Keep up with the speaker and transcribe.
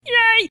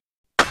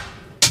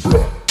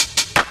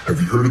Have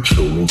you heard of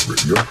Chill Rose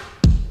Radio?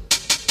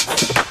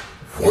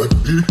 What,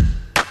 dude?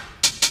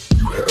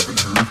 You haven't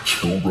heard of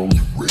Chill Rose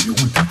Radio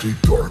with DJ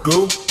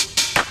Darko?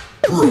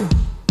 Bro,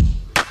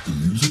 the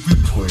music we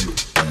play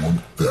on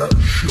that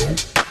show,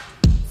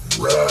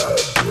 rad,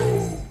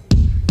 bro.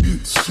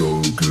 It's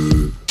so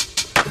good.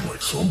 And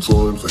like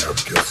sometimes they have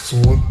guests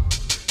on,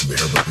 and they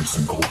have like this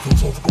thing called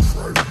Philosophical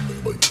Friday, and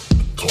they like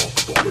talk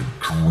about like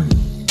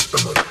dreams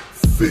and like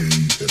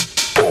fate and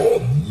oh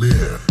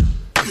man,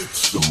 it's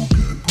so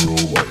good, bro.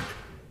 Like,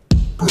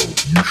 bro,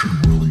 you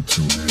should really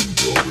tune in,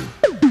 bro.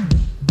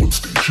 What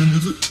station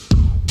is it?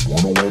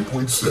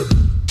 101.7.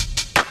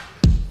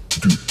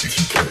 Dude, if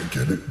you can't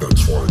get it,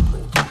 that's fine, bro.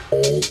 They're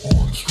all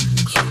on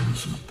streaming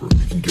services, bro.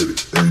 You can get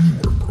it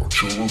anywhere, bro.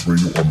 Chill Rose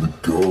Radio on the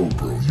go,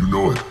 bro. You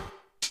know it.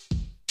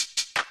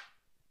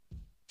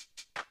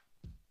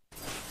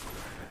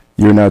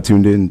 You're now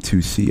tuned in to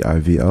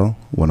CIVL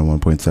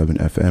 101.7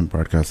 FM,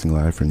 broadcasting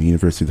live from the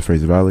University of the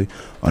Fraser Valley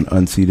on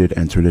unceded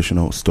and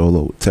traditional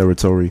Stolo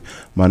territory.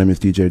 My name is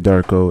DJ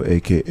Darko,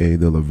 aka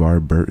the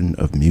LeVar Burton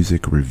of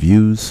Music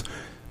Reviews.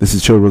 This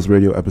is Chill Rose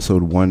Radio,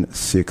 episode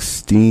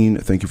 116.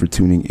 Thank you for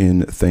tuning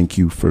in. Thank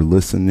you for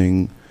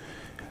listening.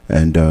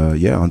 And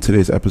on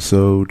today's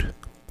episode,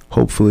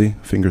 hopefully,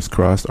 fingers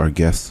crossed, our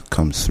guest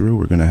comes through.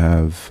 We're going to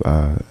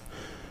have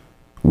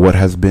what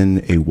has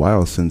been a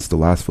while since the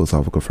last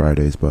Philosophical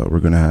Fridays, but we're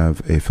going to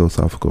have a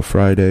Philosophical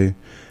Friday.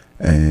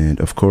 And,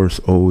 of course,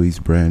 always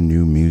brand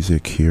new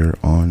music here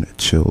on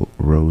Chill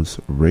Rose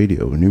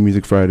Radio. New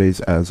Music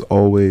Fridays, as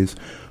always.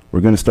 We're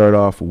going to start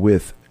off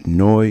with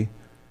Noi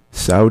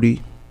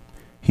Saudi.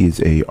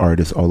 He's a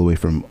artist all the way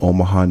from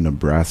Omaha,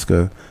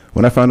 Nebraska.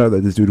 When I found out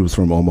that this dude was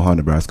from Omaha,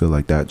 Nebraska,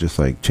 like that just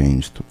like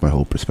changed my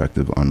whole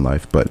perspective on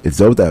life. But it's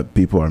dope that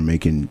people are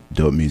making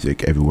dope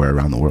music everywhere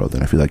around the world.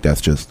 And I feel like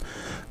that's just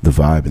the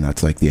vibe, and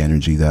that's like the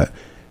energy that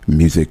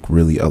music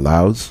really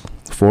allows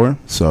for.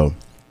 So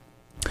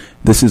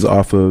this is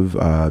off of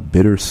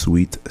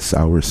Bittersweet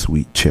Sour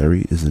Sweet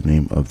Cherry is the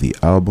name of the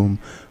album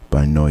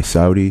by Noi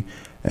Saudi.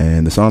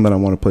 And the song that I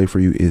want to play for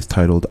you is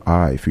titled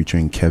I,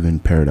 featuring Kevin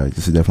Paradise.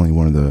 This is definitely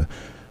one of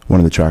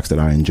the tracks that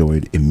I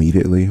enjoyed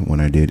immediately when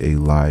I did a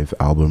live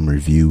album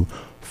review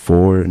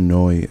for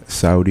Noi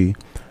Saudi.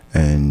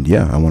 And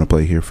yeah, I want to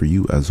play here for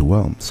you as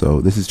well. So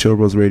this is Chill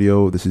Rose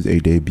Radio. This is a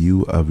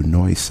debut of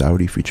Noi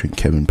Saudi featuring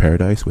Kevin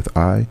Paradise with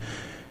I.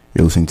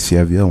 You're listening to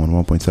CIVL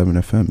 101.7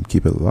 FM.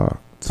 Keep it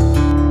locked. I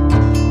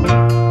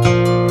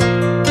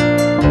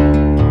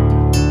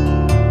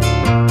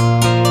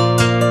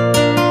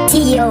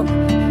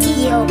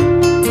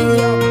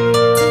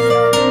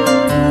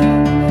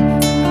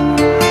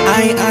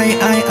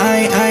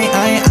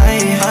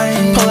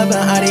pull up an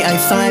Audi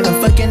i5.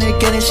 I'm fucking her,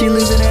 getting, she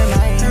losing her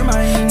mind.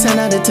 10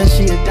 out of 10,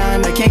 she a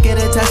dime. I can't get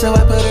attached, so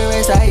I put her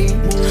aside.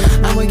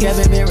 I'm with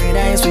Kevin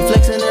Paradise. We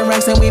flexing the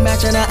racks and we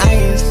matching the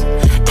ice.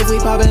 If we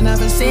popping off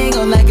a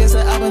single like it's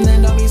an album,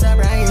 then don't be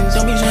surprised.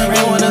 Don't be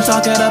surprised. They wanna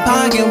talk out of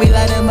pocket, we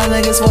light them up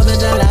like it's 4th of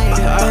July.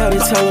 I had to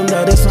tell them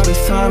that it's not his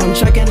time. I'm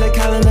checking the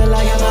calendar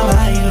like I'm on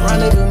mine.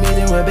 Rendezvous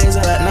meeting with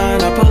Basil at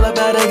 9. I pull up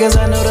at her cause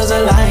I know there's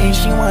a line.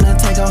 She wanna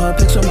take all her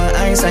pics with my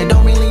ice. I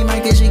don't really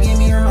like it, she give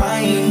me her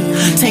mind.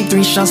 Take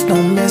 3 shots,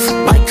 don't miss.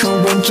 Like a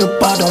ranger,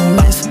 but don't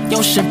miss.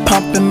 Your shit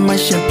poppin', my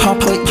shit pop,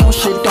 but your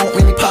shit don't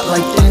really pop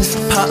like this.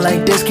 Pop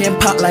like this, can't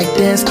pop like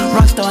this.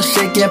 Rockstar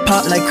shit get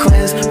popped like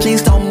Chris.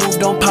 Please don't move,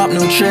 don't pop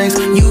no tricks.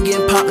 You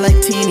get popped like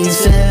Teeny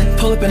said.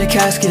 Pull up in a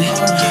casket.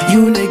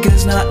 You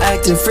niggas not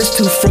active. First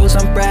 2 froze,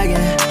 I'm bragging.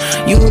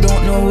 You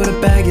don't know what a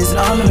bag is.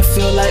 I'm gonna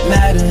feel like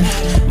Madden.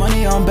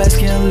 Money on bets,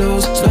 can't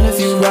lose. Spend a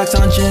few racks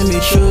on Jimmy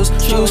Choo's.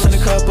 Juice in the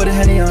cup with a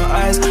Henny on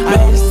ice.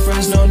 No new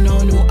friends, no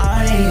new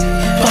eyes.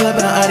 Pull up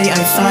an Audi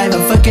i5.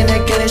 I'm fucking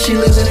her, getting, she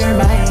losing her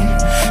mind.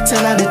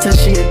 10 out of 10,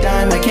 she a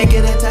dime. I can't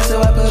get attached, so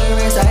I put her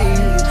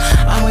aside.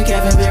 I'm with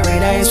Kevin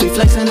Paradise. We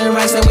flexing the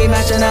racks and we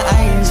matching the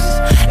ice.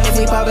 If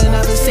we popping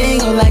up a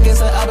single like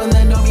it's an album,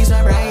 then don't be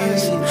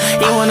surprised.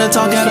 You wanna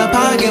talk out of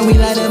pocket, we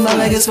light them up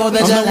like it's 4th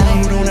of July.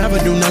 I'm the one who don't ever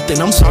do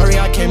nothing. I'm sorry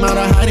I came out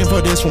of hiding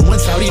for this one. When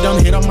Saudi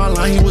done hit on my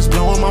line, he was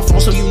blowing my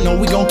phone, so you know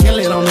we gon' kill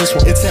it on this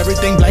one. It's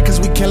everything black cause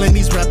we killing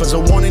these rappers. A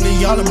warning to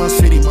y'all in my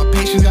city. My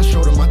patience got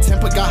shorter, my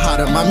temper got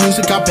hotter, my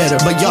music got better.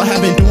 But y'all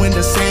have been doing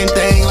the same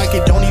thing like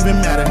it don't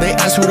even matter. They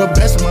ask who the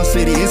best in my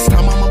city. It's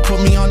time I'ma put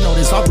me on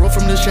notice. I'll grow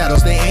from the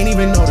shadows, they ain't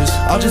even noticed.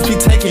 I'll just be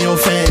taking your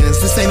fans.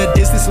 This ain't a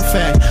diss, it's a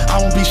fact.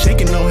 I won't be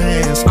shaking no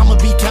hands. I'ma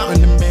be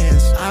counting them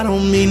bands. I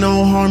don't mean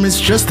no harm, it's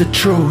just the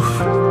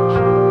truth.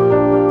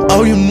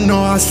 Oh, you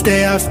know I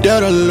stay after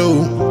the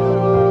loot.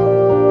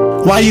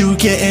 Why you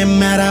getting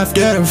mad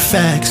after the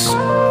facts?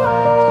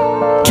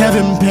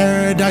 Kevin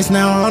Paradise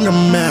now on the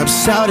map.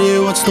 Saudi,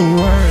 what's the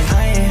word?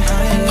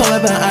 Pull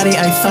up an Audi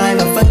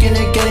i5. I'm fucking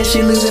her, getting,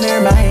 she losing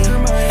her mind.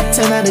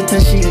 10 out of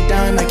 10, she a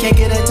dime. I can't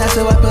get attached,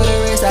 so I put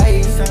her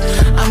aside.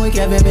 I'm with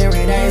Kevin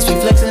Paradise. We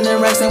flexing the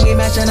racks and we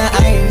matching the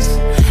ice.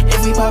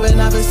 If we popping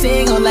off a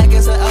single like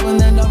it's an album,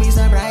 then don't be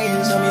surprised.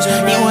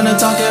 You wanna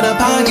talk to the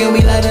pocket,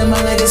 we light them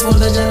up like it's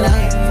 4th of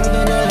July.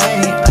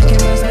 I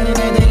can't understand it,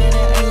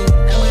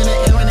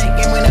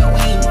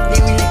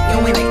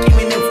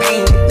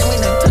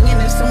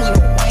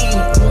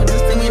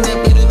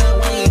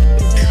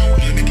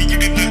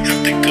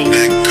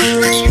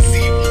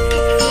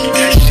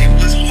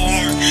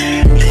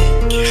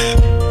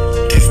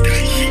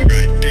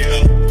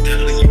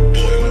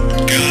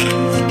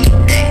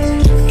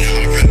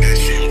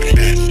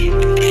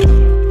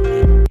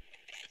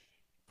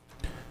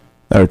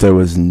 Right there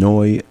was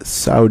Noi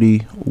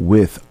Saudi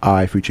with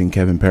I featuring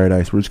Kevin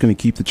Paradise. We're just going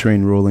to keep the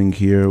train rolling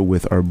here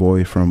with our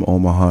boy from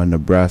Omaha,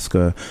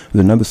 Nebraska.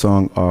 There's another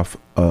song off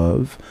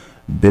of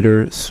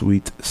Bitter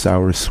Sweet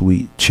Sour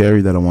Sweet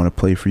Cherry that I want to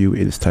play for you.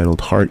 It is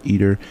titled Heart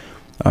Eater.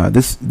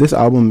 This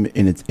album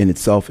in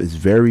itself is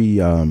very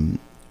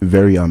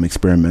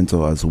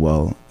experimental as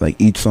well. Like,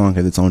 each song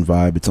has its own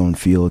vibe, its own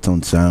feel, its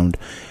own sound,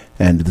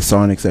 and the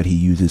sonics that he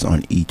uses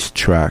on each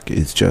track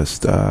is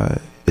just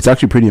it's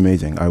actually pretty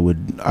amazing.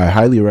 I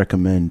highly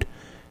recommend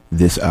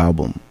this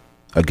album.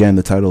 Again,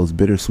 the title is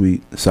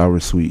Bittersweet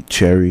Sour Sweet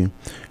Cherry,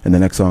 and the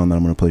next song that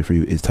I'm going to play for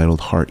you is titled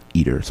Heart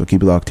Eater. So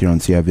keep it locked here on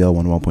CIVL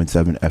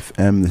 101.7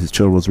 FM. This is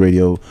Chill Rose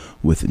Radio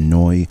with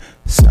Noi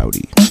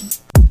Saudi.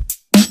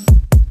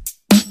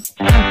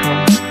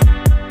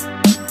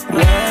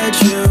 Where'd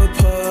you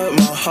put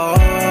my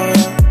heart?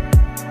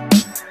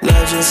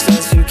 Legend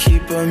says you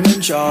keep them in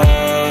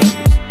jars.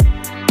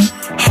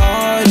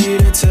 Hard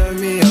to tear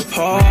me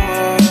apart.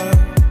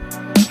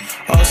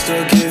 I'll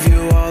still give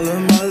you all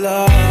of my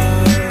love.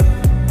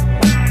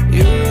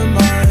 You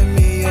remind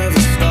me of a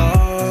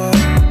star.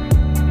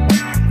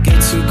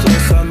 Get too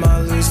close, I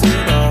might lose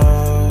it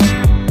all.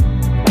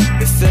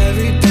 If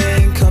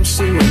everything comes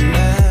to an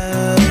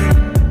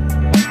end,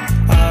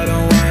 I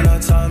don't want no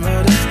time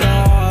at the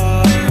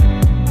start.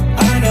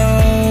 I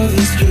know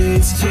the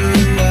streets too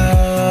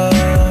well.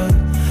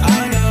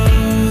 I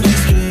know the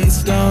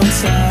streets don't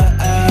tell.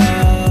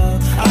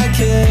 I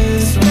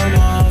kiss my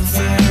mom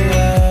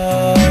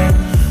farewell.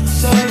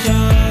 So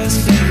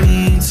just take me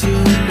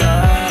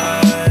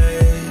tonight.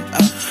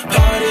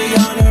 Party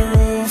on the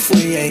roof.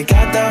 We ain't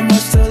got that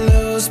much to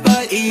lose,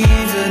 but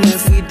even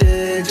if we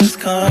did, just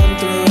come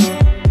through.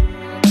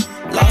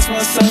 Lost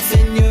myself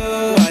in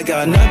you. I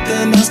got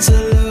nothing else to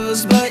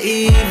lose, but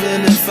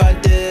even if I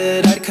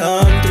did, I'd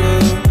come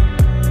through.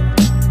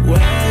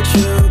 Where'd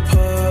you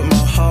put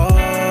my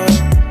heart?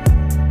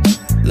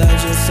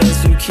 Legend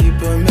says you keep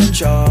them in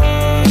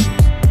jars.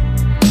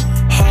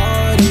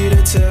 Hardy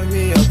to tear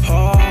me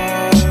apart.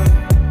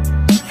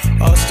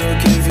 I'll still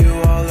give you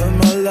all of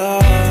my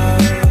love.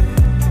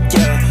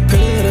 Yeah,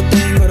 pretty little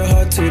thing with a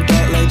heart too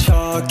dark like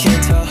chalk.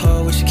 Can't tell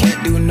her what she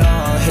can't do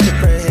now. Hit the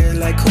prayer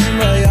like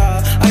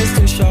Kumbaya. Ice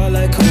too short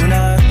like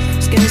Kuna.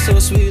 Skin so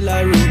sweet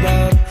like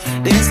rhubarb.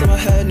 Dance in my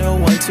head, no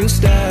one to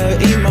stare.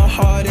 Eat my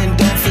heart and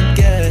don't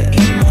forget.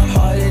 Eat my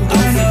heart and don't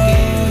forget. I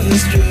know the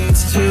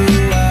streets too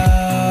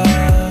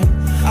well.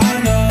 I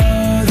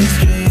know the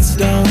streets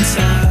don't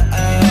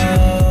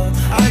tell.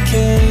 I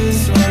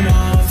kiss my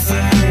mom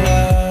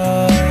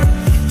farewell.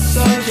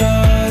 So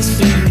just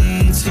see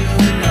me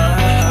tonight.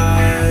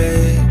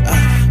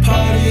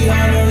 Party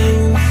on the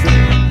roof.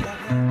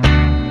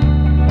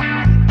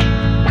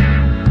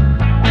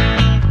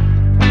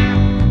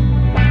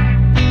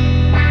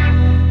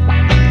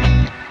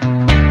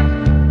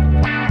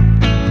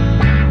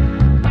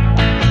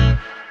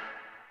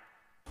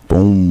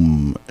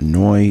 Boom.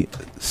 Noi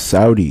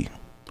Saudi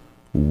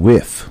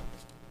with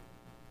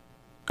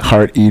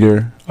Heart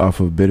Eater off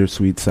of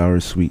Bittersweet Sour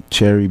Sweet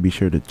Cherry. Be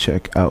sure to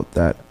check out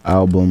that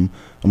album.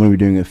 I'm going to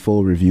be doing a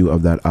full review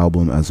of that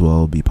album as well.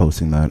 I'll be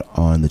posting that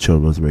on the Chill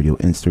Rose Radio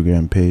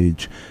Instagram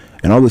page.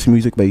 And all this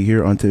music that you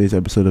hear on today's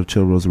episode of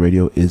Chill Rose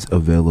Radio is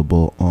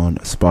available on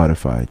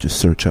Spotify. Just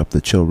search up the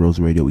Chill Rose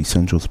Radio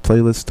Essentials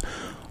playlist.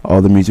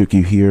 All the music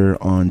you hear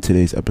on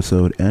today's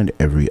episode and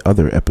every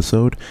other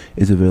episode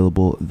is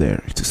available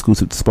there. It's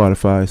exclusive to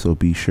Spotify, so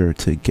be sure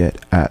to get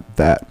at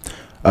that.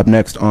 Up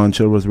next on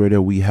Chill Rose Radio,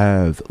 we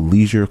have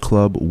Leisure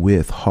Club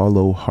with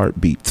Hollow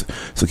Heartbeat.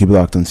 So keep it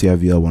locked on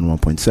CIVL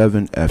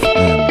 101.7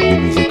 FM,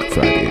 New Music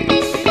Fridays.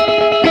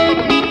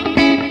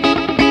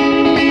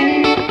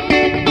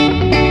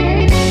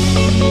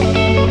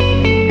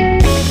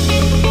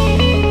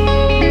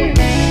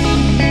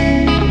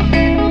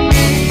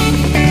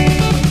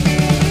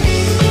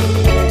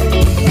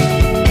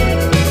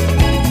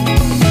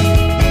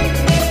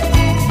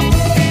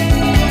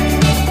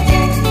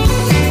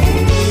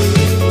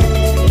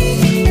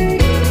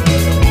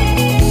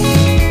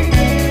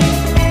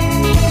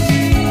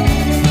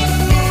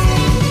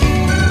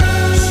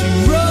 She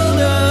rolled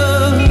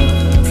up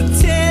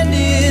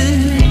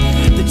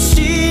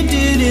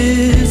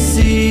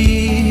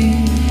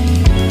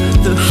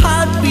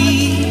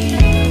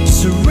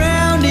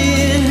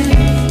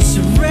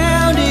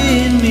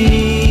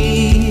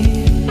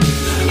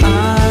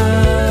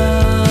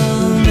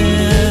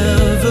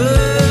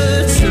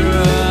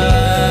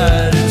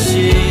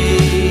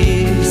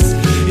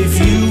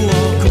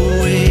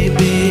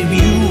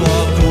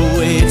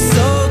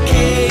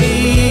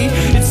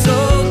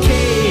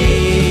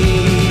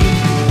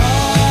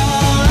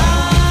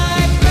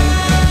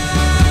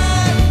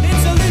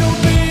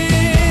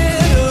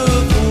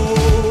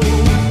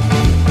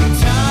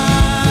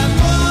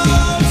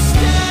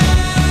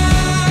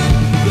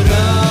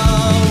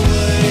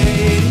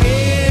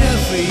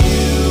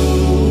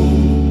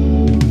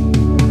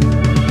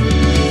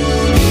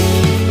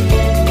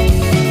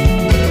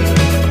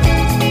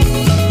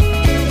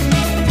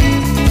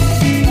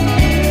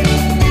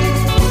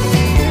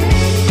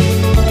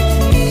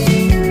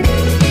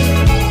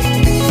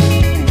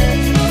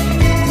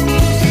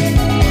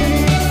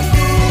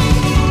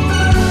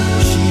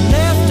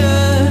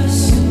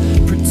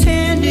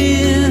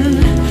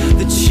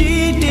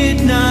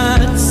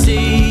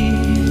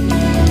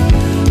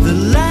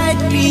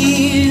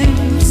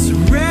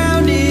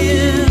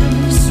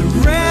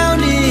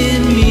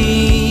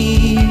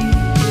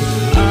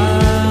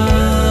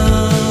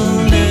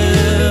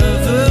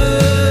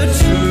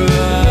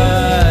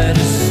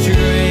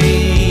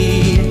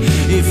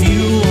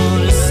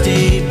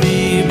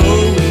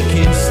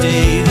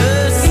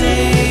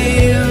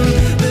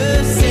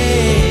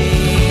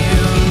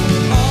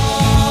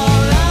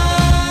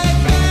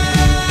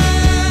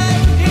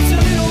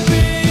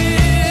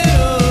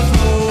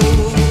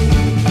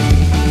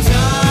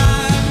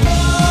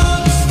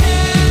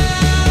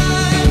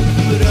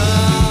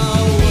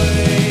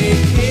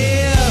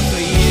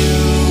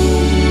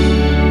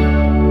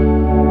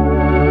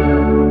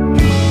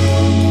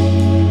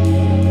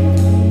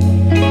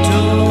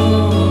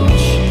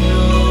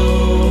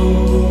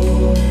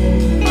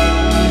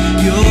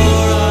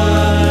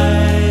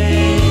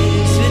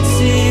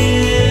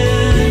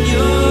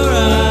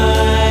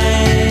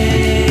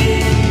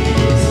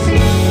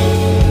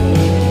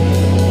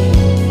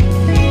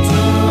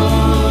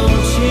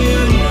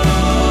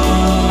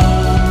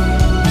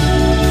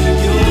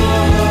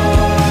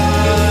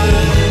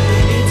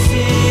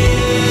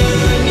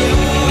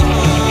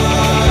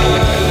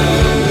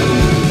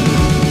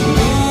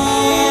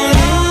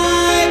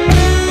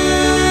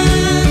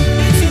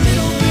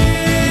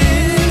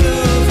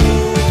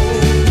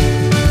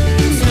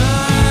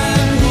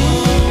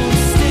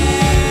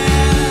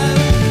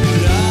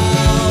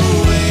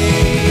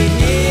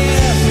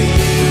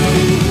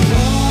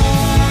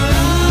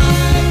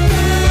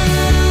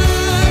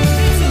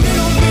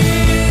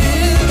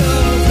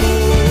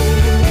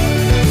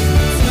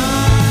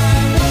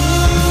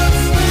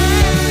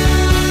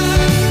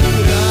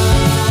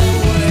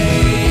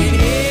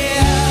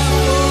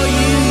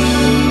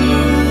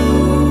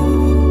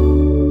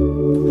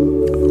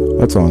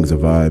That song is a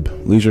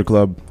vibe. Leisure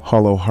Club,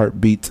 Hollow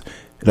Heartbeat.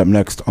 And up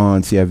next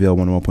on CIVL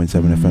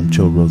 101.7 FM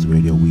Chill Rose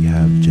Radio, we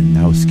have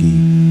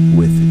Janowski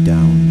with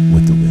Down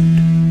with the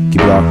Wind.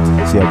 Keep it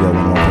locked.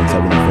 CIVL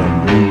 101.7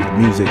 FM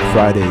Music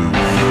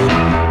Fridays.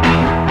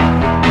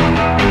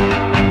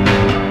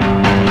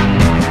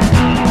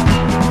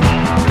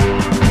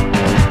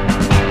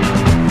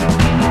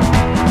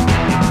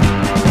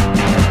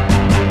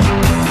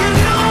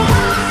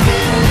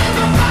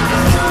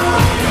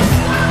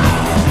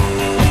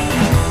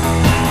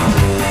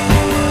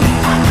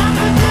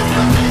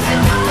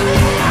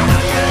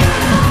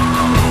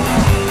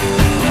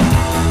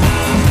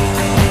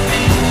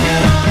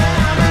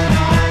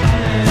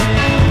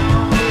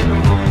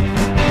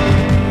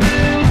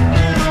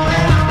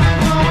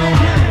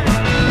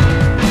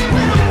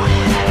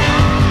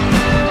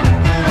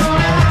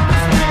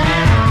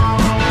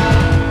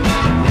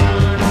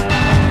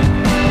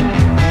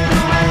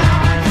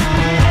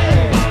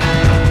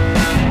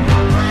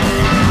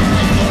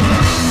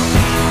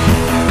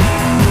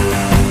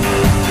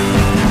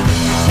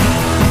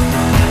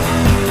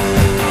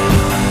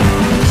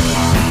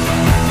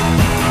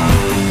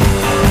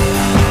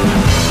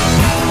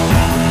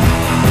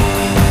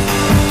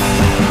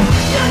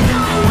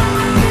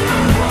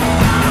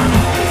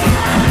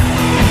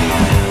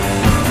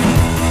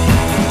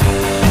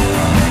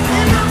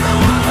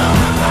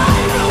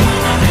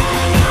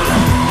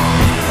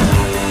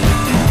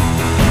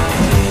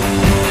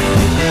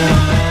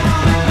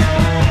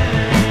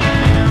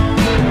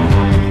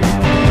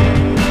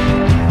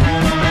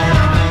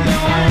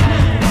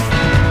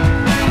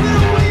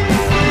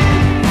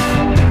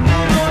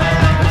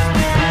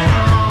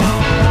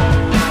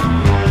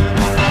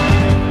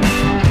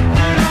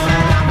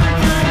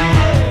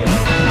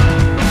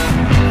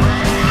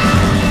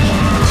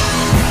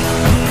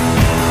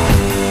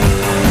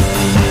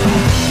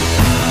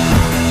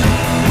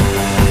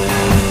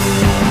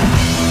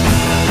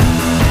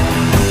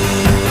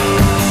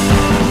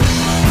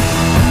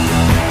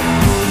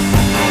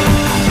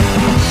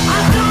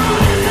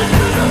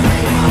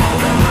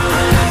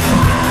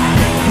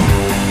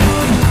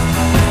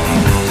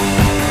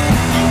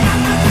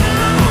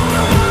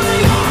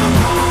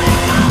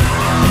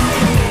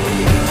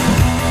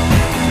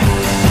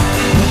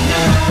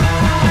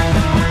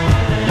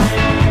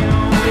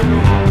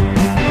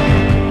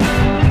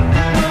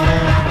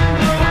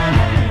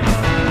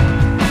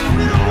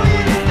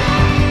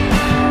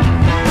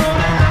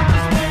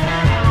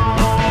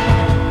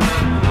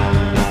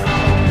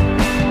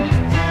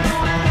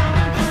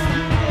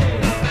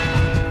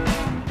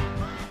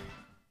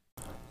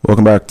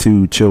 Welcome back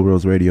to Chill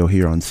Rose Radio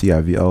here on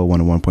CIVL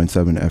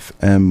 101.7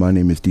 FM. My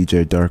name is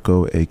DJ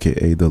Darko,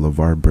 aka the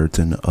LeVar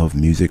Burton of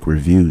music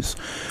reviews.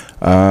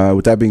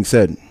 With that being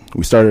said,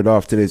 we started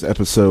off today's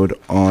episode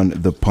on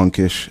the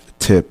punkish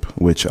tip,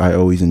 which I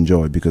always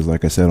enjoy because,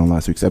 like I said on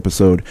last week's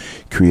episode,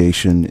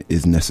 creation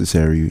is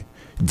necessary.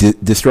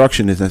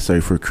 Destruction is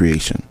necessary for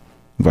creation.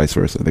 Vice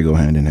versa, they go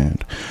hand in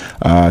hand.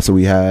 So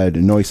we had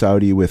Noi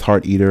Saudi with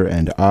Heart Eater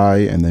and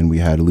and then we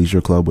had Leisure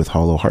Club with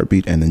Hollow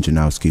Heartbeat, and then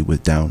Janowski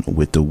with Down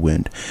with the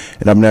Wind.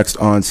 And up next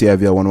on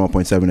CIVL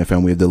 101.7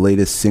 FM, we have the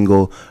latest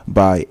single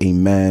by a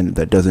man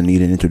that doesn't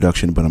need an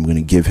introduction, but I'm going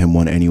to give him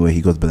one anyway.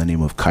 He goes by the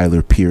name of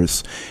Kyler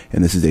Pierce,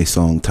 and this is a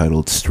song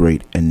titled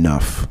Straight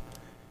Enough.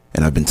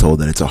 And I've been told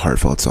that it's a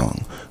heartfelt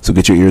song. So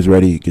get your ears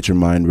ready, get your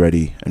mind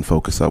ready, and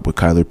focus up with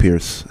Kyler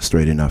Pierce,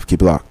 Straight Enough.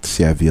 Keep it locked.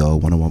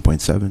 CIVL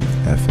 101.7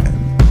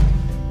 FM.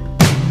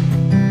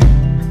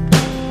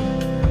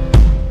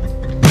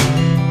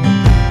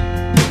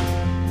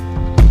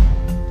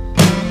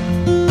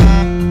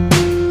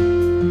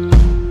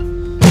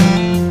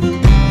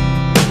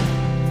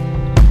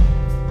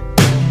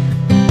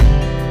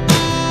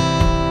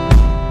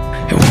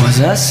 It was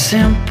a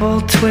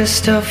simple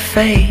twist of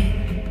fate,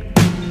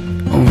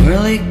 a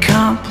really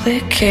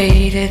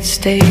complicated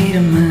state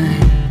of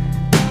mind.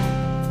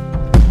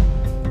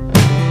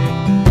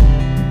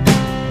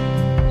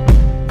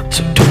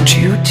 So don't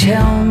you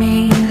tell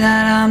me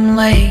that I'm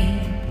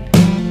late,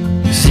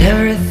 'cause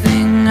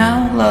everything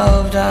I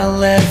loved I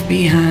left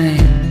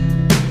behind.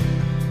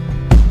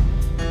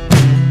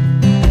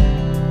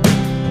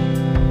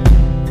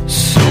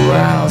 So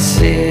I'll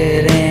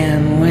sit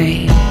and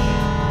wait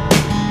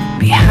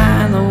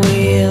behind the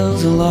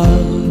wheels of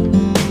love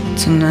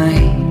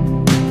tonight.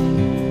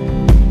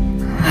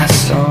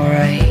 That's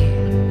alright.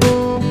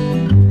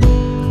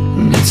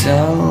 It's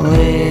a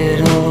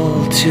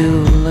little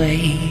too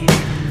late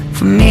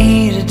for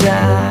me to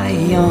die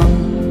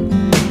young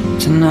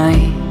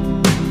tonight.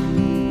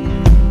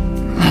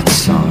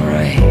 That's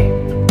alright.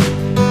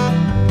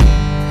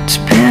 It's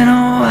been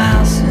a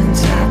while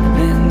since I've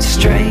been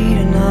straight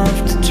enough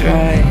to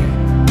drive.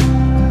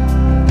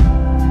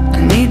 I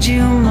need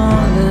you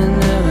more than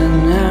ever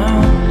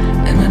now,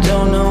 and I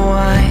don't know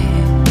why.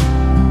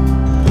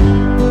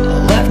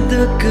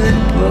 The good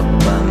book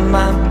by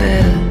my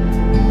bed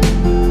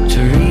to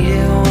read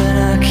it when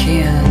I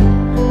can,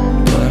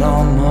 but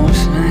on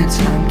most nights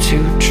I'm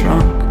too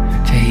drunk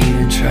to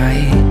even try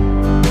it.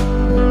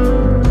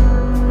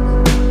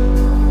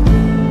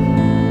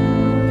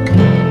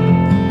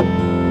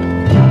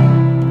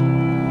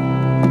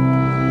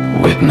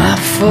 my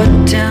foot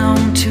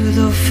down to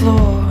the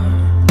floor,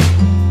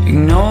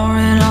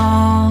 ignoring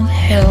all the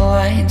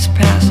headlights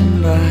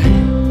passing by.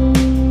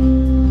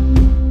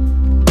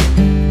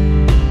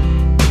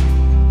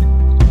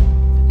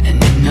 And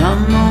in a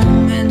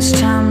moment's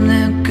time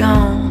they're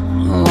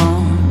gone,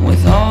 along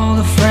with all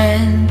the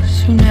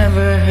friends who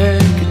never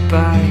heard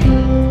goodbye.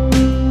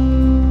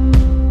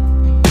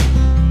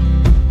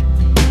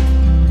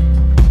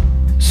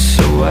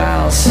 So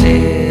I'll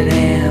sit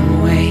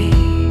and wait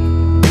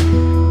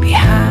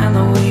behind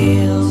the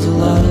wheels of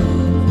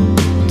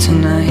love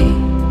tonight.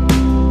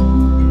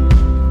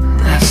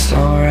 That's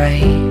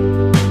alright.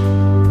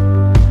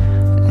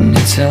 And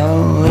it's a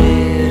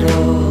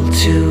little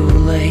too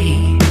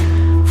late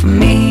for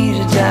me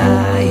to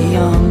die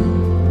young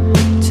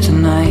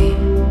tonight.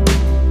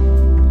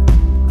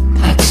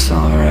 That's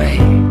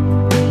alright.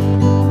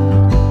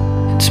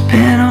 It's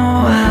been a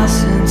while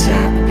since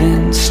I've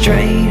been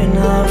straight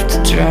enough to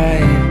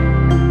drive.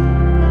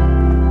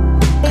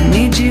 I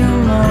need you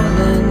more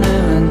than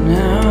ever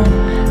now,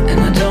 and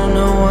I don't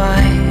know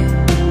why.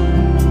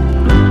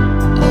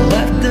 I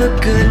left the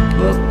good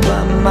book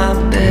by my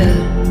bed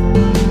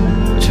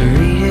to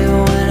read it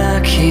when I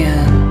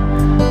can,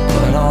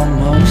 but on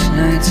most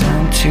nights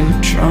I'm too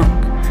drunk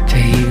to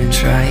even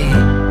try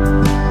it.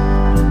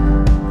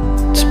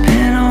 It's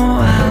been a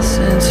while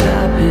since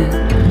I've been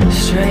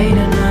straight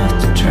enough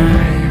to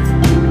drive.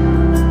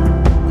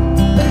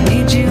 I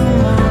need you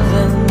more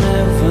than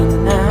ever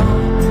now,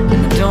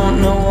 and I don't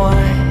know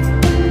why.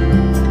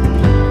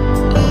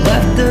 I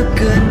left the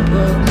good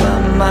book by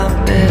my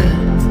bed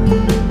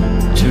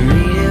to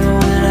read it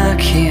when I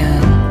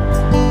can,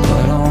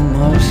 but on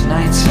most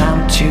nights I'm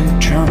too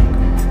drunk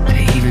to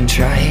even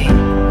try it.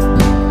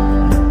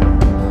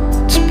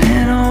 It's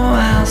been a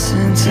while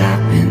since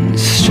I've been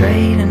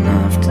straight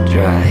enough to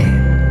drive.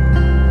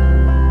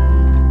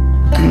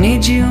 I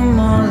need you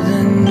more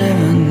than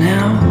ever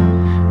now,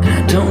 and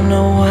I don't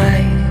know why.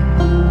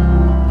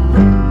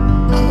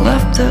 I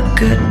left the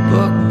good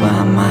book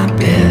by my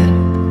bed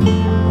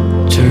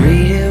to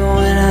read it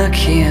when I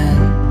can,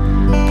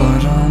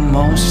 but on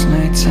most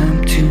nights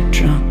I'm too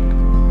drunk.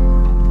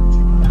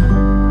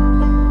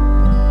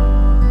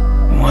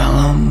 Well,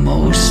 on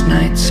most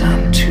nights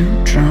I'm too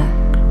drunk.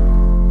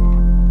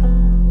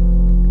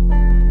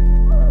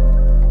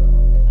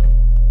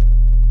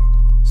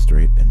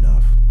 Straight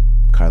Enough.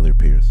 Kyler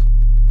Pierce.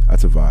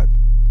 That's a vibe.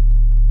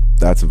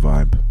 That's a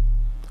vibe.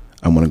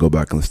 I'm gonna go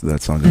back and listen to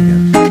that song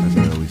again, as I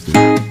always do.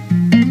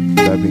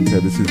 That being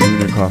said, this is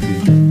Lunar Coffee,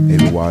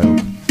 Ava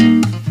Wild.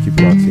 Keep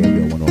it locked,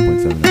 CIVL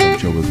 101.7 FM,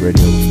 Chobos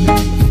Radio,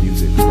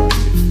 Music Friday.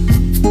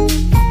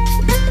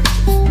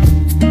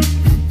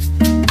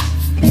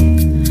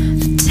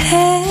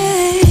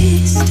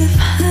 Taste of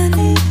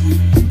honey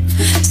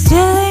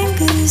still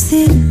lingers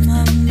in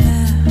my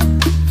mouth.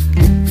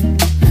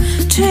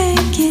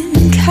 Drinking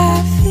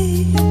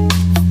coffee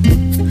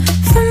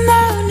from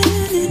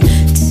morning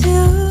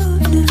until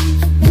noon,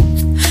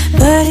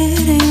 but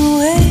it ain't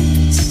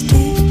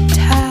wasting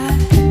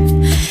time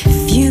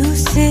if you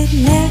sit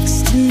next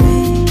to me.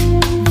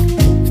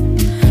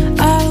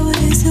 Oh, it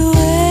is a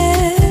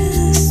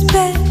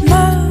well-spent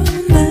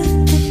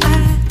moment that I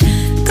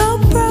go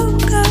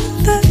broke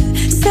over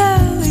so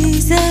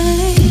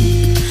easily,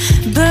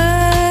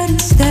 but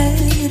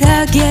instead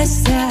I guess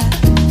I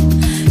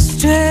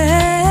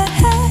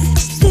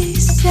stretch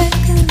these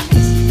seconds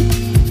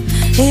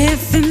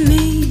if it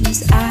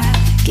means I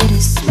get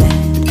to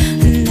spend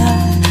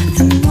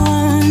another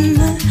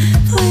moment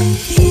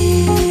with you.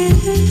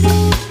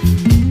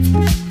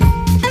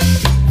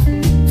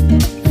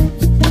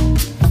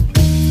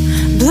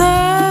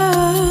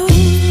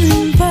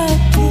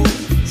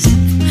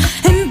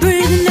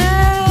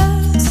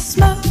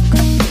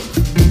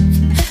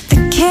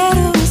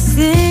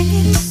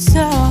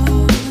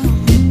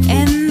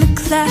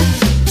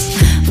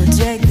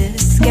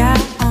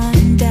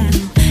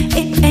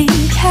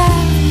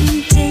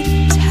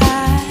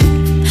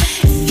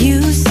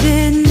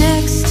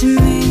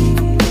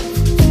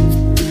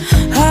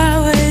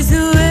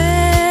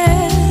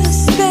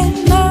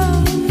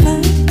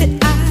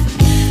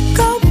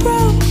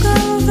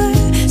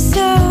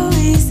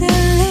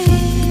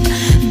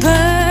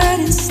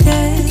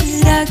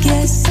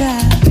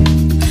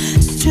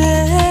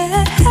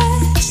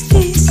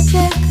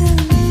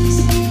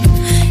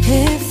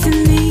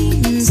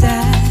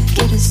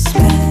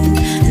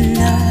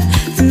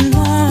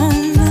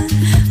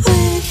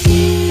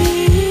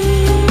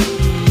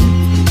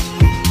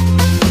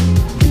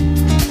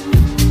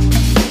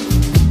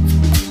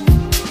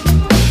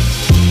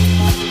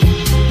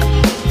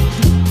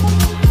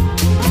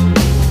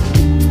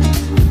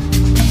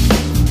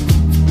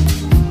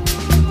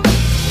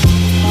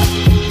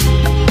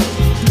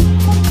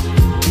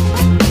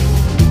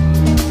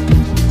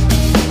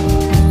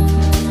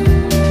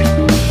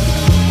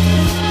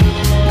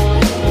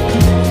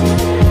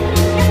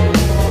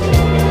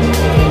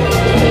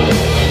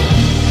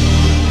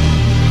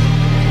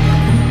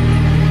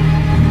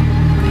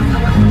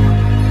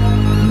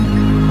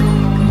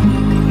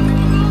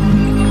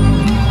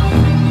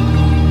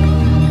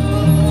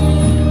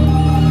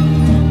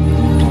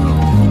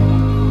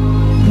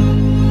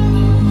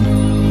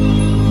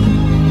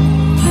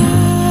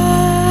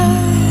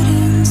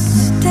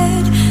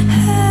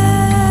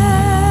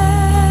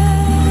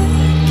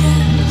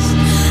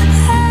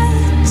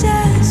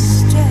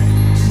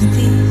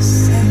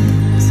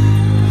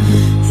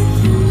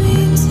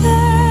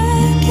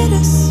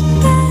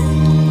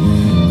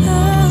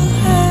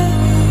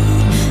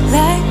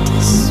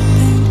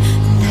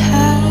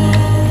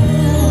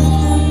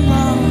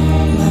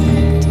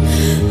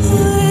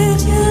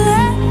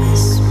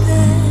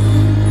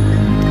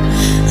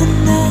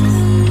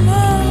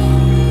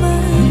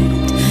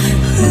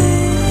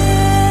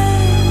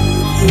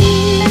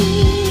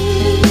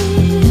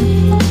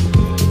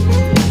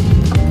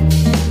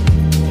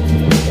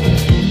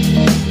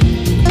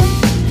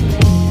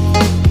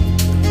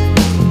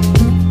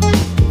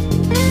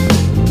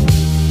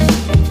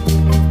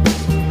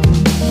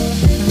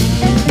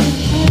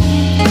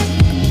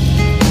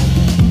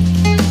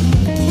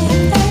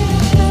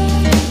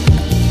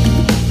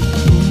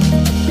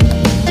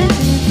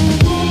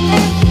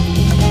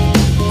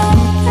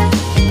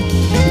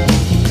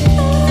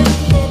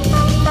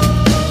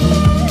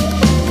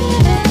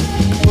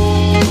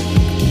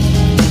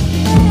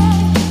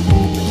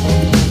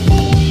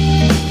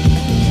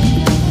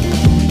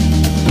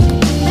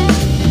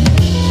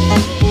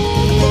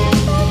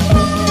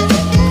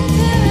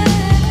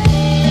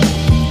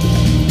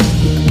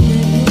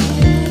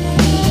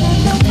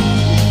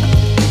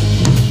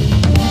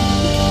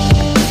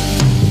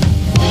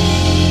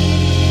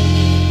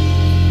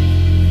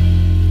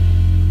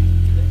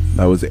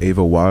 That was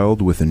Ava Wild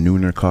with a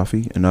Nooner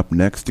Coffee. And up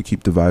next, to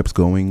keep the vibes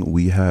going,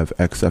 we have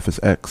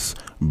XFSX,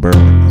 Burn,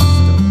 and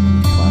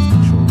Stella,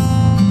 Plastic Shore, the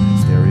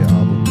Hysteria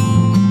album.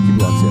 Keep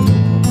it locked together,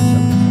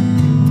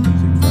 101.7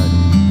 Music Friday.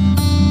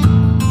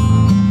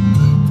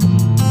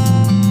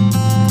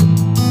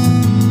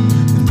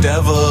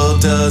 Devil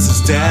does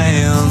his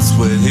dance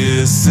with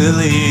his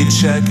silly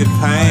checkered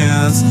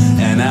pants,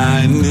 and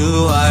I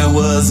knew I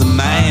was a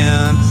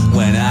man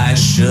when I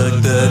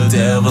shook the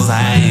devil's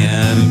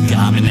hand.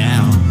 Got me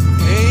now.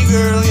 Hey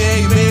girl, yeah,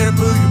 you better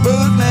put your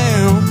book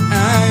down.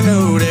 I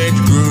know that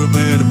you grew up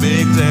in a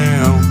big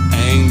town.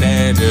 Ain't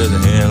that just a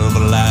hell of a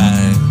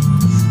lie?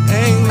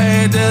 Ain't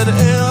that just a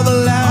hell of a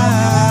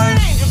lie?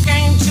 An angel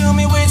came to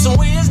me with some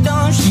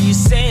wisdom. She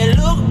said,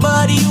 look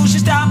buddy, you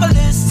should stop and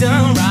listen.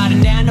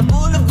 Riding down the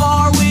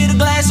boulevard with a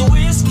glass of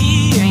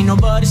whiskey. Ain't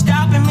nobody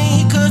stopping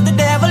me, cause the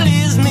devil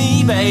is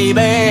me,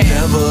 baby.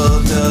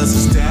 Devil does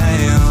his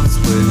dance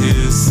with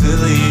his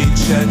silly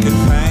checkered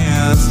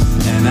pants,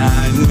 and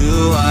I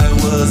knew I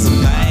was a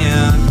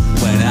man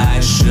when I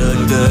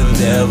shook the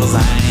devil's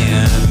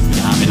hand.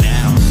 Got me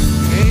now.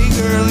 Hey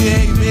girl,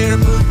 yeah, you better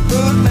put your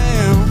foot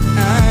down.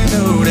 I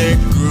know that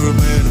you grew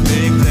up in a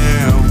big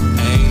town.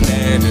 Ain't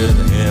that just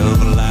a hell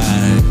of a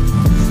lie?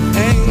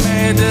 Ain't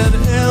that just a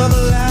hell of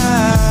a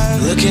lie?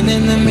 Looking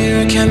in the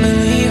mirror, can't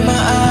believe my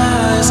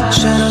eyes.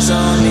 Shadows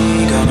on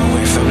me, gone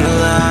away from the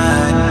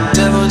light.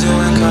 Devil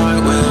doing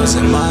cartwheels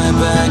in my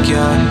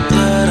backyard.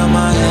 Blood on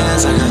my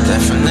hands, I got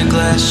that from the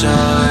glass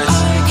shards.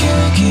 I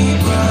can't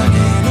keep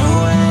running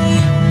away.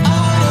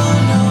 I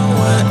don't know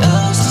what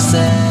else to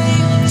say.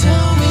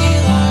 Tell me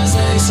lies,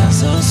 they sound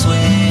so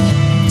sweet.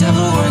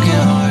 Devil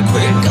working hard,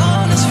 quick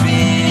on his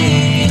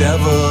feet.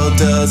 Devil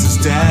does his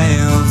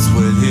dance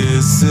with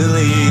his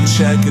silly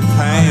checkered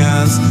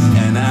pants,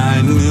 and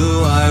I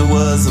knew I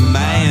was a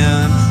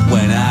man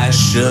when I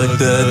shook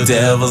the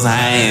devil's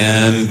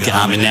hand.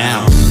 Got me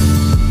now.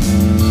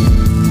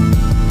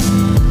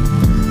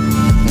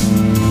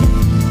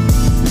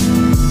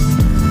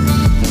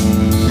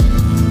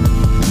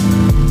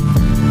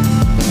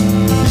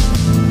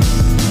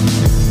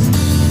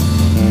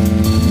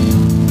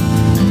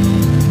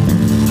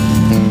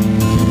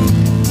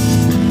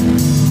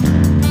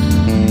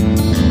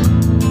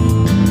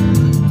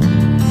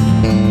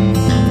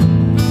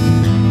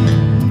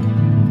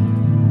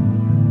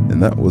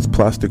 That was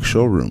Plastic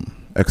Showroom,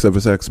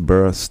 XFSX,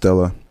 Burra,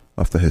 Stella,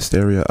 off the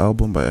Hysteria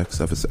album by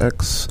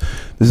XFSX.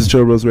 This is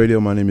Chill Rose Radio.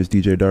 My name is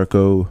DJ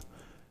Darko,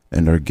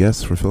 and our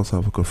guest for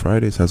Philosophical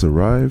Fridays has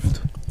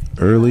arrived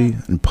early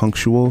and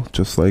punctual,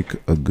 just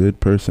like a good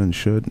person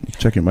should.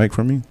 Check your mic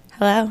for me.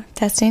 Hello,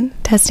 testing.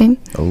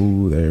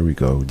 Oh, there we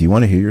go. Do you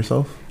want to hear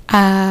yourself?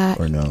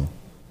 Or no?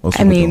 Most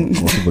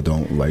people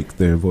don't like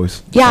their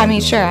voice. Yeah, I mean,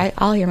 sure,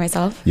 I'll hear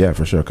myself. Yeah,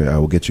 for sure. Okay, I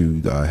will get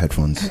you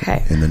headphones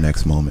in the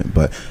next moment.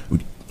 But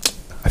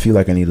I feel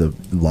like I need a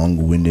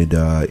long-winded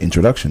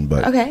introduction,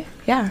 but okay,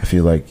 yeah. I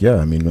feel like,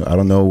 I mean, I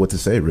don't know what to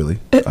say really,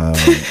 but I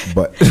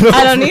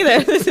don't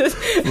either.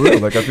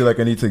 Real, I feel like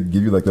I need to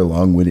give you the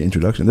long-winded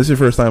introduction. This is your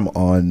first time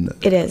on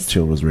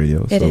Chill Rose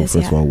Radio, so first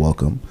of all,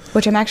 welcome.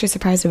 Which I'm actually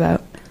surprised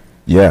about.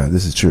 Yeah,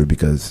 this is true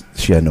because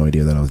she had no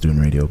idea that I was doing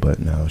radio, but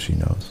now she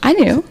knows. I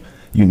knew.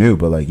 You knew,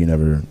 but you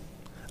never.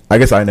 I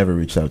guess I never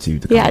reached out to you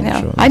to come on the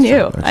show. I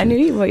knew. I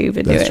knew what you've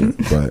been doing.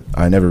 True. But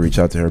I never reached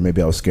out to her.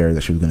 Maybe I was scared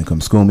that she was going to come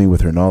school me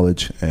with her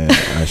knowledge, and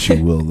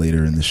she will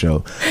later in the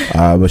show.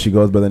 But she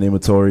goes by the name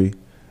of Tori,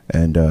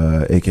 and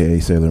a.k.a.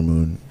 Sailor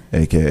Moon,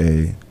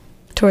 a.k.a.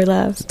 Tori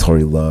Love.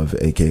 Tori Love,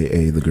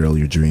 a.k.a. the girl of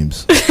your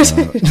dreams.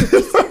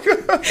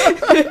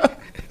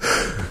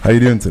 How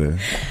you doing today?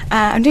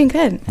 I'm doing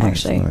good,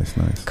 actually.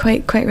 Nice.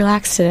 Quite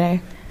relaxed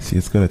today. See,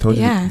 it's good. I told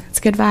you. Yeah, it's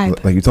a good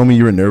vibe. You told me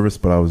you were nervous,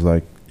 but I was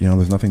like,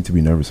 there's nothing to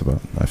be nervous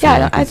about.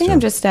 I think I'm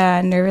just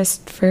nervous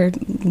for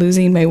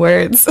losing my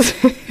words.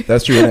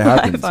 That's true, and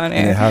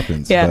it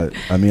happens. Yeah. But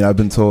I mean, I've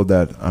been told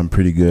that I'm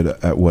pretty good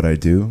at what I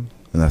do,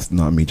 and that's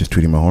not me just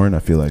tooting my horn. I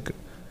feel like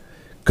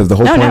because the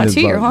whole point is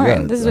toot your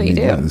horn. This is what you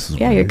do.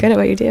 You're good at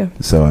what you do.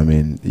 So I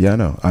mean,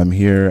 I'm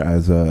here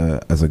as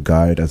a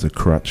guide, as a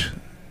crutch,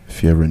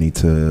 if you ever need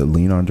to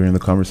lean on during the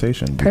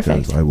conversation.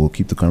 Perfect. Because I will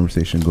keep the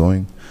conversation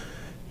going,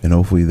 and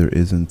hopefully there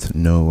isn't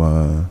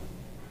no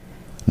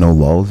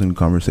lulls in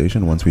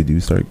conversation once we do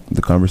start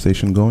the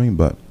conversation going,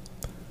 but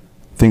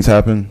things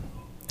happen.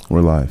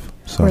 We're live.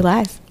 So we're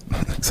live.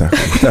 Exactly.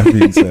 With that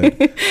being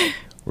said,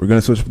 we're going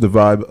to switch up the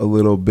vibe a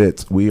little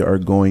bit. We are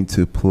going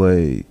to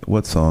play,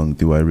 what song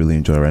do I really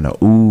enjoy right now?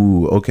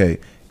 Ooh, okay.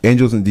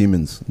 Angels and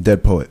Demons,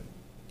 Dead Poet.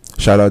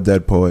 Shout out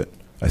Dead Poet.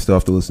 I still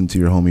have to listen to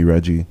your homie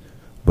Reggie,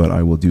 but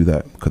I will do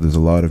that because there's a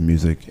lot of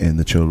music in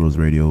the Chill Rose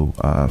Radio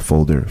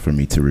folder for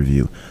me to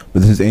review.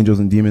 But this is Angels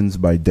and Demons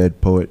by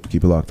Dead Poet.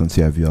 Keep it locked on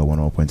CIVL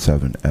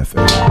 101.7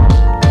 FM.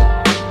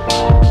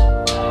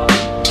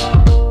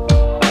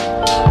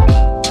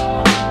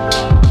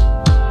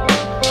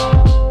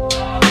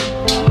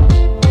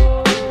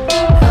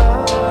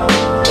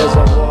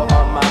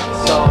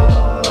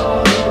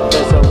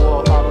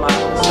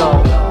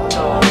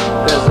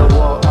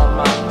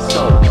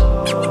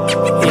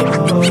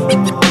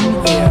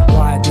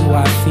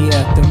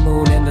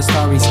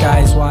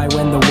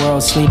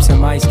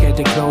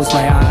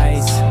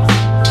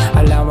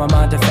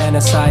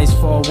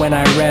 for when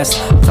I rest.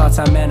 Thoughts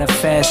I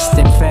manifest,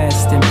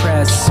 infest,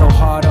 impress. So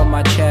hard on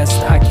my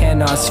chest, I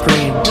cannot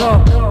scream.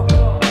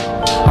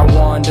 I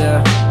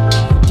wander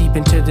deep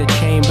into the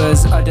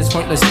chambers of this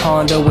pointless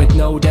ponder with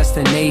no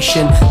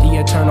destination. The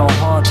eternal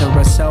haunter,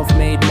 a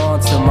self-made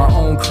monster, my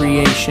own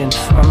creation.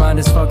 My mind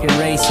is fucking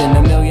racing,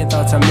 a million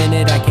thoughts a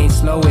minute, I can't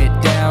slow it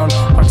down.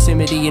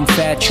 Proximity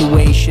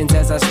infatuations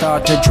as I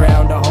start to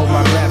drown. To hold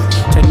my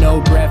breath, to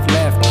no breath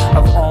left.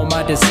 Of all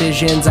my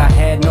decisions, I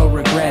had no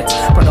regrets.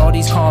 But all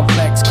these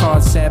complex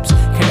concepts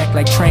connect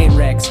like train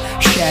wrecks.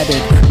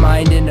 Shattered,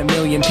 mind in a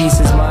million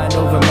pieces, mind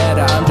over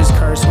matter. I'm just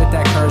cursed with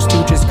that curse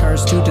to just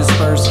curse, to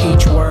disperse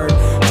each word.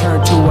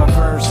 Turn to a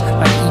verse,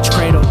 like each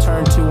cradle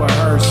turn to a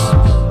hearse.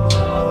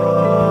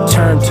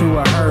 Turn to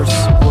a hearse.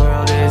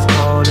 World is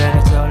cold and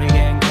it's only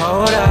getting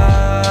colder.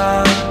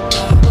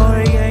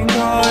 Only getting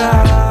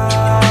colder.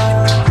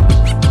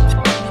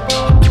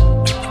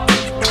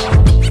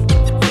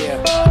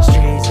 Yeah,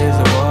 streets is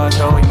a war,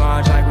 so we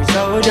march like we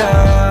soldiers.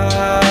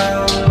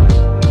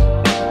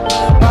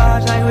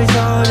 March like we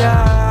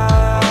soldiers.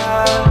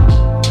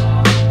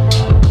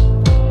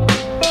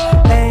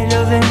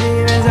 Angels and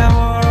demons and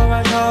war on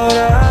my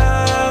shoulder.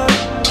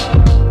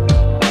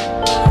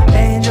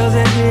 Angels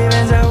and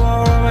demons and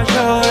war on my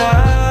shoulder.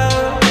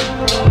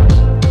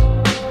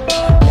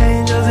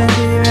 Angels and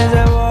demons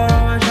and war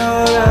on my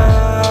shoulder.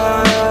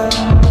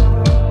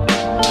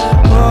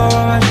 War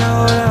on my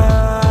shoulder.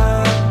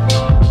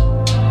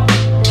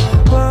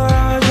 War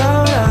on my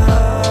shoulder.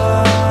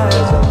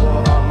 There's a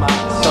war on my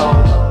soul.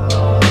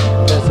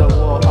 There's a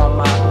war on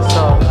my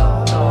soul.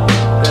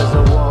 There's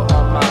a war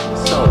on my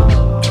soul.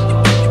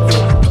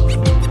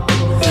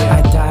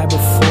 I died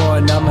before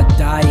and I'ma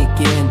die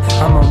again.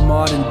 I'm a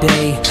modern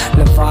day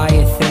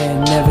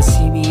Leviathan. Never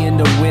see me in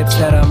the whips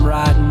that I'm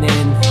riding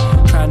in.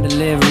 Trying to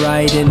live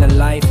right in the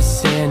life of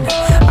sin.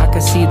 I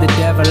can see the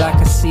devil, I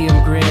can see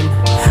him grin.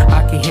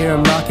 I can hear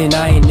him knocking,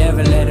 I ain't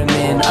never let him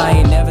in. I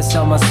ain't never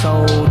sell my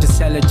soul to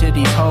sell it to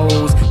these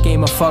hoes.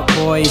 Game of fuck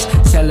boys,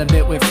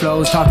 celibate with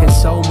flows. Talking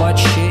so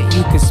much shit,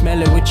 you can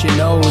smell it with your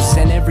nose.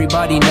 And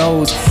everybody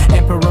knows,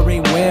 emperor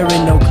ain't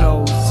wearing no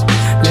clothes.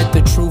 Let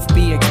the truth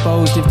be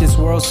exposed. If this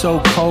world's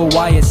so cold,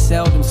 why it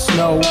seldom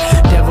snow?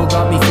 Devil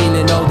got me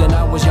feeling old and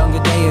I was young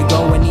a day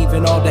ago. And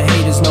even all the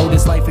haters know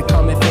this life it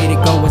come and fade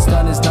it go. What's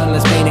done is done,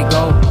 let's paint it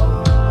go.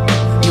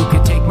 You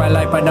can take my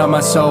life but not my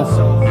soul.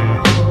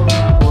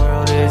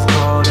 World is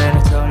cold and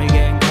it's only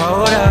getting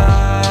colder.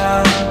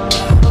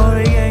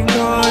 Only getting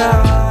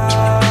colder.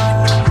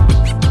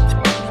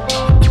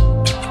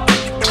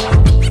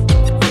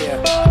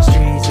 Yeah,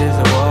 streets is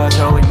a war,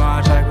 so we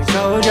march like we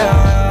soldiers.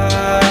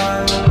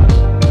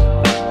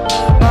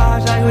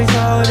 March like we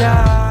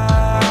soldiers.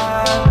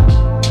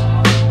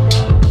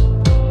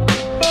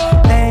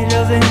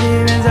 Angels and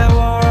demons at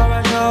war on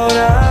my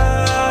shoulder.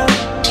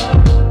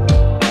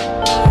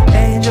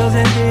 Angels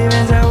and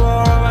demons at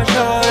war on my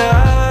shoulder.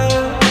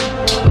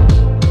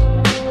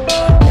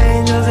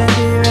 Angels and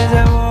demons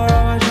at war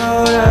on my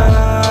shoulder.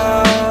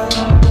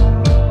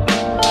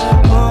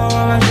 War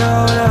on my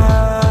shoulder.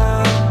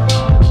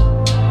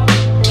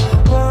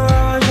 War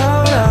on my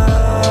shoulder.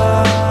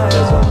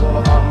 There's a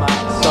war on my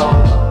soul.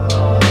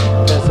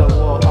 There's a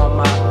war on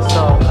my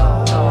soul.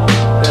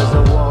 There's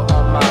a war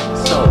on my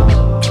soul.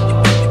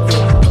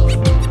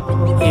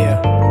 Yeah.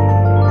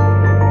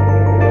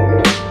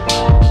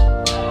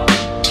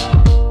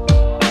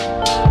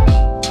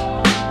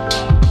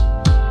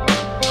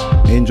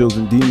 Angels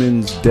and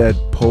Demons, Dead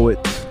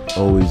Poets,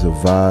 always a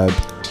vibe.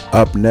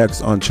 Up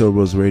next on Chill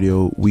Bros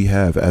Radio, we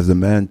have As a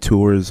Man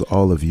Tours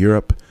all of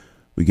Europe.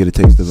 We get a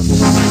taste of the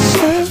movie.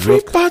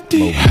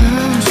 Everybody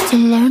has to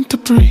learn to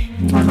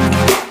breathe.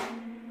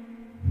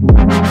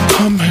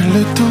 Come a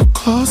little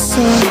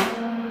closer.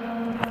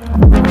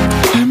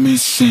 Let me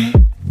see.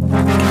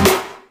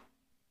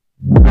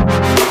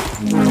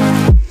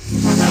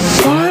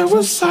 Why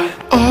was I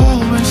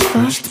always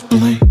first to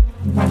blink?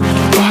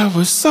 Why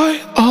was I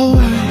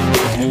always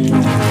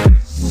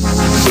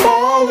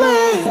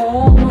falling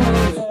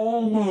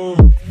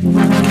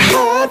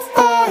head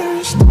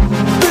first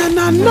when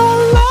I know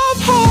love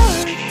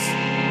hurts?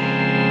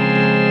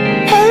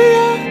 Hey,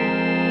 yeah.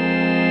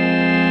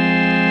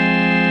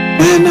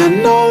 When I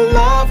know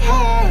love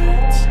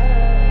hurts.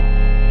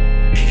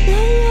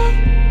 Yeah, yeah.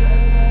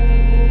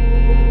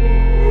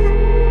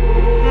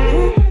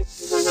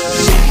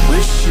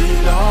 Wish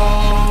it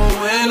all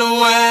went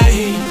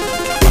away.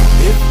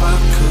 If I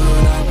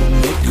could, I would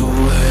make a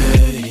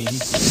way.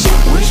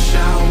 Wish I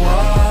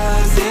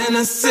was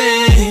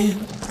innocent,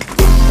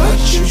 but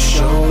you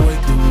show way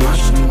too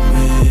much to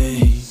me.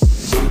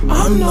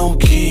 I'm no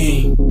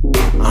king,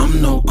 I'm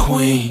no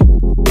queen,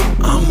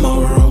 I'm a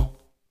rogue.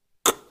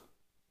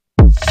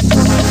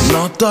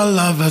 Not all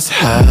of us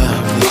have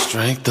the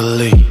strength to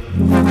lead.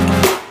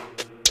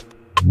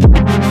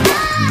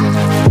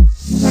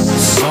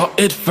 Saw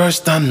it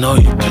first, I know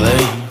you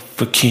play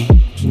for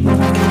keeps.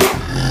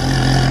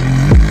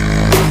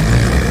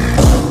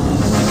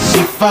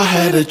 If I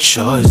had a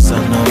choice, I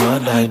know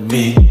what I'd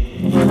be.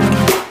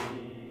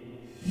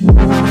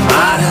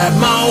 I'd have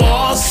my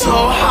walls so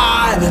high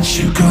that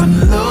you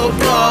couldn't look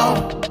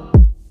up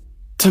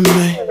to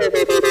me.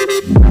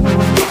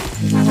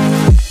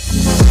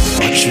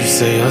 What you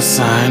say your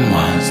sign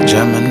was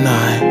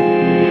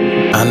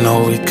Gemini. I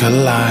know we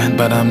collide,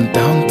 but I'm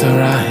down to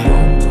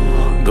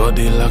ride.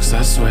 Goldilocks,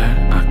 I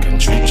swear I can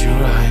treat you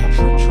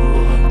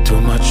right. Too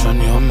much on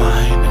your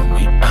mind and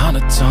we out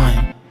of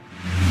time.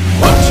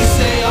 What you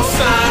say your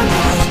sign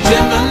was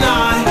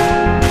Gemini.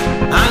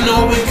 I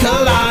know we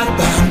collide,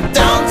 but I'm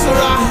down to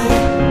ride.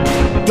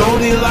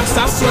 Goldilocks,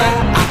 I swear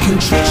I can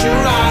treat you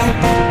right.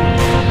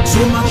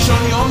 Too much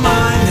on your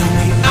mind and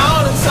we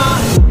out of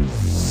time.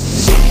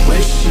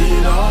 Wish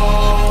it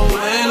all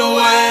went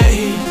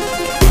away.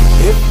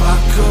 If I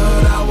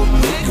could, I would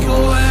make a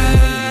way.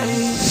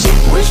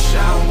 Wish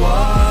I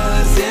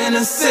was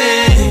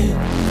innocent,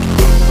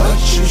 but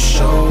you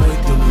sure way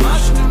too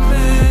much to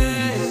me.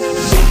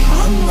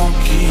 I'm no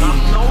king, I'm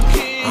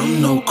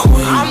no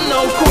queen, I'm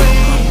no queen.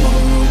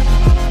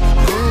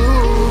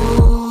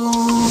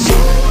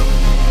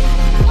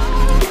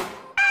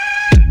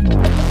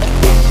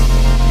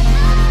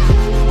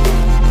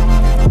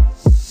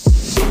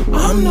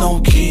 I'm no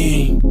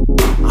king,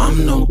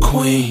 I'm no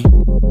queen,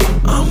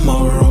 I'm a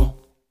rook.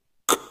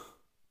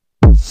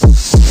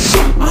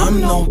 I'm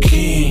no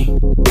king,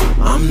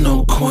 I'm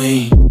no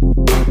queen,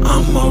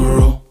 I'm a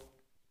rook.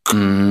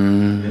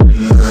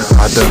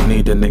 I don't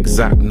need an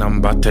exact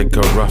number, take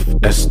a rough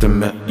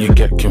estimate. You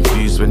get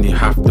confused when you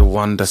have to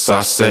wonder, so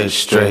I say it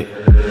straight.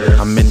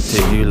 I'm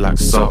into you like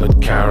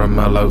salted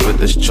caramel over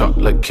this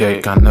chocolate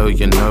cake. I know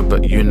you know,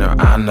 but you know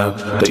I know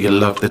that you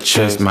love the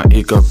chase. My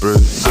ego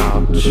bruised,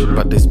 ouch,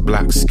 but this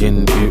black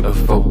skin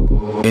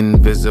beautiful.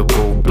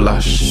 Invisible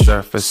blush,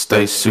 surface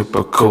stay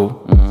super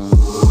cool.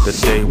 The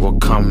day will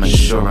come and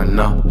sure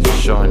enough,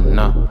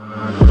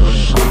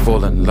 I'll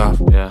fall in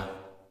love, yeah.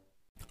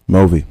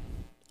 Movi,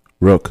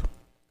 Rook,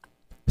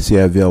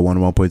 CIVL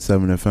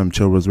 101.7 FM,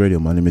 Chill Rose Radio.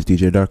 My name is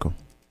DJ Darko.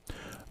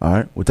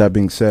 Alright, with that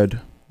being said,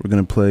 we're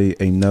going to play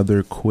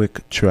another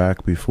quick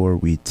track before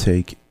we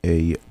take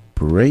a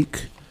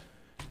break.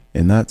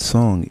 And that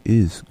song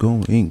is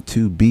going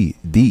to be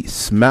The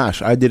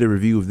Smash. I did a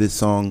review of this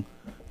song.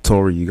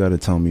 Tori, you got to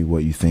tell me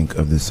what you think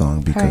of this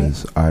song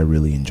because I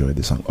really enjoyed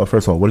this song. Oh,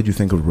 first of all, what did you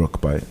think of Rook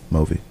by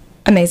Movi?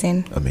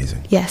 Amazing.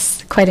 Amazing.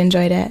 Yes, quite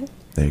enjoyed it.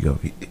 There you go.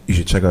 You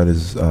should check out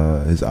his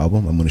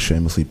album. I'm going to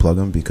shamelessly plug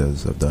him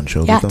because I've done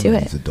shows with him. Do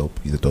it.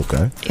 He's a dope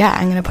guy. Yeah,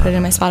 I'm going to put it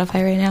in my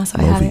Spotify right now so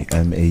Movi, I have it.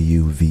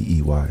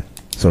 Mauvey.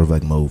 Sort of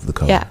like Mauve, the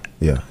color.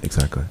 Yeah,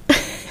 exactly.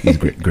 He's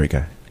a great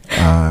guy.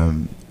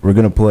 We're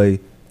going to play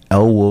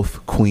L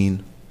Wolf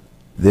Queen.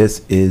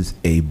 This is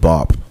a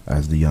bop,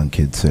 as the young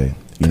kids say.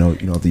 You know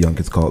what the young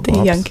kids call it? The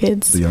bops? young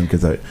kids. The young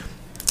kids are...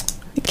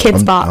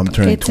 Kids bop. I'm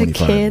turning it's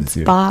 25 a kids this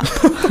year. bop.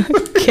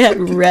 Get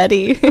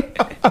ready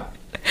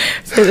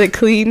for the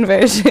clean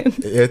version.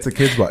 It's a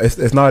kids bop.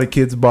 It's not a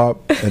kids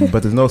bop,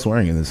 but there's no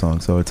swearing in this song,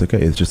 so it's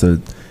okay. It's just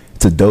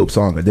it's a dope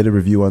song. I did a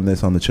review on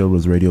this on the Chill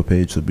Rose Radio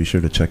page, so be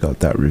sure to check out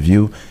that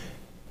review.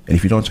 And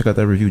if you don't check out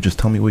that review, just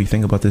tell me what you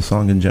think about this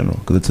song in general,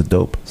 because it's a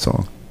dope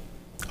song.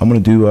 I'm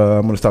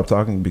gonna stop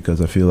talking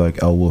because I feel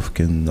like L Wolf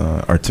can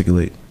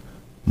articulate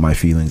my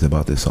feelings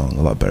about this song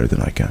a lot better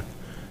than I can.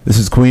 This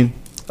is Queen,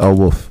 L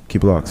Wolf.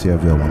 Keep it locked.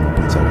 CIVL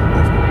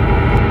 101.7.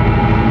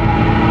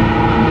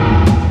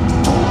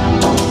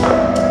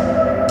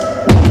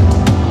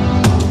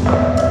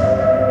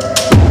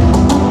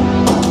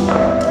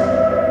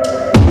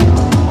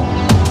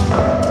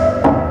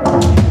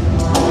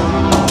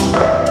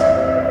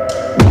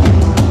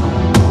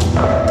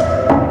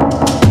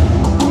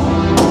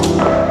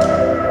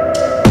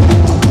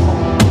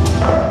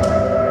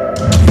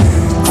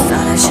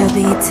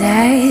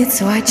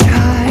 So I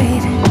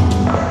tried.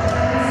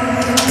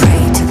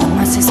 Prayed to the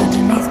monsters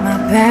underneath my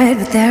bed,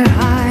 but they're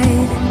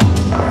hiding.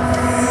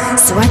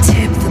 So I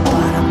tipped the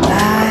bottom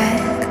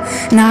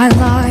back, and I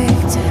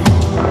liked it.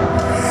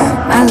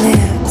 My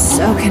lips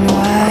soaking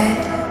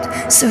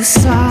wet, so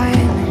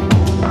silent.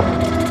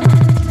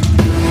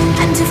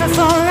 And if I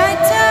fall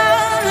right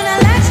down, and I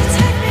let you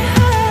take me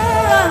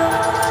home.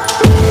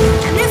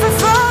 And if I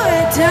fall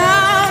right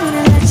down, and I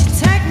let you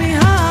take me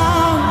home.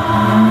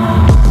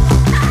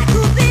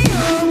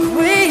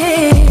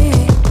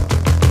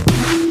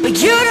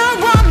 You don't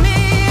want me,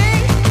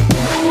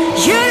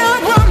 you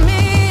don't want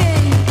me.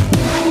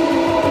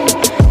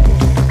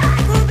 I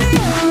could be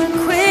your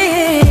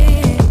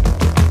queen,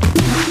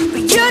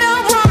 but you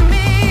don't want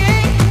me,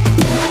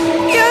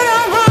 you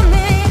don't want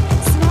me.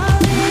 So I'll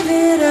leave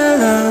it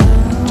alone.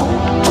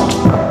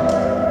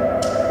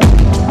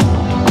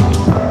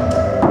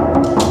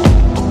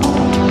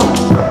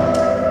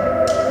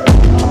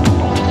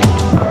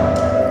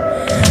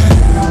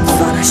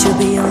 Thought I should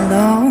be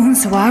alone,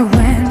 so I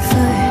went for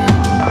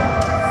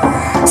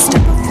it.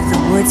 Stepped up through the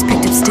woods,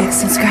 picked up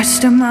sticks and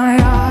scratched on my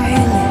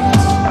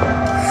eyelids.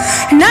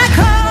 And I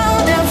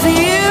called out for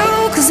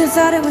you, cause I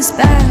thought it was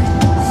best.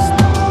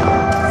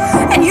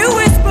 And you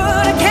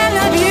whispered, I can't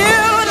love you,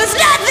 there's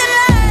nothing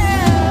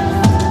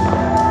left.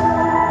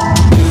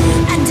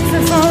 And if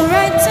I fall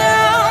right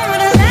down,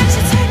 would I let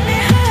you take me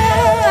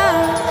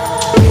home?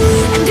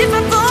 And if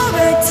I fall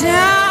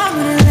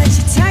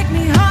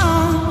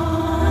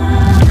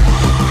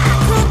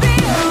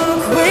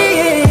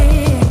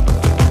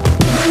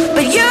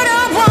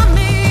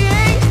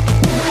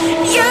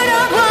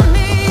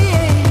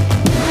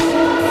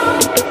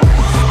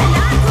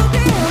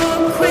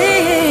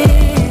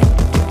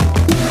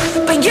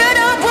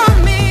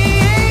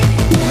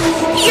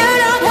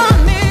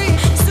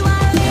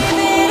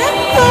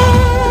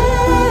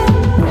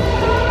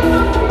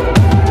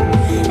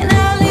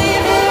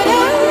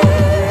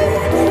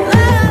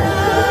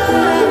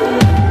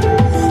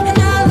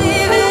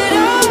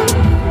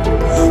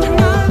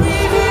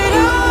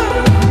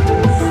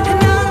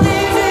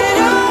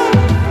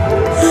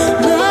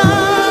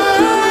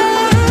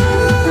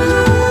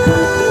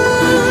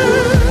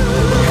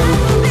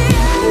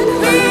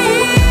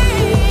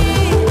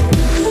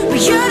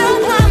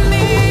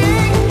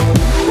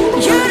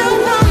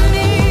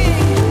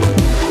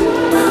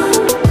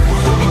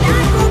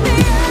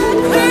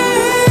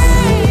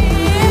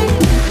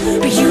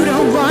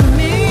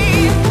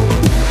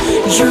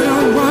You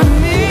don't want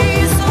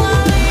me, so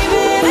I'll leave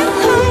it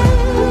alone.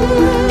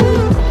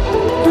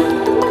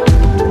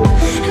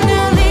 And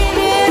I'll leave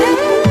it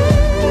alone.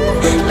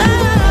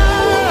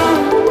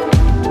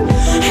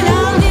 And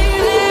I'll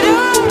leave it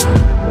alone.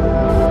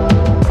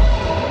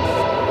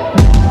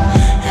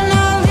 And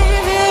I'll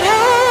leave it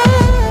alone.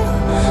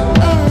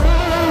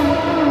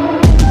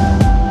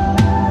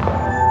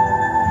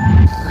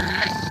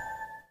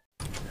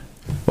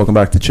 Welcome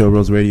back to Chill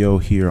Rose Radio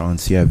here on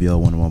CIVL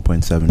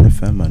 101.7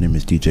 FM. My name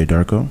is DJ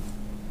Darko.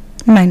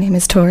 My name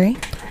is Tori.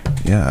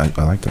 Yeah,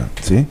 I like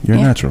that. See? You're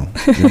Yeah. natural.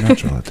 You're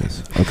natural at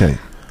this. Okay.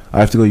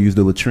 I have to go use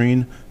the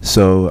latrine.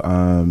 So,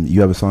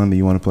 you have a song that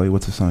you want to play?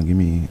 What's the song? Give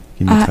me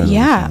the title of the song you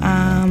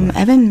wanna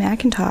play. Evan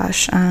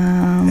McIntosh.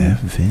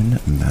 Evan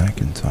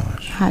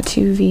McIntosh.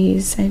 Two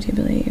V's, I do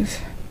believe.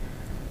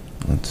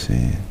 Let's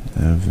see.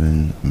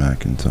 Evan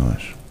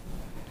McIntosh.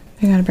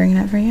 I gotta bring it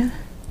up for you.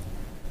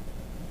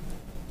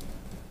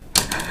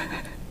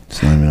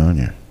 It's not even on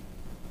here.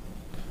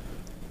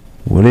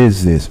 What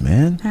is this,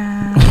 man?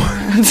 Hold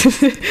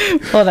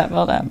up.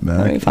 Let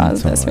me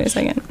pause this for a McIntosh.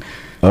 second.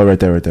 Oh, right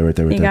there. You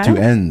got Two it?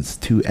 N's.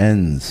 Two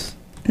N's.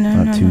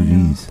 No, Not two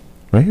V's.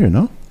 Right here,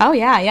 no? Oh,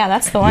 yeah,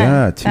 that's the one.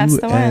 Yeah, That's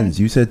two the one. N's.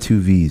 You said two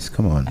V's.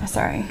 Come on. Oh,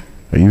 sorry.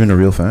 Are you even a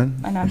real fan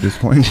I know. at this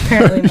point?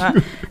 Apparently not.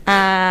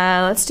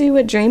 Let's do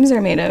What Dreams Are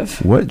Made Of.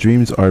 What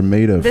dreams are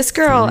made of? This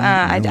girl, 3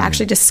 I million.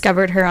 actually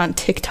discovered her on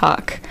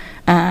TikTok.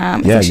 I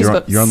Yeah, think she's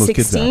about you're on those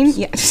kids 16.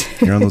 apps.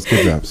 Yeah. You're on those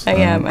kids apps. I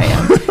am.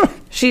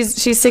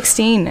 She's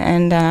 16,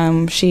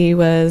 and she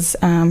was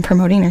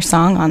promoting her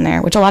song on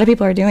there, which a lot of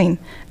people are doing,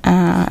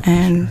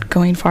 and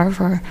going far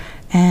for her.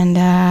 And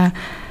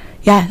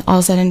yeah, all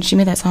of a sudden she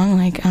made that song,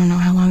 like, I don't know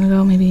how long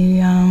ago,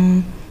 maybe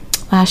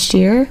last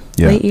year,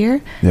 late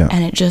year,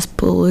 and it just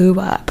blew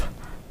up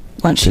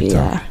once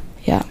TikTok.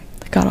 she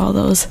got all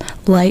those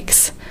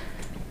likes.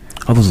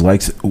 All those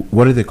likes.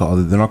 What are they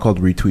called? They're not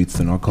called retweets.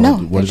 They're not called. No,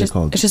 what are they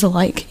called? It's just a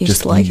like. You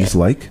just like you it. just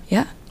like?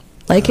 Yeah,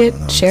 like it,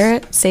 share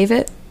it, save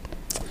it.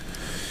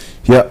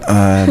 Yeah,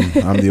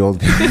 I'm the old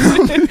guy.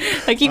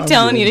 I keep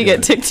telling you to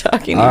get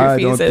TikTok and you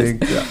refuse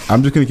it.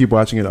 I'm just gonna keep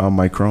watching it on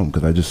my Chrome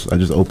because I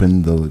just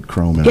opened the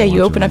Chrome. And yeah,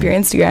 you open up your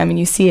Instagram and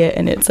you see it,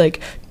 and it's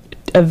like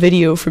a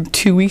video from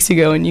 2 weeks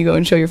ago, and you go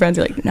and show your friends.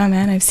 You're like, no,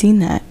 man, I've seen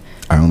that.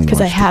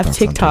 Because I have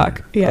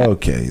TikTok. Yeah.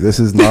 Okay, this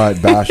is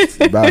not Bash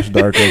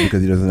Darko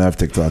because he doesn't have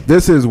TikTok.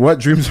 This is What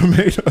Dreams Are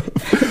Made Of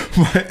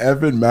by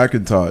Evan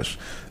McIntosh.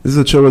 This is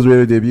a Chill Rose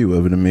Radio debut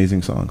of an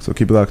amazing song. So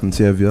keep it locked on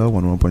CIVL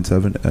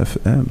 101.7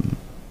 FM.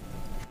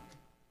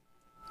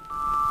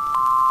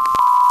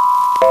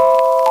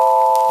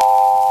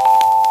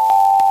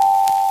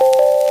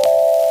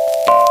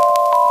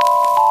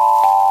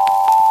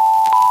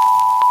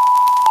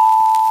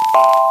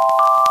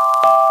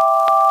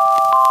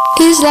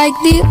 It's like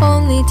the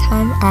only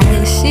time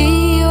I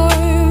see your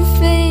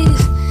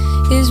face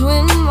is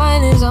when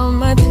mine is on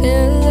my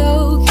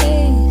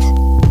pillowcase.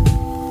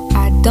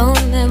 I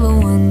don't ever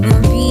wanna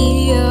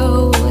be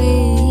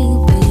away,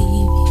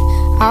 baby.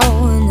 I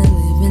wanna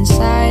live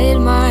inside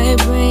my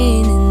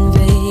brain.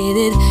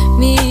 Invaded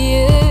me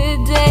a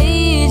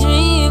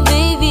daydream,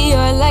 baby.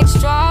 You're like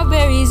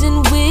strawberries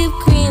and whipped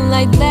cream,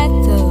 like black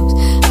doves,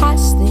 hot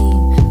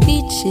steam,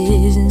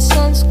 beaches and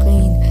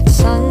sunscreen,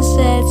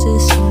 sunsets or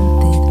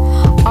something.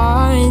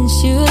 Aren't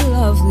you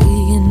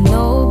lovely? And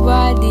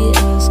nobody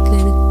else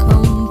could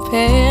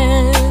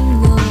compare.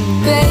 No,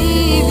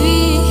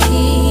 baby,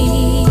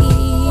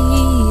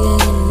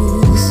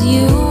 yes,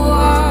 you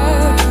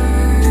are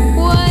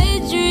what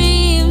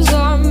dreams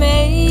are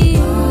made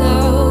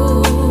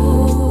of.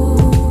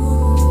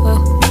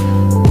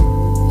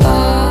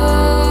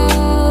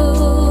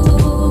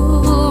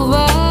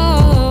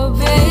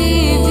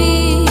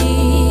 Baby,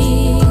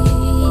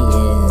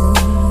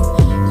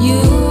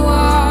 you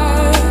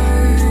are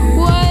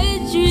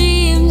what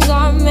dreams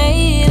are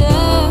made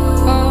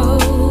of.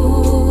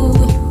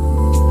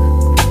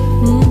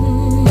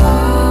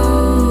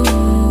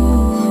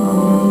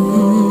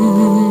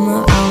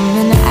 I'm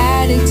an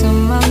addict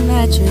on my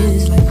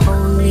mattress, like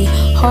holy,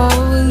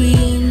 holy.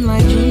 In my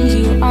dreams,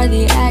 you are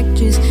the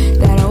actress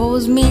that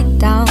holds me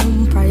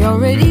down.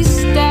 Priorities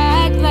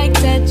stacked like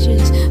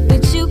Tetris,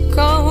 but you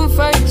come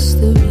first.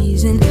 The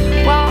reason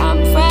why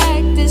I'm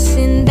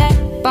practicing that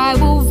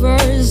Bible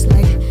verse,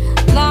 like,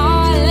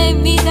 Lord, lay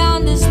me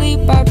down to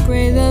sleep. I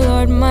pray the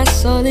Lord my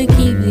soul to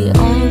keep. The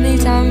only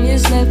time you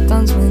slept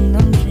on's when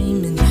I'm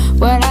dreaming.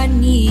 What I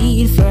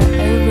need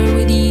forever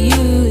with you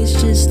is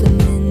just a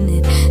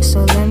minute.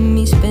 So let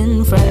me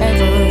spend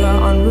forever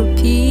on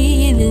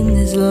repeat in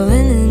this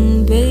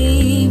linen,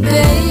 baby.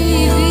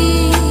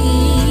 Baby,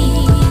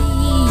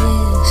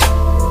 yes,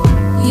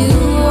 you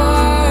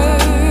are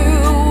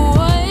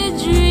what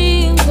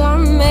dreams are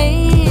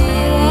made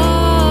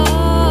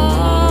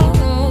of.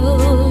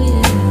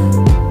 Yeah.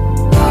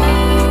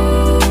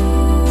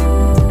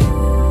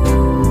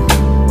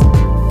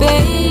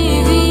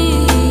 Baby,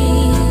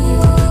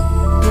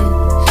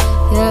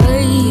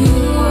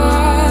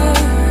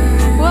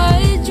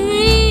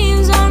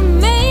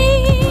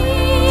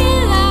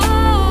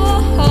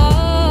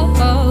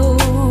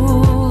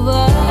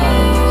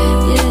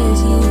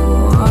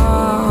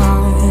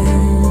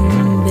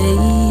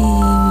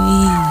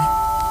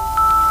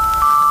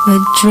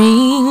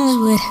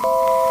 dreams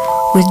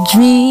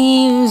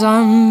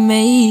are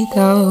made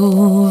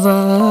of.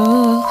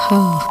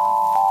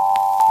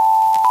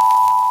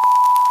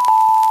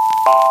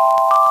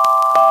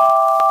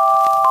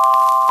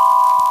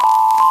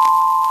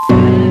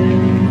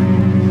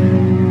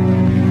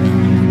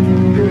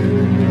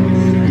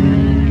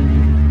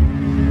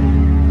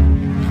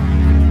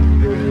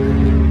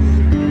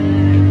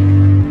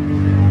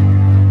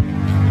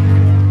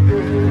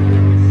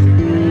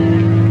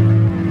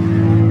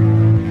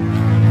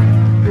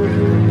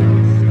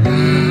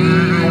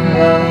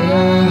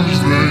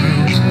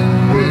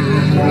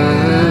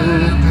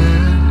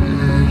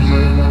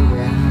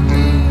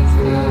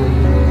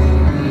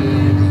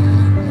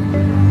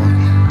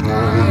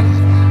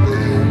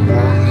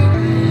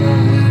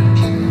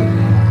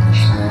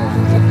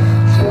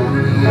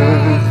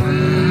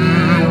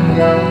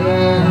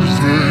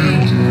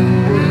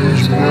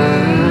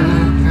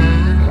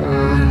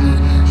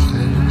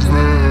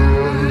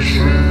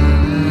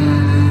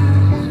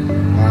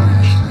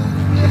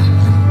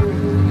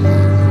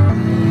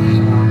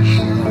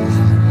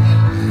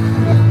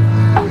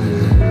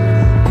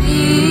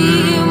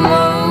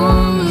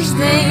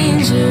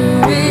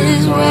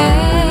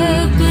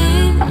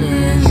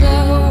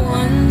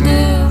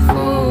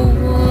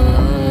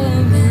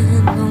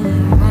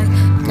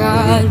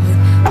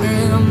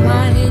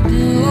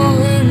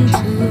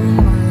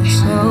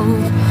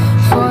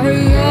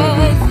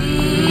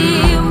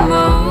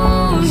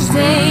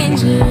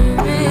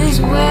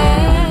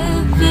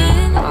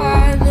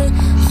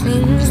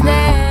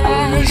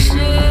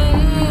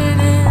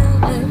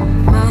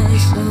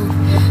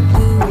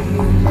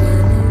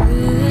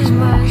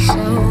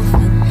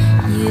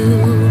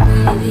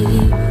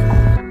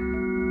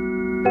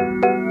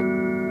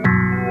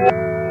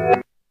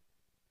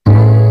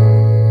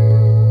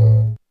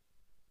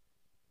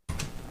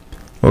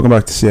 Welcome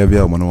back to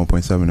CIVL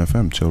 101.7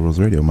 FM, Chill Rose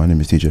Radio. My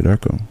name is DJ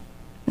Darko.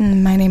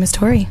 My name is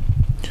Tori.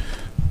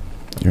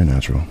 You're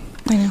natural.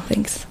 I know,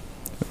 thanks.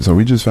 So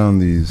we just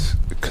found these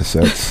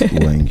cassettes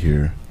laying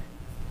here.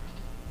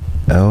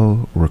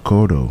 El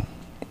Recuerdo.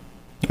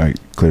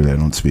 Clearly I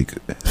don't speak.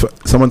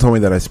 Someone told me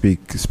that I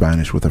speak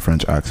Spanish with a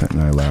French accent,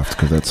 and I laughed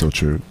because that's so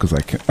true. Because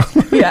I can't.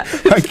 Yeah.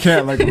 I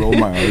can't like roll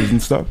my R's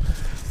and stuff.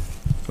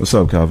 What's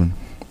up, Calvin?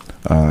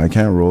 I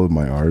can't roll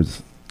my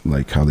R's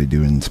like how they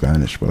do in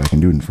Spanish, but I can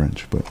do it in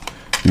French. But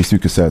these two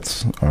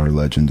cassettes are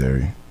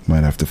legendary.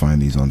 Might have to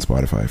find these on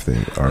Spotify if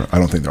they are. I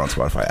don't think they're on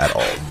Spotify at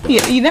all.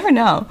 Yeah, you never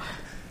know.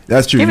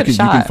 That's true. You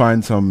can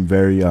find some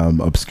very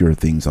obscure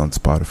things on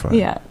Spotify.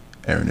 Yeah.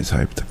 Aaron is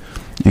hyped.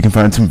 You can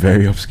find some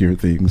very obscure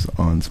things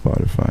on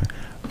Spotify.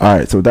 All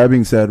right. So with that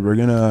being said, we're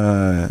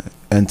gonna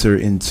enter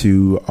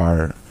into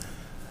our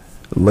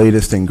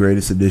latest and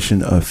greatest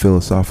edition of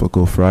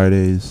Philosophical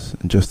Fridays.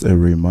 Just a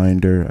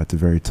reminder at the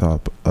very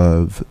top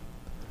of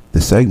the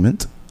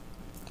segment,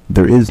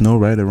 there is no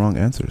right or wrong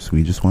answers.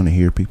 We just want to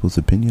hear people's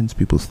opinions,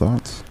 people's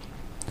thoughts.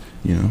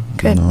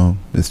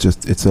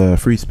 It's a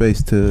free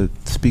space to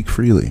speak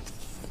freely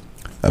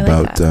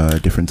about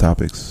different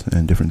topics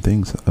and different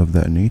things of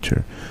that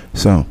nature.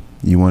 So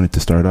you wanted to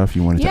start off,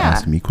 you wanted to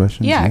ask me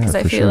questions? Yeah, because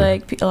I feel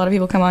like a lot of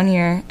people come on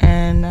here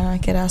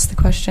and get asked the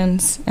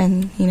questions,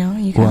 and you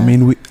can. Well, I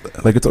mean,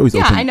 it's always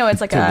open. Yeah, I know it's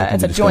like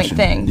it's a joint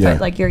thing, but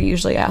like you're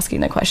usually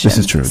asking the questions.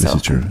 This is true. So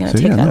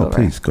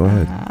please go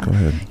ahead.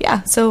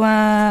 Yeah. So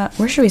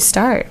where should we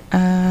start?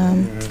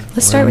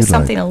 Let's start with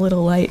something a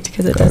little light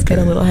because it does get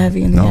a little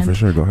heavy in the end. No, for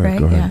sure. Go ahead. Right?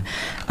 Go ahead.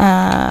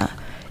 Yeah.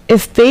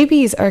 If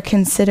babies are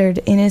considered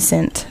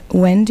innocent,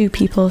 when do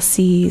people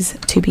cease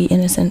to be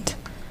innocent?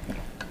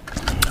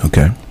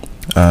 Okay.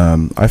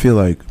 I feel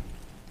like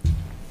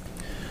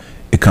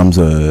it comes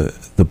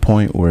the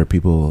point where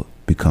people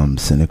become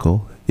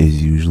cynical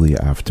is usually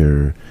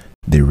after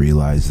they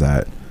realize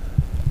that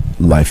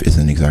life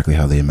isn't exactly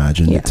how they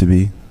imagined it to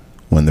be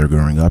when they're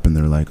growing up, and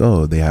they're like,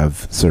 oh, they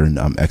have certain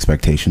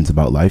expectations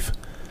about life,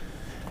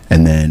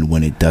 and then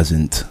when it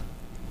doesn't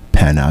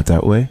pan out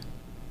that way,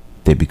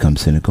 they become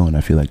cynical, and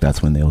I feel like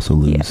that's when they also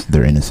lose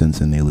their innocence,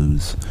 and they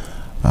lose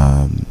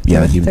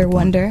their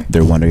wonder.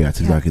 Their wonder, that's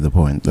exactly the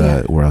point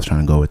where I was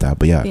trying to go with that.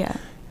 But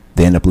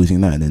they end up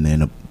losing that, and then they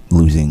end up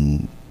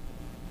losing.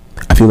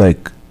 I feel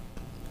like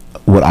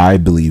what I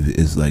believe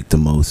is like the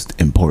most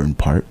important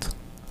part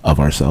of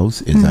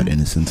ourselves is that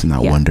innocence and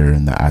that wonder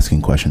and that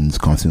asking questions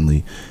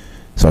constantly.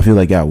 So I feel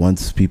like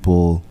once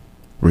people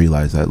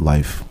realize that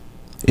life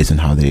isn't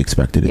how they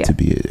expected it to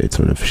be, it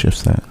sort of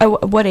shifts that.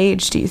 What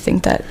age do you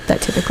think that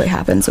typically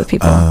happens with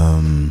people?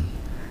 Well,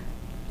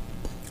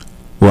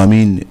 I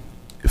mean,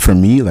 for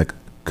me, I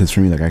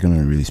can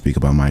only really speak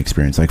about my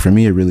experience. Like for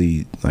me, it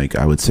really, like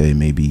I would say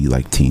maybe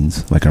like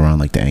teens, like around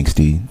the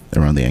angsty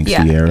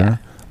era. Yeah.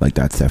 Like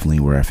that's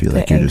definitely where I feel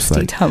like you're just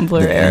like Tumblr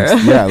era.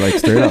 Like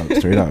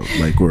straight up,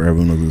 like where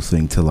everyone was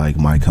listening to like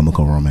My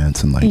Chemical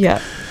Romance and like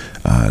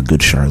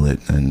Good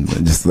Charlotte and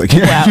just like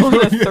wow,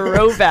 the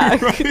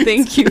throwback.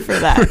 Thank you for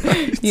that.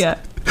 Right. Yeah,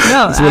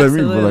 no, that's what I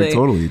mean. But like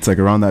totally, it's like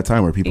around that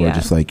time where people are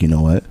just like, you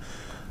know what,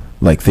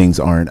 like things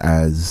aren't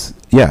as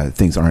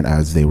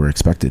they were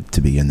expected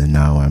to be, and then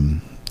now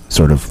I'm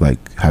sort of like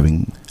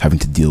having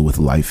to deal with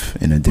life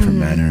in a different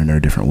manner and a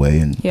different way,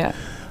 and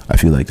I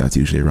feel like that's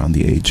usually around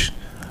the age.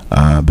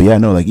 But yeah,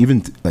 no, like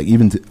even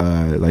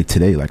like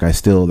today, like I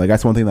still, like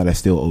that's one thing that I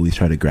still always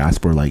try to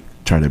grasp or like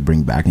try to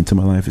bring back into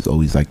my life is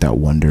always like that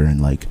wonder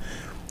and like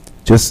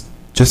just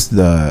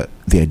the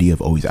idea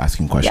of always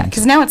asking questions. Yeah,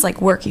 because now it's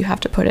like work you have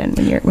to put in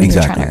when you're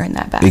trying to earn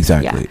that back.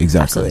 Exactly.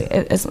 Absolutely.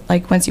 It's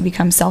like once you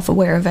become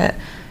self-aware of it,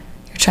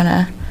 you're trying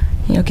to,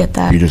 you know, get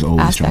that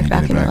aspect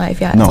back in your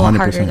life. Yeah, it's a lot 100%.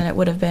 harder than it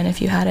would have been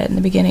if you had it in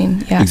the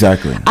beginning. Yeah,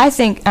 exactly. I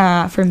think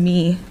for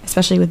me,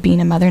 especially with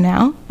being a mother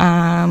now,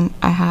 I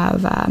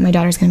have my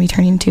daughter's going to be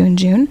turning 2 in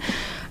June.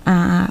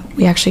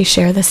 We actually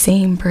share the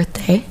same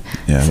birthday.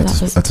 Yeah,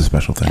 so that's a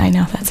special thing. I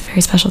know, that's a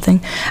very special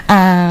thing.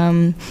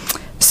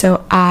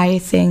 So I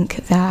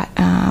think that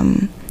how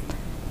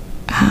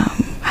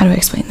do I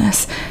explain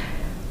this?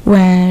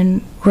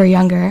 When we're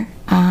younger,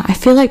 I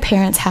feel like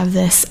parents have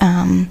this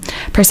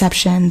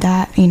perception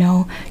that, you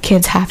know,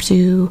 kids have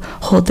to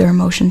hold their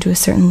emotion to a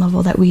certain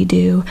level that we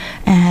do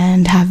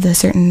and have the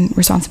certain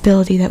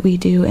responsibility that we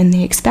do, and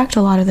they expect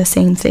a lot of the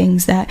same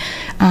things that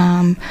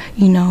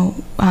you know,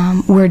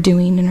 we're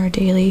doing in our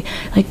daily,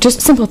 like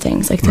just simple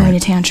things like throwing a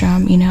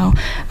tantrum, you know,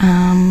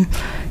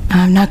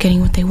 not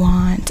getting what they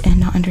want and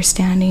not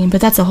understanding. But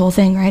that's the whole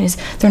thing, right, is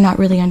they're not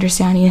really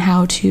understanding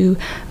how to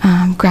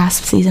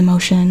grasp these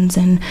emotions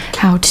and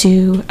how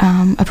to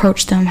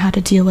approach them, how to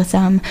deal with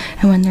them.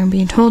 And when they're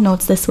being told, no,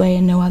 it's this way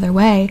and no other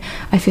way,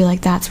 I feel like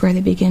that's where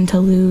they begin to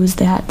lose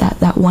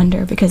that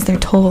wonder, because they're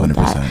told 100%.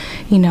 that,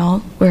 you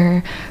know,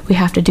 where we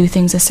have to do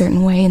things a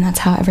certain way and that's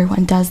how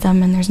everyone does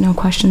them and there's no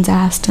questions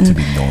asked. And to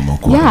be normal,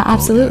 quote, yeah, unquote,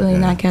 absolutely. Yeah.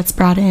 And that gets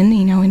brought in,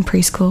 you know, in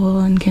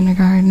preschool and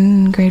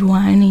kindergarten and grade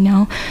 1, you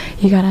know,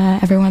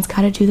 everyone's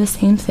got to do the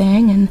same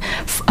thing and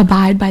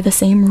abide by the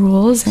same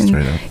rules, and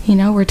you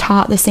know, we're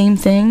taught the same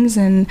things,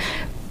 and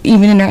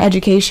even in our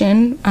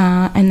education,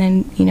 and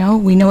then, you know,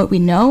 we know what we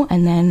know,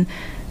 and then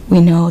we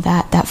know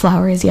that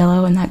flower is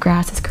yellow and that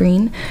grass is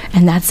green,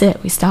 and that's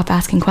it. We stop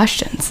asking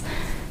questions.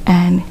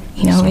 And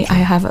you know, I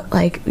have,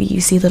 like,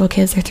 you see little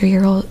kids, they're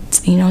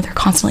 3-year-olds, you know, they're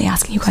constantly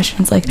asking you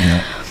questions like,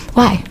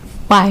 why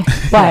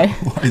why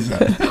is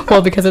that?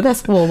 Well, because of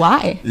this. Well,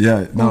 why?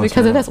 Yeah, no, well,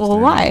 because of this. Well,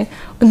 why?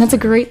 And that's a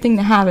great thing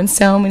to have. And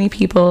so many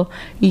people,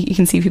 you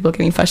can see people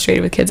getting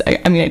frustrated with kids.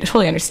 I mean, I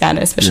totally understand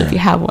it, especially if you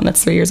have one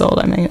that's 3 years old.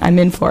 I mean, I'm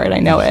in for it. I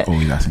know it.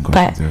 Always asking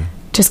questions,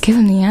 but just give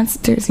them the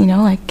answers, you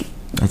know, like,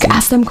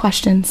 ask them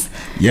questions.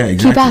 Yeah,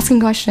 exactly. Keep asking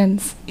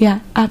questions.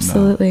 Yeah,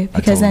 absolutely. No,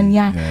 because then,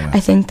 I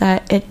think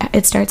that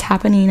it starts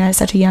happening at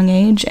such a young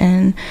age,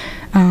 and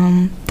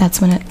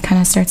that's when it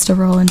kind of starts to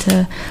roll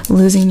into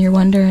losing your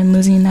wonder and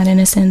losing that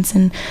innocence.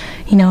 And,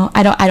 you know,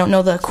 I don't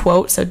know the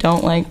quote, so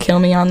don't, like, kill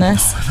me on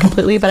this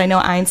completely, but I know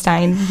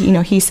Einstein, you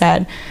know, he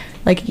said,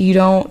 like,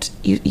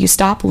 you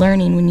stop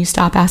learning when you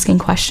stop asking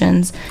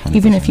questions. 100%.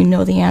 Even if you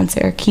know the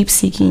answer, keep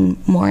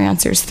seeking more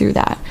answers through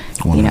that.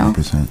 100%. You know?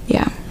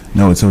 Yeah.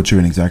 No, it's so true,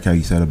 and exactly how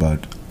you said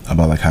about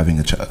like having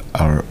a child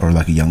or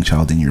like a young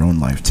child in your own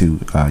life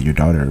too. Your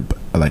daughter,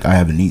 like, I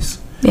have a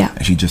niece,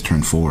 and she just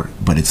turned 4,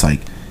 but it's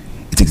like,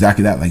 it's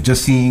exactly that. Like,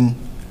 just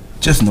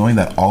knowing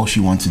that all she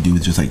wants to do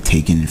is just, like,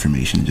 take in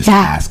information, just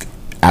ask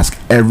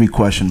every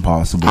question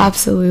possible.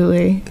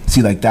 Absolutely.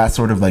 See, like, that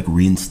sort of, like,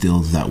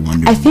 reinstills that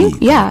wonder. I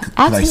think,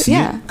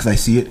 absolutely, because I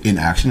see it in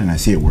action and I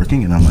see it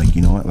working, and I'm like,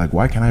 you know what? Like,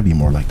 why can't I be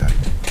more like that?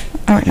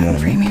 All right, you know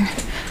what I mean? Here.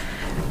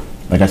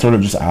 Like, I sort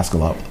of just ask a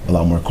lot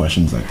more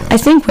questions like that. I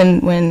think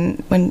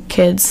when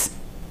kids,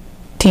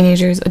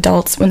 teenagers,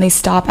 adults, when they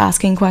stop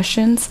asking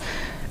questions,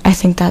 I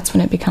think that's when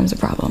it becomes a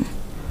problem.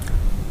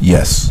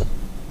 Yes,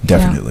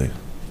 definitely. Yeah.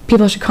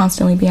 People should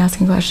constantly be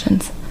asking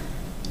questions.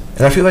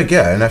 And I feel like,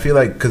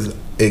 because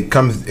it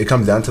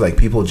comes down to, like,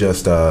 people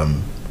just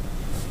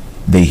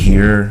they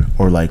hear,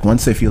 or, like,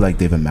 once they feel like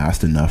they've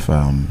amassed enough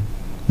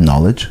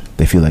knowledge,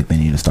 they feel like they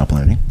need to stop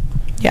learning.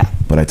 Yeah.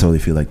 But I totally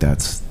feel like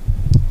that's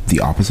the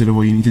opposite of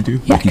what you need to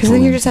do. Yeah, because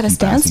then you're just at a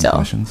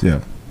standstill.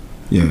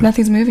 Yeah.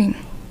 Nothing's moving.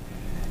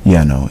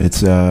 Yeah, no, it's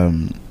so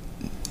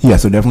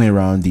definitely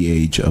around the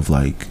age of,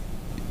 like,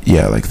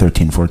 like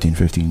 13, 14,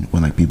 15,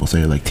 when, like, people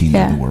say, like, teens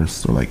are the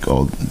worst, or, like,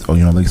 oh, you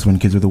know, like, it's when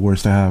kids are the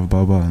worst to have,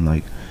 blah blah, and,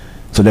 like,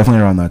 so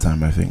definitely around that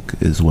time, I think,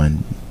 is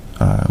when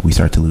we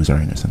start to lose our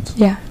innocence.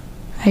 Yeah,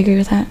 I agree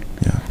with that.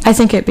 Yeah, I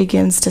think it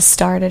begins to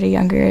start at a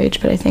younger age,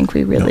 but I think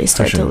we really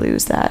start to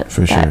lose that,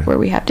 where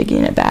we have to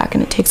gain it back,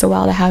 and it takes a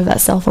while to have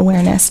that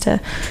self-awareness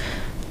to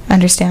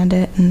understand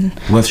it. And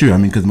well, that's true. I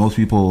mean, because most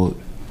people,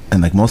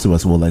 and, like, most of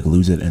us will, like,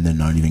 lose it and then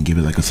not even give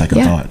it, like, a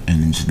second thought,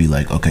 and then just be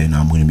like, okay, now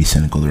I'm going to be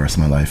cynical the rest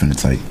of my life. And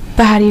it's like,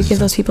 but how do you give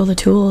those people the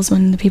tools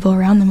when the people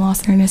around them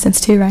lost their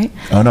innocence too, right?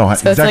 Oh no,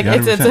 so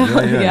exactly. It's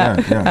like, yeah,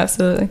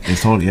 absolutely.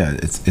 It's totally,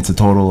 it's a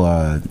total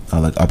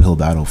like, uphill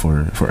battle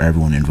for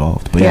everyone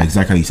involved. But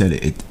exactly how you said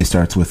it. It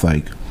starts with,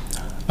 like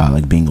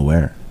being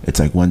aware. It's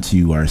like, once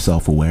you are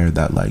self-aware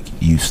that, like,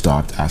 you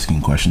stopped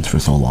asking questions for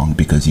so long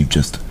because you've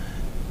just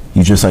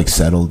like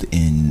settled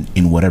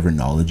in whatever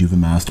knowledge you've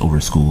amassed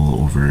over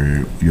school,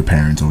 over your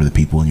parents, over the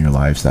people in your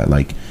lives, that,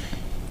 like,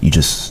 you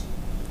just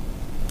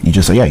you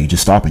just you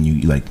just stop and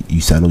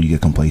you settle, you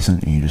get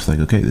complacent, and you're just like,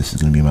 okay, this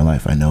is gonna be my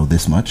life. I know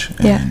this much,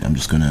 and I'm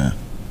just gonna.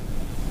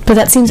 But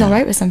that seems all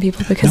right with some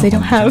people because they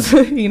don't have,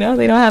 they don't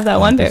have that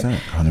wonder.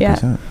 100%.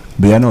 Yeah.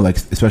 But yeah, no, like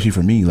especially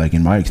for me, like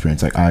in my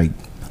experience, like I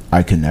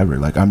can never,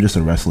 like I'm just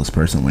a restless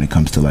person when it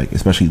comes to like,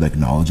 especially like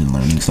knowledge and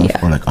learning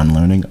stuff or like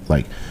unlearning.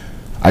 Like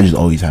I just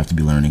always have to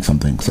be learning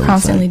something. So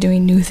constantly like,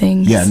 doing new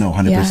things. Yeah, no,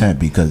 100%.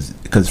 Because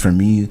for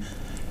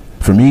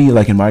me,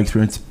 like in my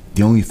experience,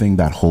 the only thing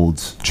that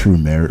holds true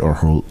merit or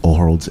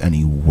holds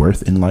any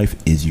worth in life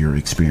is your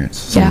experience.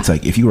 So it's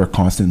like if you are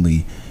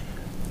constantly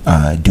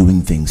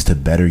doing things to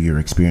better your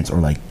experience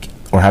or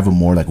have a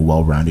more like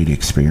well-rounded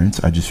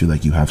experience, I just feel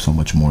like you have so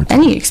much more.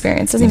 Any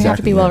experience doesn't even have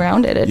to be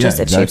well-rounded. It just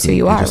shapes who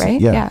you are, right?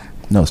 Yeah.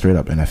 No, straight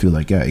up. And I feel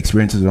like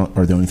experiences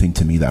are the only thing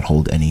to me that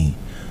hold any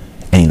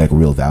like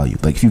real value.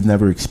 Like if you've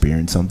never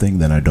experienced something,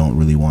 then I don't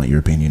really want your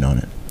opinion on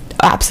it.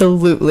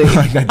 Absolutely.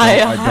 Like, I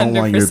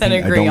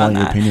 100% agree on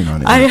that. I don't want your opinion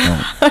on it. I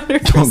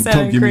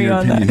 100% agree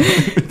on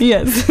that.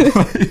 Yes.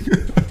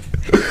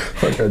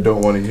 Like I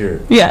don't want to hear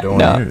it. Yeah, I don't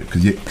want to hear it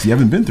because you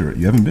haven't been through it.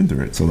 You haven't been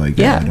through it. So like,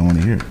 I don't want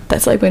to hear it.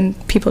 That's like when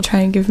people try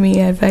and give me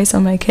advice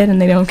on my kid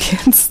and they don't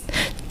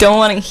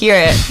want to hear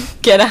it.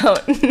 Get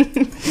out.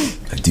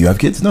 Do you have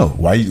kids? No.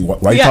 Why are you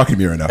talking to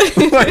me right now?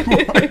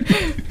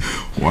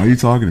 Why are you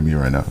talking to me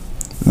right now?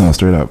 No,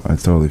 straight up. I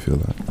totally feel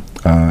that.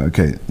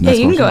 Okay. Yeah,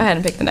 you can go ahead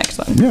and pick the next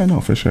one. Yeah,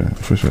 no, for sure.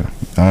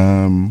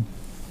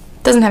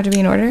 Doesn't have to be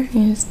in order.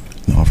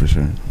 No, for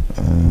sure.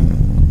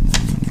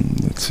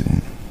 Let's see.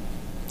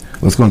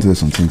 Let's go into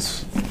this one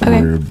since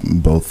we're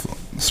both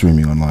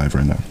streaming on live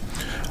right now.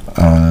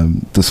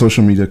 Does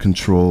social media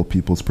control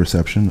people's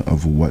perception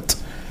of what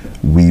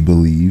we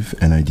believe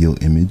an ideal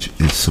image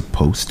is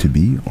supposed to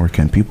be, or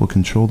can people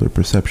control their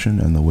perception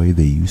and the way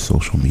they use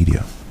social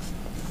media?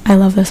 I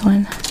love this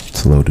one.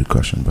 It's a loaded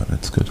question, but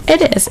it's good.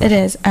 It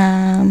is.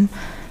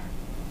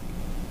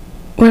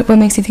 What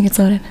makes you think it's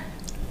loaded?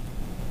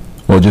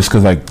 Well, just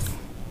because like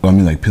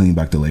peeling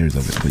back the layers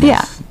of it. But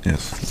yes,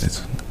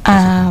 it's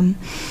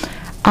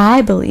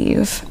I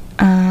believe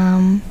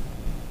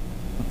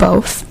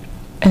both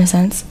in a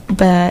sense,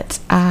 but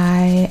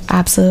I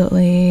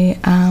absolutely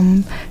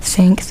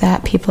think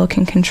that people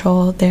can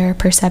control their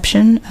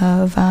perception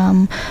of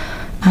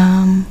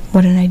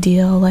what an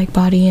ideal like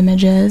body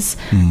image is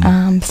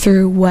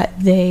through what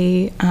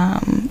they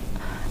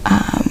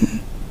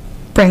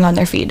bring on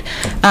their feed,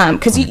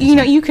 because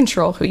you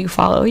control who you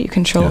follow, you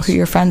control who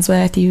you're friends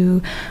with,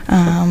 you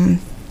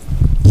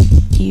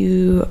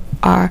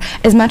are,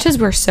 as much as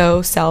we're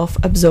so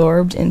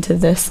self-absorbed into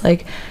this,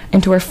 like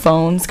into our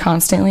phones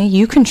constantly,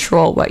 you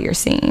control what you're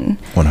seeing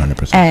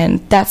 100%, and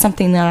that's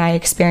something that I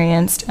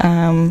experienced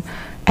and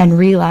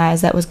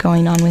realized that was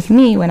going on with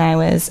me when I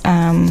was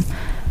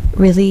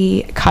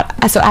really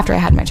so after I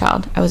had my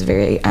child, I was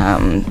very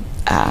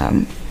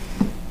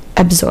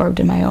absorbed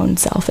in my own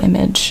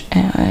self-image,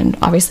 and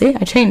obviously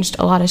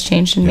a lot has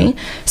changed in me,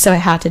 so I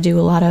had to do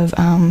a lot of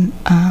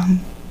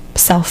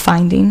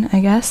self-finding,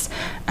 I guess,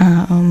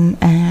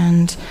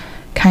 and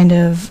kind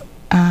of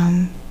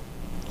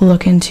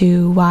look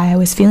into why I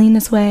was feeling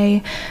this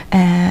way,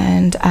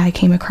 and I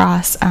came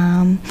across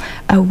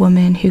a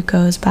woman who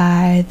goes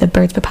by the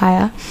Birds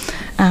Papaya.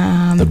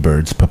 The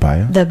Birds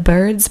Papaya? The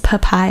Birds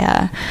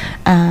Papaya.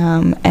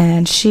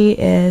 And she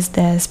is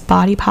this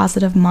body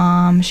positive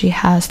mom. She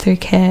has 3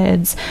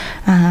 kids.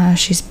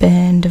 She's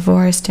been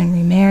divorced and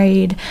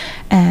remarried,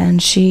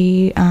 and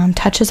she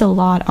touches a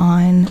lot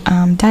on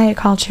diet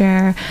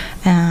culture,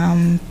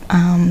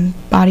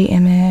 body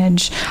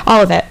image,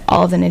 all of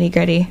the nitty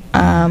gritty.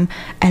 And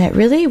it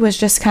really was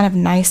just kind of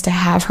nice to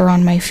have her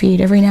on my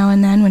feed every now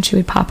and then when she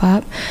would pop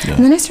up. Yeah.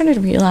 And then I started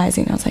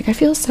realizing, I was like, I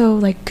feel so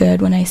like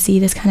good when I see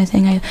this kind of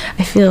thing. I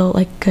feel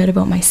like good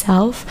about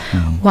myself.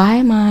 Why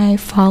am I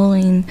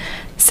following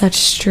such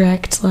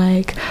strict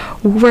like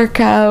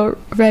workout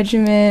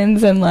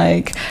regimens and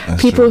like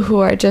people who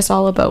are just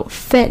all about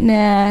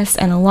fitness,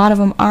 and a lot of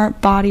them aren't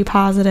body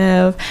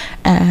positive,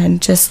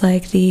 and just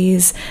like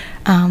these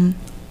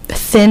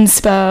thin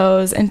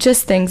spos and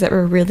just things that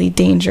were really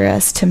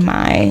dangerous to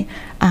my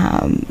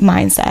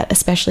mindset,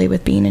 especially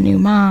with being a new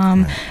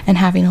mom and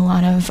having a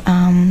lot of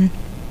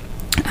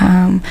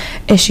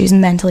issues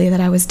mentally that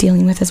I was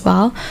dealing with as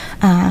well.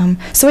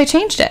 So I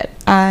changed it.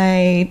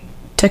 I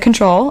took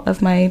control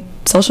of my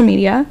social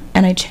media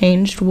and I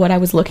changed what I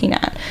was looking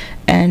at.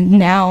 And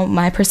now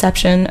my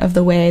perception of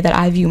the way that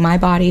I view my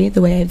body,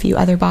 the way I view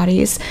other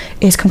bodies,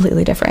 is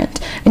completely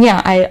different. And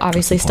yeah, I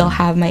obviously still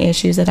have my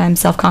issues that I'm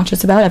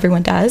self-conscious about.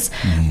 Everyone does.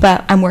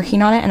 But I'm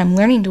working on it, and I'm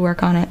learning to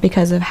work on it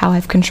because of how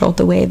I've controlled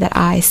the way that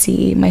I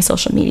see my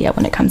social media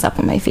when it comes up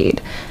on my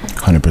feed.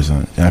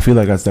 100%. And I feel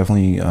like that's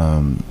definitely,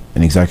 and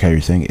exactly how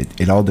you're saying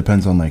it all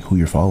depends on like who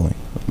you're following.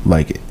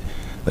 Like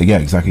yeah,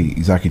 exactly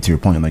to your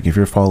point. Like if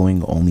you're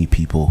following only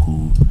people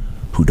who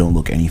don't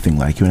look anything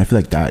like you, and I feel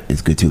like that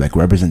is good too. Like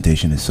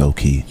representation is so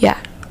key. Yeah.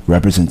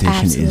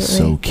 representation is Absolutely.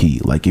 so key.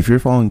 Like if you're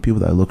following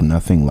people that look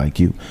nothing like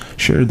you,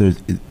 sure,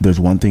 there's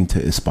one thing to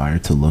aspire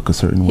to look a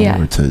certain way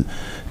Yeah. or to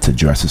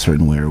dress a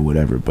certain way or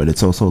whatever, but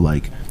it's also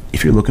like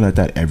if you're looking at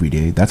that every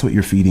day, that's what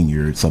you're feeding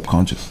your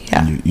subconscious.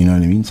 Yeah. And you know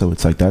what I mean? So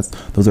it's like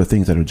those are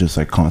things that are just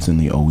like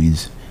constantly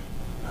always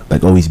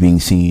being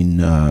seen.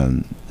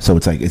 So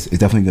it's like it's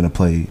definitely gonna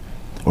play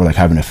or like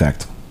have an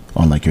effect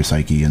on like your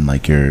psyche and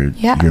like your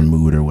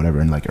mood or whatever,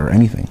 and like or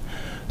anything.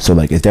 So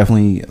like it's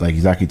definitely like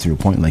exactly to your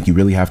point, like you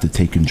really have to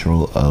take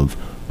control of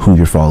who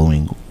you're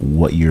following,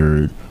 what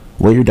you're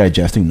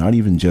digesting, not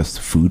even just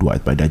food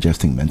wise, but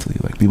digesting mentally.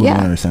 Like people don't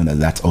understand that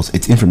that's also,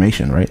 it's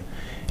information, right?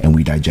 And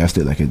we digest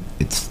it like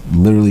it's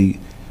literally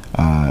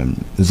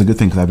there's a good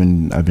thing because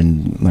I've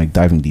been like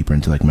diving deeper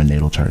into like my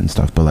natal chart and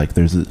stuff, but like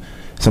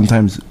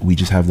sometimes we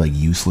just have like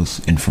useless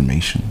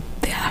information.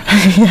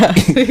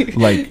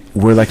 Like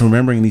we're like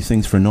remembering these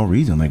things for no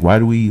reason. Like why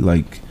do we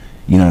like,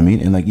 you know what I mean?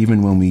 And like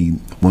even when we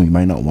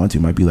might not want to,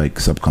 it might be like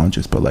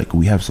subconscious, but like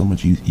we have so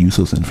much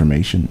useless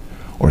information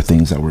or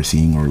things that we're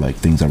seeing or like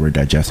things that we're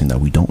digesting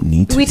that we don't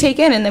need to. We take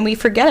in and then we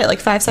forget it like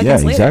 5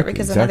 seconds later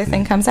because another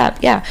thing comes up.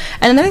 Yeah.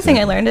 And another thing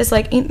I learned is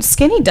like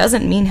skinny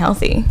doesn't mean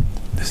healthy.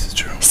 This is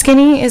true.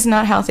 Skinny is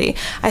not healthy.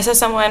 I saw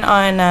someone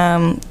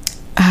on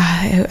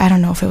I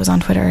don't know if it was on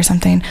Twitter or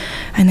something,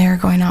 and they were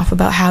going off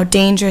about how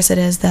dangerous it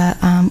is that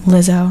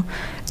Lizzo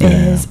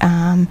is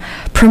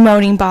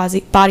promoting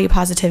body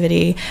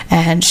positivity,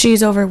 and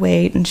she's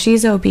overweight and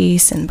she's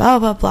obese and blah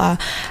blah blah.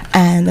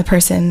 And the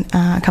person,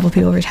 a couple of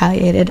people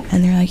retaliated,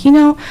 and they're like,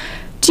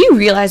 do you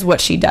realize what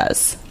she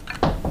does?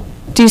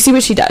 Do you see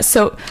what she does?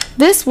 So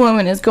this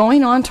woman is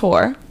going on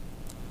tour,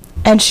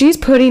 and she's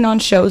putting on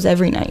shows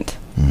every night.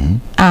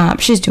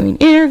 She's doing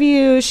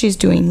interviews, she's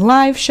doing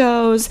live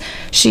shows,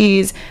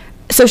 she's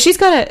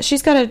got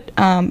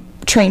to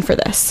train for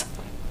this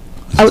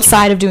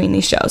outside of doing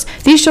these shows.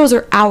 These shows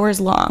are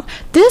hours long.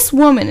 This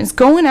woman is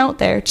going out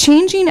there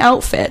changing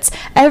outfits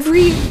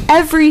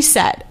every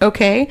set,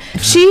 okay?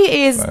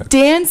 She is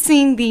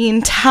dancing the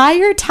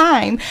entire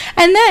time,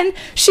 and then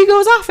she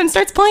goes off and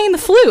starts playing the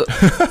flute.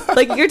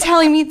 Like, you're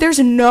telling me there's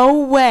no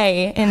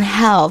way in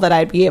hell that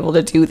I'd be able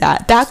to do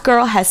that. That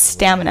girl has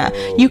stamina.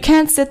 You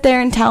can't sit there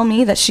and tell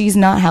me that she's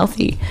not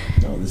healthy.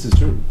 No, this is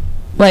true.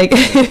 Like,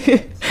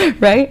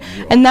 right?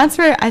 And that's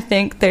where I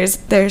think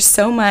there's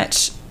so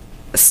much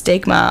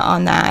stigma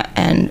on that,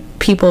 and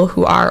people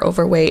who are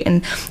overweight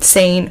and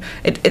saying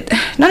it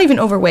not even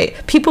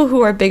overweight, people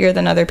who are bigger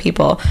than other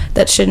people,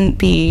 that shouldn't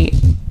be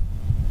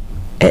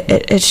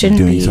it shouldn't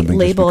be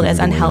labeled as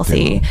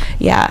unhealthy.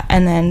 Yeah.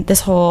 And then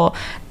this whole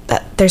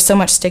there's so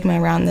much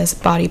stigma around this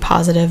body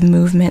positive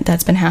movement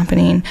that's been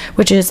happening,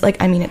 which is like,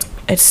 I mean,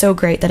 it's so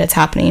great that it's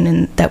happening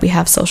and that we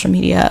have social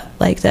media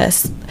like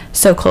this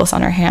so close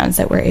on our hands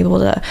that we're able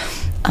to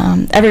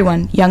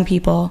everyone, young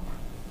people,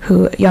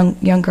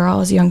 young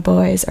girls, young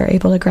boys are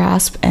able to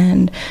grasp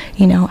and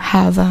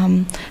have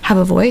a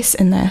voice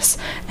in this,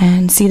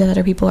 and see that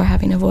other people are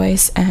having a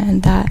voice,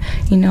 and that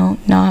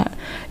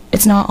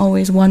it's not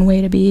always one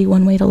way to be,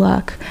 one way to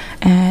look,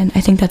 and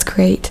I think that's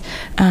great.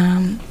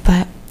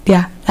 But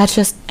yeah, that's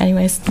just,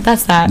 anyways,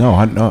 that's that. No.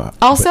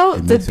 Also,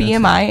 the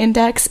BMI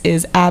index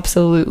is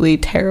absolutely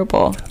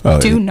terrible.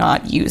 Do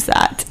not use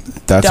that.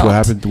 That's what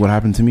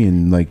happened to me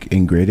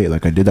in grade 8.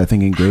 Like I did that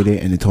thing in grade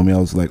 8, and it told me I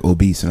was like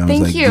obese, and I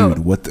was like, dude,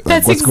 what's going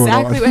on? That's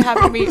exactly what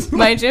happened to me.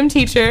 My gym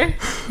teacher,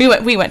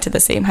 we went to the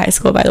same high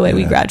school, by the way.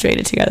 We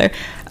graduated together.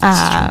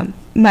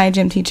 My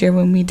gym teacher,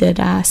 when we did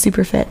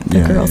Super Fit,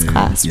 the girls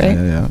class,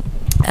 right?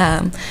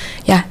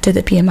 Did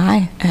the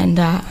BMI, and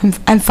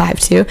I'm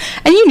 5'2",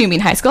 and you knew me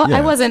in high school. I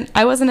wasn't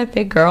a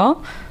big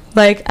girl.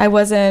 Like I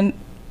wouldn't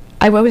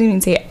even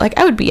say, like,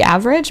 I would be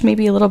average,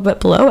 maybe a little bit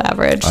below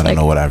average. I don't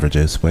know what average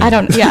is, but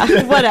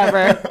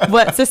whatever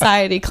what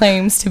society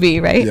claims to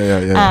be, right?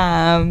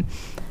 I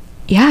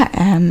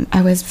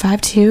was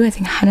 5'2", I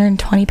think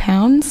 120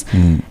 pounds,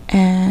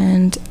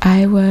 and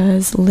I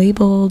was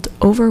labeled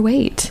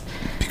overweight.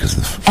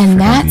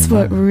 And that's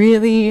what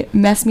really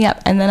messed me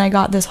up. And then I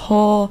got this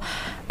whole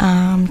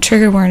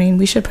trigger warning.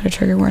 We should put a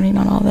trigger warning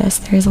on all this.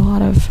 There's a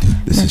lot of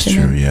this is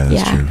true.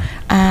 That's true.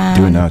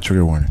 Do it now.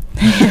 Trigger warning.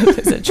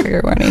 There's a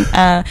trigger warning.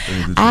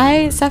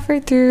 I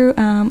suffered through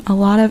a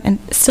lot of, and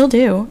still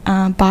do,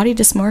 body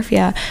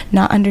dysmorphia,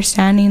 not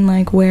understanding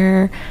like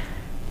where,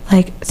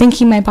 like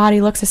thinking my body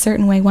looks a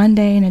certain way one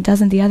day and it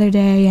doesn't the other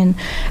day, and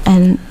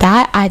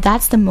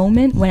that's the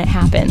moment when it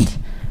happened,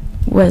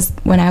 was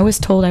when I was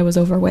told I was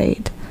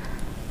overweight.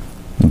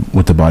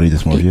 With the body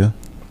dysmorphia?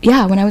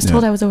 Yeah, when I was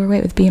told I was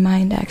overweight with BMI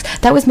index.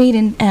 That was made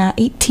in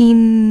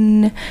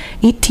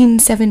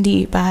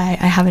 1870 by,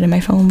 I have it in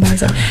my phone,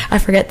 but I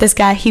forget this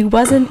guy. He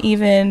wasn't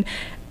even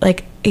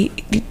like, he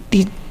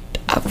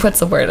what's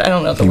the word? I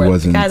don't know the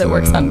word. The guy that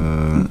works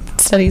on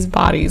studies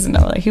bodies, and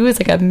like he was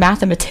like a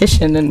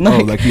mathematician, and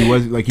like he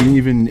didn't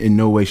even in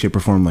no way, shape, or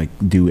form like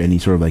do any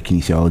sort of like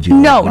kinesiology.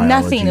 No,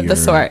 nothing of the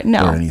sort.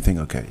 No, or anything.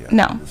 Okay, yeah.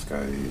 No, this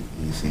guy,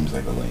 he seems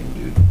like a lame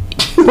dude.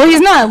 Well,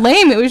 he's not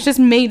lame. It was just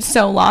made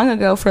so long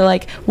ago for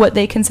like what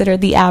they consider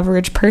the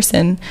average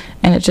person,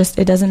 and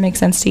it doesn't make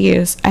sense to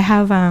use. I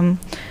have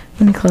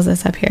let me close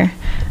this up here.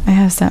 I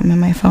have something on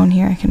my phone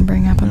here I can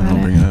bring up about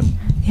it. Bring it up.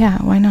 Yeah,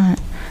 why not?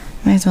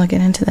 Might as well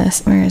get into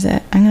this. Where is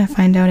it? I'm gonna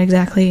find out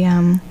exactly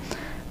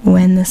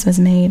when this was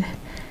made.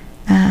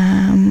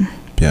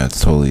 Yeah,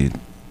 it's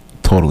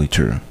totally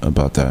true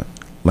about that.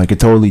 Like it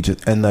totally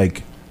just, and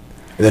like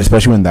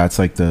especially when that's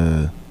like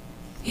the.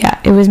 Yeah,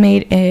 it was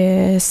made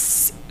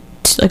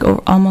like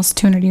almost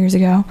 200 years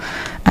ago,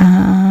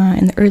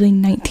 in the early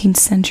 19th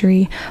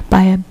century,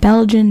 by a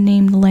Belgian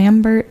named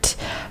Lambert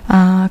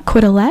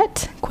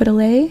Quetelet.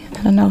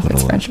 I don't know if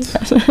it's French or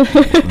French.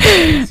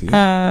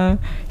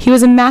 He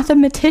was a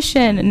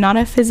mathematician, not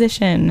a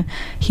physician.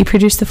 He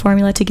produced the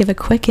formula to give a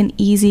quick and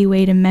easy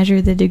way to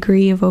measure the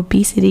degree of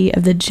obesity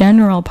of the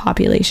general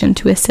population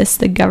to assist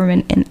the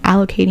government in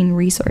allocating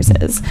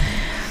resources.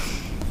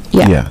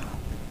 Yeah.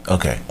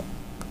 Okay.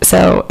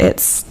 So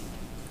it's,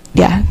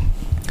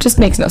 just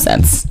makes no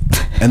sense.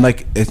 And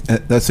like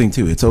that's the thing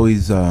too. It's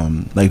always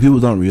like people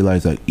don't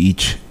realize that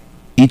each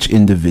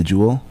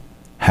individual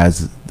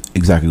has,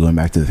 exactly going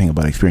back to the thing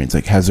about experience,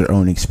 like has their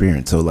own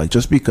experience. So like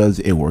just because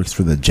it works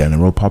for the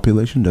general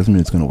population doesn't mean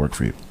it's going to work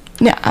for you.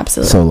 Yeah,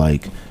 absolutely. So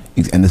like,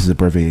 and this is a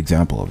perfect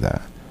example of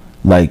that.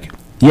 Like,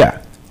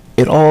 yeah,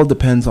 it all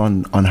depends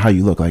on how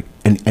you look. Like,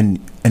 and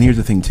here's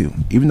the thing too.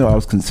 Even though I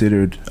was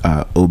considered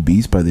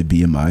obese by the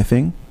BMI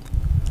thing,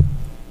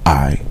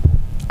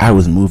 I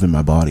was moving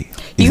my body.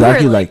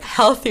 Exactly, you were like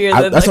healthier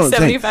than like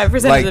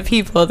 75% of the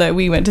people that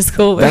we went to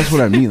school with. That's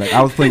what I mean. Like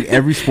I was playing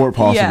every sport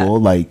possible.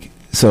 Yeah. Like,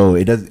 so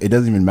it doesn't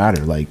even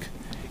matter. Like,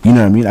 you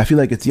know what I mean? I feel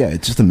like it's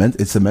just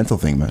it's a mental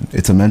thing, man.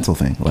 It's a mental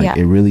thing. Like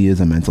it really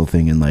is a mental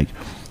thing. And like,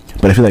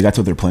 but I feel like that's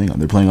what they're playing on.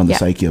 They're playing on the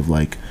psyche of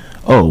like,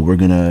 oh, we're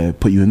gonna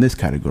put you in this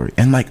category.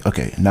 And like,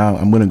 okay, now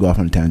I'm gonna go off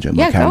on a tangent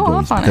about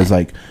categories because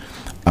like,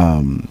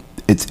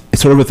 it's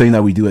sort of a thing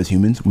that we do as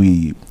humans.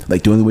 We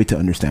like the only way to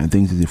understand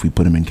things is if we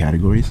put them in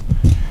categories.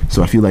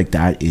 So I feel like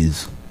that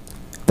is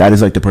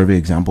like the perfect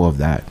example of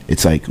that.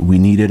 It's like we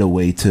needed a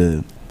way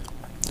to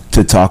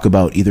talk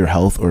about either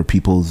health or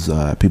people's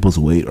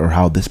weight or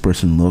how this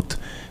person looked.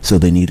 So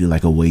they needed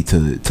like a way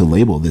to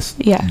label this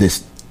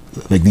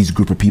like these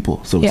group of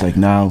people. So it's like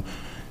now,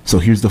 so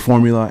here's the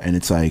formula, and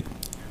it's like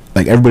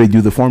everybody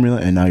do the formula,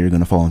 and now you're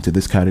gonna fall into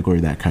this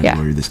category, that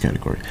category, this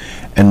category,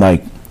 and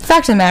like. The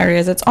fact of the matter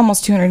is, it's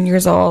almost 200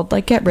 years old.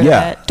 Like, get rid of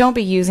it. Don't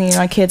be using it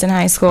on kids in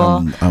high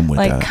school. I'm with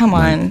like, that. Come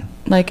on.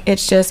 Like,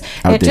 it's just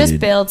outdated. It just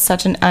builds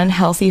such an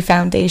unhealthy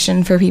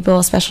foundation for people,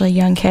 especially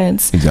young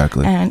kids.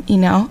 Exactly. And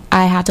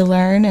I had to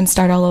learn and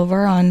start all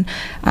over on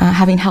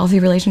having a healthy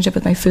relationship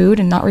with my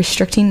food and not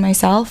restricting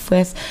myself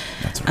with.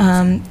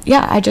 And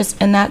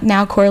that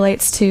now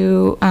correlates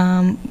to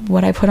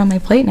what I put on my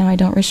plate. Now I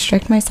don't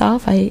restrict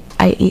myself. I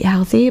eat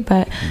healthy,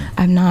 but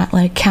I'm not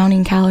like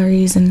counting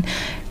calories and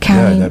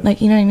counting,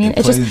 like, you know what I mean?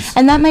 It's just,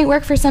 and that might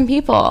work for some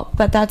people,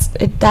 but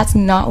that's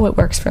not what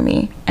works for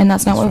me, and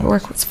that's not what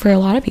works for a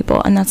lot of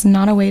people, and that's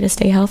not a way to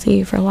stay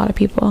healthy for a lot of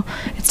people.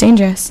 It's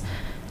dangerous.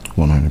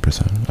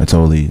 100%. I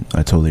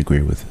totally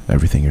agree with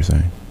everything you're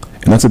saying,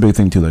 and that's a big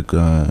thing too. Like,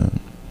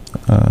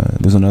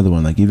 there's another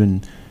one. Like,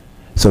 even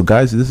so,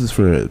 guys, this is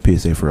for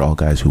PSA for all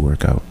guys who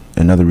work out.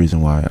 Another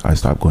reason why I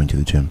stopped going to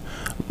the gym.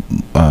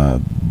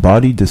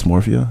 Body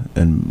dysmorphia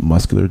and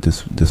muscular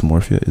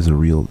dysmorphia is a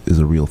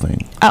real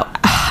thing. Oh,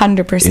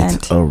 100%.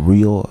 It's a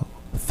real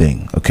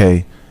thing.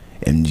 Okay,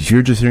 and if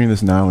you're just hearing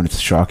this now and it's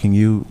shocking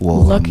you,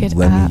 well, look it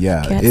up.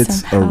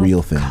 It's a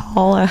real thing.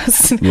 Call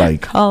us.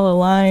 Like, call a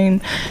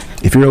line.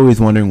 If you're always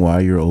wondering why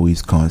you're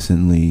always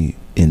constantly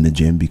in the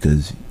gym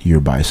because your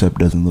bicep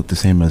doesn't look the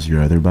same as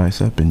your other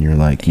bicep, and you're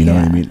like, you know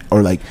what I mean,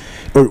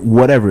 or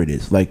whatever it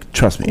is, like,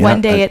 trust me,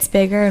 one day it's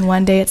bigger and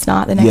one day it's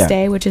not the next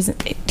day, which is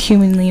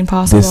humanly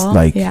impossible.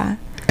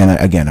 And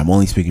again, I'm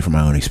only speaking from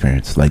my own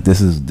experience. Like,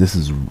 this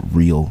is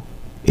real.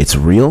 It's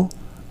real.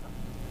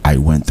 I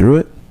went through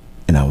it,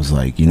 and I was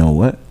like, you know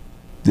what,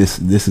 this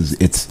is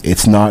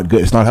it's not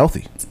good. It's not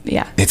healthy.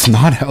 It's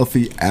not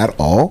healthy at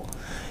all.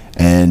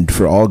 And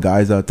for all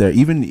guys out there,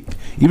 even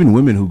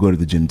women who go to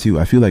the gym too,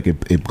 I feel like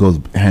it goes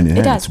hand in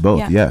hand. It's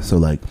both. So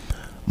like,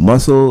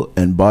 muscle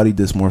and body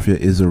dysmorphia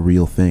is a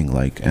real thing.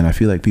 Like, and I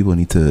feel like people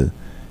need to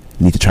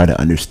try to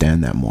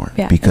understand that more.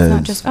 Because it's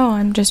not just,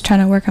 I'm just trying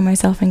to work on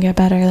myself and get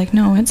better. Like,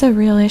 no, it's a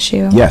real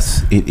issue.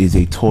 Yes, it is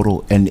a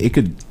total, and it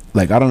could,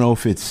 like, I don't know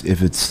if it's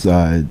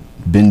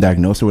been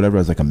diagnosed or whatever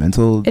as like a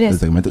mental. It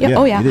is. Like a mental,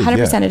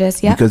 100% it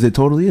is. Yeah, because it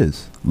totally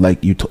is.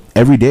 Like,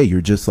 every day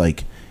you're just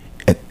like.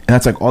 And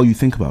that's like all you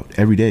think about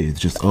every day. It's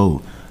just,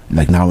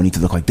 like, now I need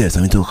to look like this,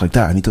 I need to look like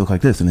that, I need to look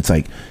like this, and it's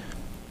like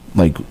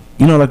like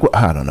I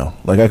don't know,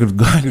 like I could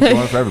go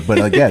on forever, but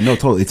like, no,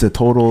 totally, it's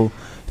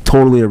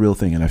totally a real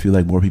thing, and I feel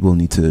like more people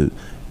need to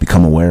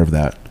become aware of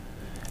that,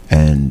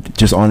 and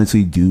just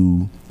honestly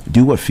do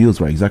do what feels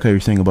right. Exactly how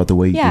you're saying about the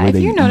way. Yeah, the way if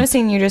that you're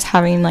noticing you're just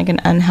having like an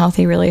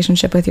unhealthy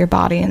relationship with your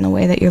body and the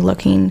way that you're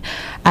looking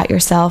at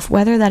yourself,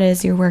 whether that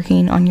is you're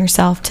working on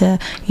yourself to,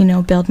 you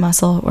know, build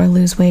muscle or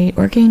lose weight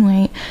or gain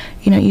weight,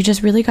 you know, you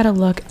just really got to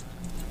look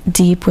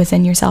deep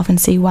within yourself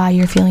and see why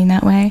you're feeling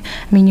that way.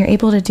 I mean, you're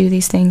able to do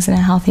these things in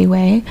a healthy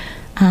way.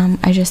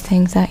 I just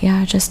think that,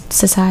 yeah, just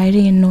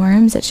society and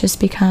norms, it's just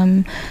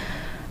become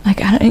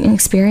like an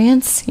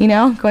experience, you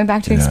know, going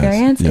back to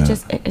experience. Yeah.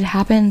 It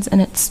happens,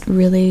 and it's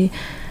really,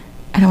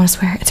 I don't want to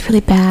swear, it's really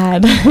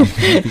bad.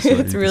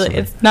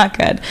 It's not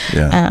good.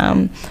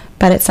 Yeah.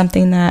 But it's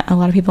something that a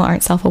lot of people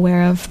aren't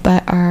self-aware of,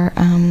 but are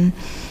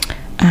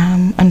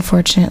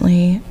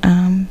unfortunately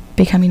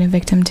becoming a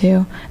victim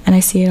to. And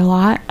I see it a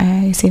lot.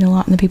 I see it a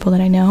lot in the people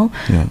that I know.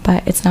 Yeah.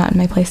 But it's not in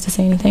my place to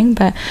say anything.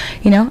 But,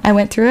 you know, I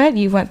went through it.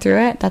 You went through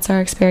it. That's our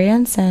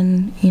experience.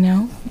 And, you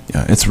know.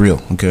 Yeah, it's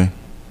real. Okay.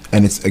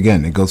 And it's,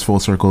 again, it goes full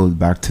circle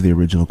back to the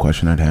original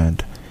question at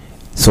hand.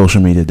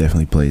 Social media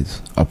definitely plays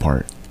a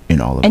part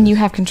in all of it. And you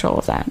have control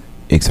of that.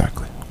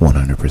 Exactly.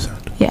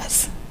 100%.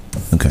 Yes.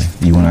 Okay.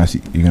 You're going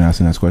to ask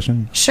the next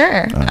question?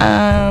 Sure.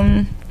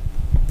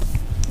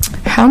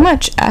 How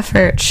much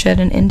effort should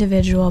an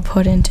individual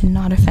put into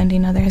not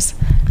offending others?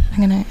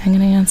 I'm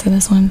gonna answer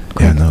this one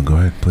quick. Yeah, no, go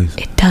ahead, please.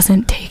 It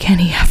doesn't take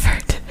any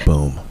effort.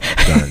 Boom.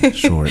 Done.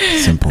 Short,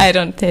 simple. I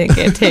don't think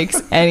it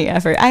takes any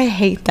effort. I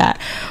hate that.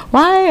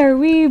 Why are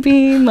we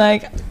being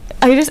like,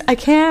 I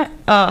can't,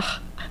 let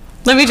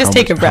me just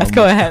take a breath.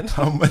 Go ahead.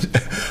 How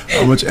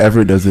much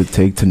effort does it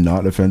take to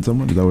not offend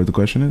someone? Is that what the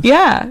question is?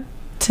 Yeah.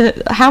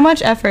 How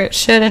much effort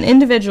should an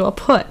individual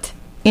put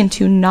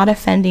into not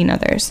offending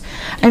others?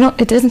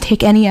 It doesn't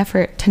take any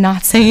effort to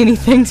not say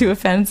anything to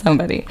offend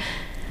somebody.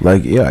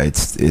 Like, yeah,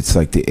 it's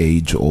like the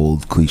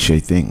age-old cliche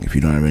thing. If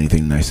you don't have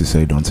anything nice to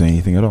say, don't say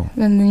anything at all.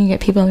 And then you get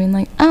people being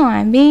like, oh,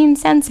 I'm being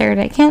censored.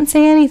 I can't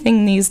say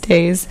anything these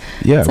days.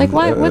 Yeah. It's like,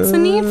 why? What's the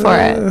need for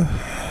it?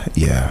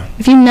 Yeah.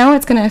 If you know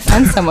it's going to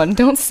offend someone,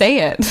 don't say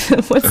it.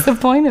 What's the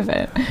point of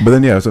it? But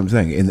then, yeah, that's what I'm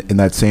saying. In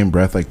that same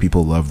breath, like,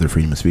 people love their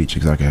freedom of speech.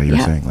 Exactly how you're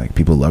saying. Like,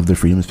 people love their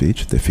freedom of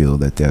speech. They feel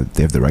that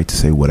they have the right to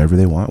say whatever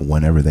they want,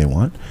 whenever they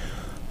want.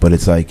 But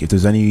it's like, if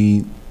there's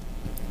any...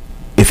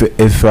 If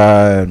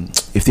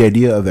the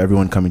idea of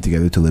everyone coming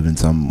together to live in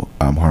some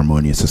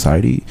harmonious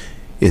society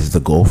is the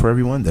goal for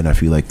everyone, then I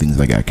feel like things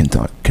like that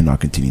cannot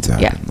continue to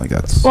happen. Like,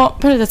 that's... Well,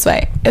 put it this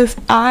way. If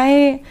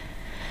I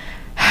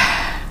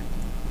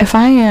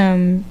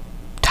am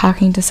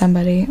talking to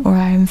somebody or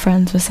I'm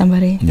friends with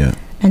somebody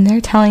and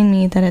they're telling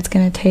me that it's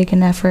going to take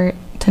an effort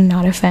to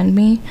not offend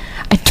me,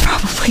 I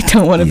probably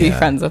don't want to be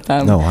friends with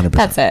them. No, 100%.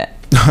 That's it.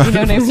 You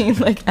know what I mean?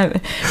 Like,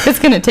 it's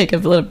going to take a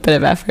little bit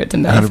of effort to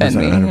not offend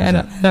me.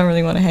 100%. I don't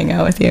really want to hang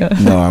out with you.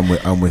 No,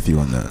 I'm with you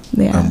on that.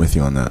 Yeah. I'm with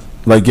you on that.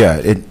 Like,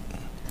 yeah,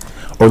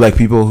 or like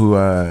people who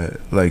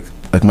like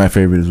my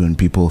favorite is when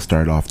people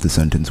start off the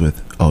sentence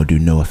with, "Oh,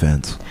 dude, no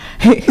offense."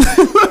 Like,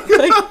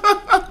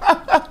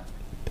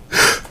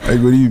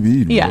 what do you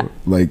mean? Yeah. Bro?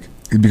 Like,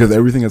 because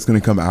everything that's going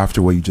to come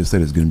after what you just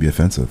said is going to be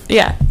offensive.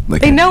 Yeah.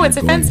 Like, they know it's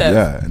offensive.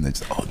 Yeah, and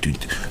it's, oh,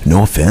 dude,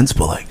 no offense,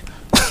 but like,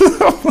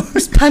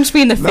 just punch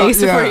me in the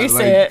face before you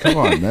say it. Come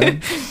on, man.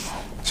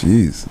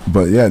 Jeez.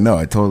 But yeah, no,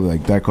 I totally,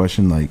 like, that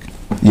question, like,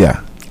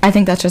 yeah. I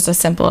think that's just as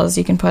simple as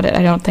you can put it.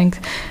 I don't think,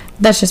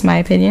 that's just my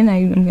opinion.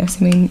 I'm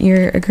assuming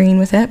you're agreeing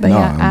with it. But no,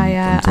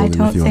 yeah, I'm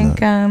totally I don't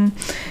think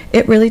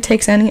it really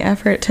takes any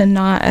effort to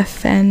not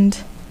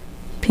offend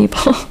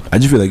people. I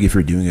just feel like if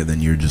you're doing it, then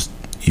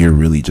you're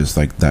really just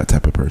like that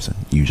type of person.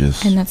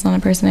 And that's not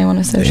a person I want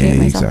to associate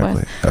myself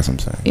with. That's what I'm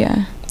saying.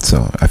 Yeah.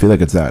 So I feel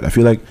like it's that. I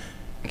feel like,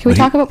 can we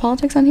talk about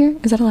politics on here?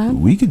 Is that allowed?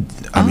 We could.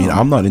 I mean,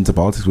 I'm not into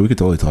politics, but we could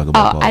totally talk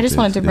about politics. I just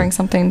wanted to bring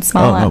something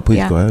small up. No,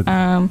 please go ahead.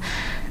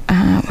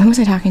 Who was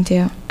I talking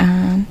to?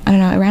 I don't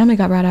know. It randomly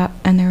got brought up,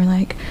 and they were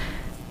like,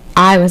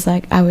 I was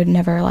like, I would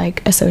never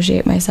like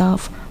associate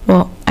myself.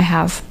 Well, I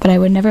have, but I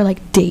would never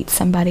like date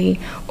somebody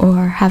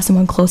or have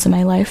someone close in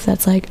my life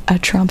that's like a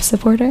Trump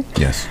supporter.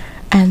 Yes.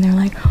 And they're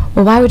like,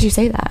 well, why would you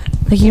say that?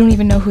 Like, you don't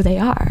even know who they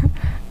are.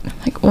 I'm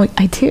like, well,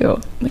 I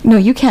do. I'm like, no,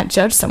 you can't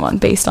judge someone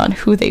based on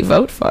who they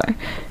vote for.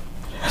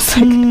 It's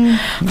like,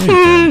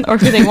 or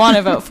who they want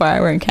to vote for.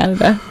 We're in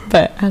Canada.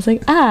 But I was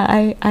like,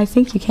 I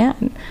think you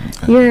can.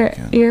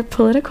 Your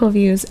political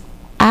views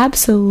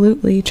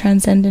absolutely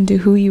transcend into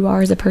who you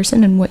are as a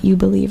person and what you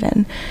believe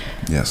in.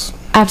 Yes.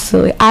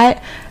 Absolutely. I've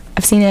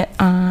seen it.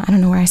 I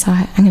don't know where I saw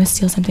it. I'm going to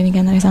steal something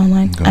again that I saw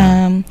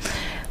online.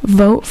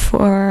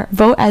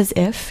 Vote as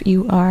if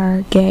you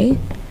are gay,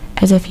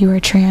 as if you are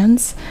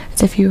trans,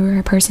 as if you were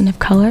a person of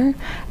color,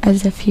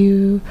 as if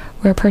you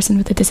were a person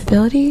with a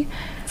disability.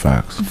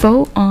 Facts.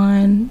 Vote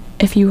on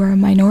if you are a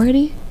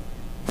minority.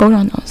 Vote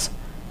on those.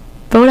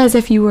 Vote as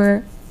if you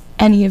were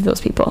any of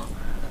those people.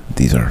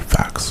 These are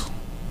facts.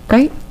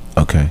 Right?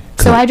 Okay.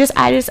 So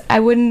I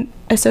wouldn't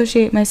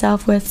associate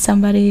myself with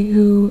somebody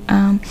who,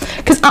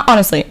 because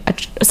honestly,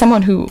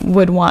 someone who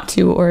would want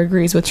to or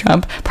agrees with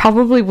Trump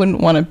probably wouldn't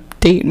want to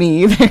date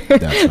me either.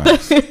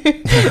 That's facts.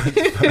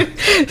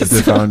 If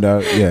they found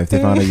out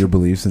your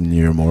beliefs and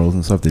your morals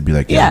and stuff, they'd be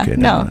like, yeah, okay,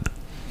 no. mind.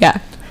 Yeah.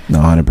 No,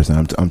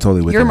 100%. I'm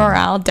totally with your you.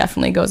 morale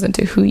definitely goes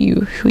into who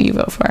you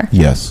vote for.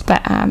 Yes.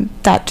 But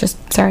that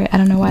just, sorry, I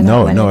don't know why.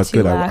 No, that no, went it's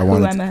into, good. I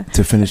wanted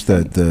to finish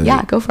the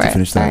yeah, go for to it.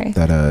 finish Sorry.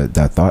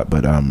 that thought.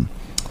 But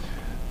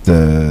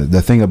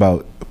the thing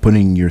about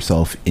putting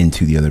yourself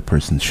into the other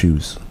person's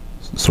shoes,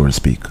 so to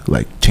speak,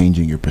 like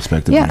changing your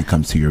perspective when it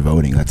comes to your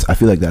voting. I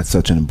feel like that's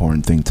such an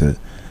important thing to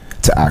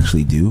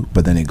actually do.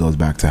 But then it goes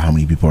back to how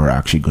many people are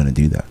actually going to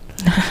do that.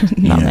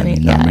 Not many.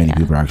 Not many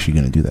people are actually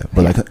going to do that.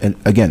 But like, and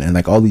again, and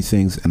like all these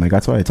things, and like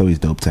that's why it's always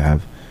dope to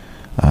have,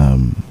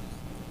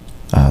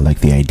 like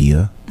the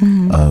idea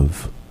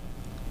of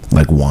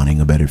like wanting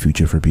a better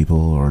future for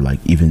people, or like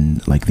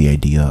even like the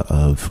idea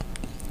of,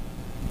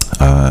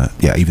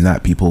 even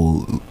that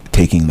people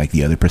taking like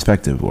the other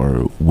perspective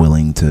or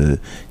willing to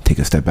take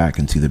a step back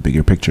and see the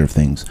bigger picture of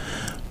things.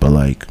 But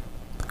like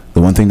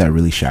the one thing that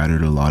really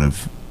shattered a lot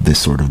of this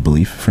sort of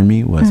belief for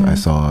me was I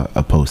saw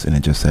a post and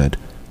it just said,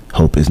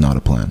 "Hope is not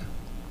a plan."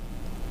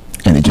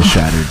 And it just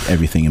shattered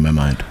everything in my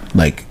mind.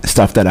 Like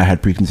stuff that I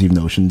had preconceived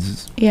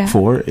notions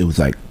for, it was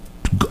like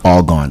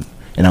all gone.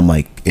 And I'm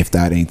like, if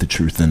that ain't the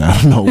truth, then I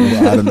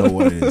don't know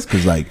what it is.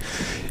 Cause like,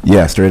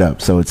 yeah, straight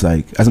up. So it's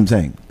like, as I'm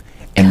saying,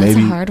 and that's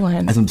maybe a hard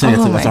one. As I'm saying,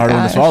 Oh it's a hard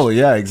one to swallow.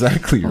 Yeah,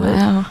 exactly. Wow.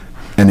 Right.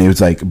 And it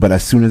was like, but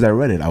as soon as I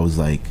read it, I was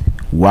like,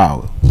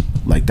 wow,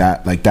 like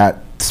that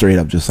straight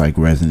up just like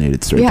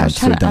resonated straight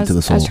down to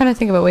the soul. I was trying to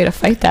think of a way to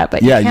fight that,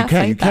 but yeah, you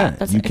can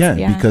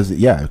because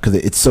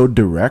it's so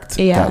direct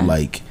that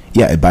like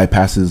it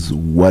bypasses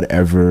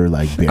whatever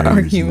like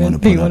barriers you want to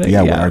put up.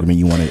 What argument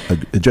you want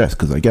to address,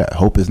 because like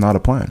hope is not a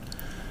plan.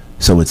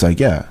 So it's like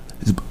so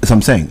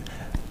I'm saying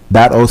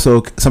that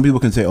also some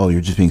people can say, oh,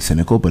 you're just being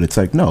cynical, but it's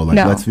like no,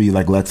 let's be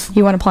like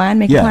you want a plan,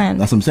 make a plan.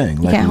 That's what I'm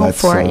saying. You can't hope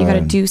for it. You got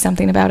to do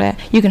something about it.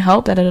 You can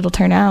hope that it'll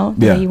turn out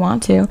the way you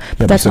want to,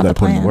 but that's not the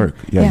plan. Put in the work.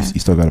 You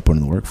still got to put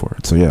in the work for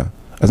it. So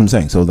as I'm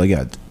saying. So like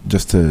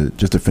just to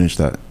finish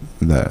that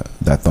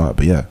thought.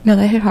 But no,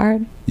 that hit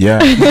hard. Yeah.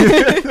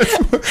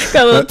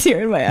 Got a little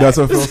tear in my eye. That's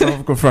what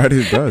Philosophical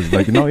Fridays does.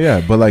 Like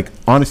but like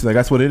honestly, like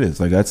that's what it is.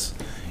 Like that's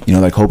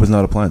like hope is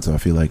not a plan. So I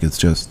feel like it's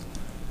just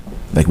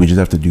like we just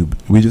have to do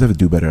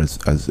better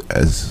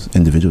as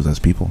individuals, as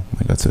people.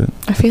 Like that's it.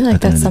 I feel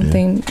like that's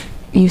something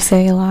you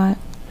say a lot.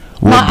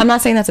 Well, I'm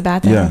not saying that's a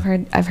bad thing.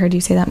 I've heard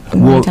you say that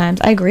many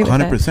times. I agree with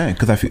 100%.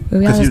 Because I feel,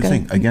 because here's the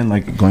thing. Again,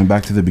 like going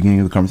back to the beginning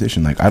of the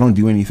conversation, like I don't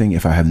do anything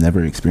if I have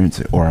never experienced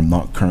it or I'm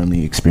not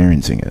currently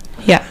experiencing it.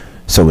 Yeah.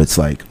 So it's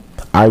like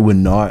I would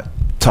not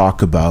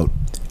talk about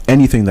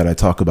anything that I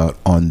talk about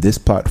on this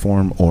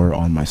platform or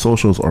on my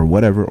socials or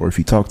whatever, or if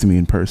you talk to me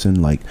in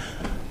person, like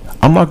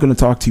I'm not going to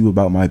talk to you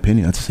about my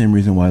opinion. That's the same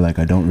reason why like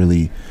I don't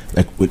really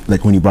like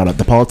when you brought up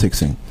the politics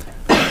thing.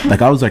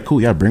 Like I was like,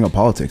 cool, bring up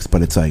politics,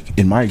 but it's like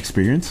in my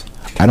experience,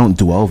 I don't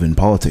delve in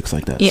politics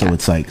like that. Yeah.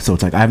 So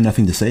it's like I have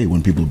nothing to say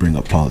when people bring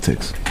up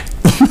politics.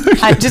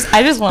 I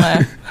just want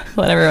to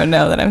let everyone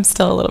know that I'm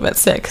still a little bit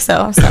sick, so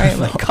I'm sorry I'm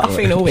like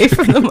coughing away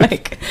from the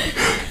mic.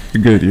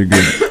 You're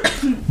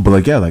good. But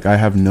like like I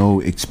have no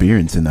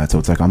experience in that, so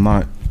it's like I'm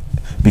not,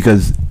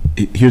 because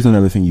here's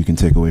another thing you can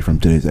take away from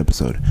today's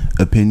episode.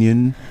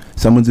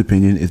 Someone's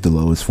opinion is the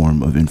lowest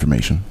form of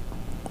information.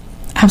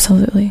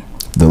 Absolutely.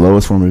 The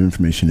lowest form of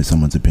information is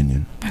someone's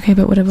opinion. Okay,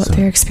 but what about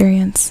their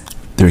experience?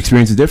 Their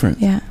experience is different.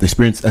 Yeah. The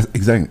experience,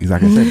 exactly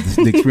like I said,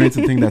 the experience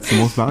is the thing that's the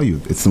most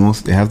valued. It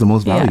has the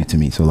most value to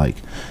me. So like,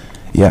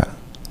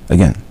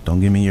 again, don't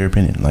give me your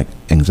opinion. Like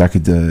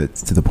exactly to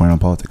the point on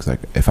politics.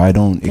 Like if I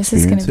don't experience it, this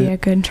is going to be a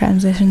good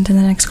transition to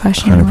the next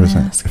question.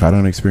 100%. If I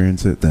don't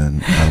experience it,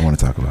 then I don't want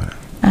to talk about it.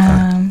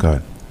 Go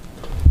ahead.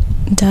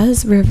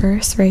 Does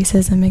reverse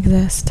racism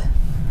exist?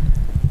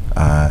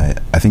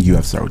 I think you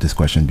have to start with this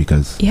question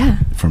because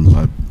from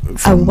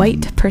a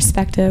white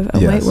perspective,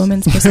 white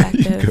woman's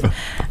perspective,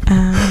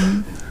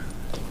 and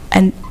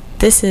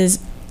this is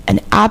an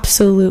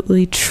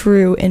absolutely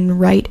true and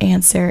right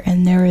answer,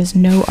 and there is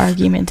no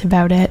argument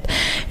about it.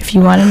 If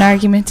you want an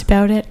argument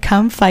about it,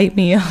 come fight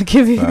me. I'll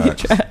give you the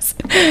address.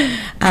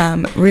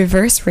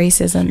 Reverse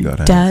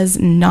racism does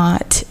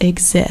not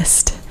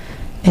exist.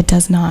 It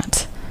does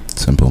not.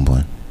 Simple and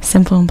plain.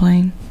 Simple and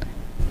plain.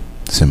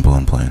 Simple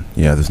and plain.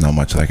 Yeah, there's not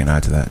much that I can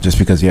add to that. Just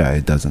because,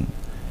 it doesn't.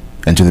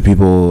 And to the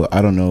people,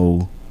 I don't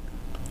know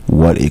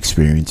what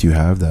experience you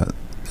have that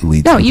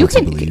leads people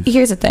to believe.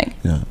 Here's the thing.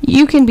 Yeah.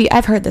 You can be,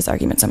 I've heard this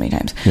argument so many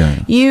times.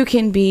 Yeah. You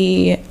can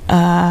be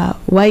a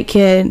white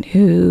kid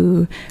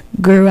who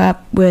grew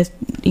up with,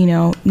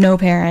 no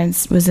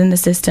parents, was in the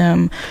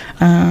system.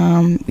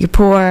 You're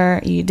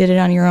poor, you did it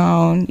on your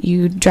own,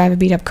 you drive a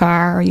beat up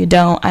car or you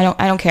don't. I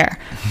don't care.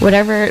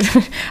 Whatever.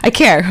 I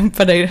care,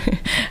 but I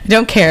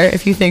don't care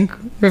if you think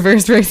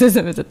reverse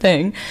racism is a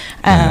thing.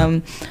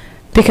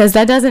 Because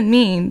that doesn't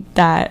mean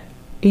that,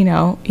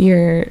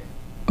 you're,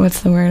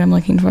 what's the word I'm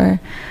looking for?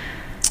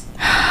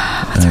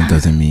 It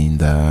doesn't mean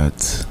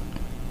that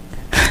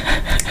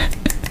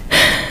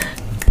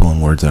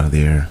pulling words out of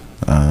the air.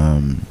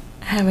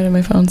 I have it in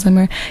my phone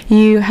somewhere.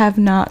 You have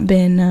not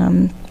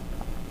been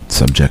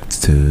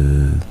subject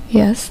to?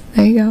 Yes,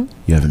 there you go.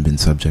 You haven't been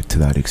subject to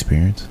that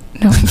experience?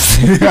 No.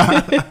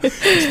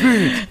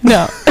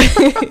 No.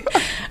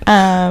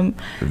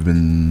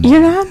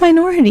 You're not a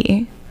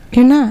minority.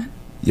 You're not.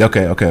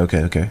 Okay.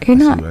 You're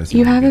not.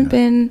 You haven't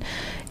been.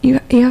 You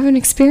haven't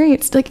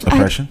experienced like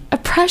oppression.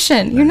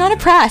 Oppression. You're not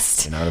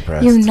oppressed. You're not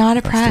oppressed. You're not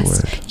That's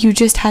oppressed. You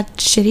just had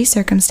shitty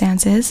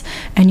circumstances,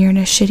 and you're in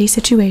a shitty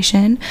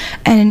situation,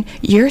 and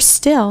you're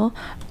still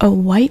a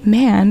white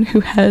man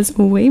who has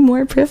way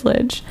more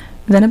privilege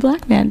than a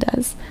black man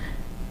does,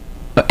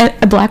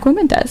 a black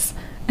woman does,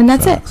 and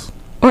that's Facts. it.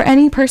 Or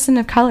any person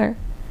of color.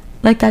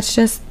 Like that's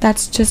just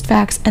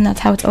facts, and that's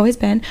how it's always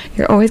been.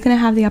 You're always going to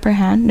have the upper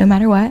hand no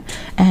matter what,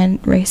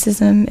 and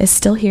racism is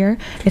still here.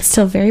 It's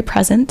still very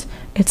present.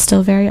 It's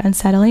still very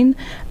unsettling.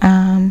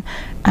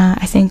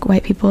 I think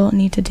white people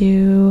need to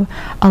do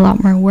a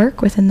lot more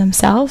work within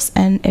themselves,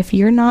 and if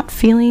you're not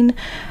feeling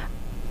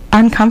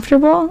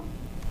uncomfortable,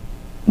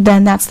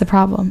 then that's the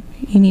problem.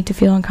 You need to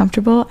feel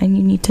uncomfortable, and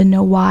you need to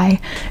know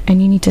why,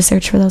 and you need to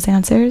search for those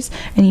answers,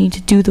 and you need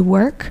to do the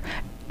work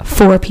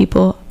for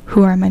people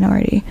who are a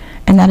minority,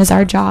 and that is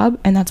our job,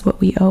 and that's what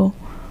we owe.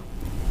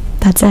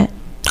 That's it.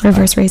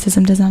 Reverse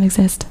racism does not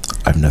exist.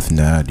 I have nothing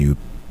to add. You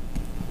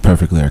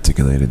perfectly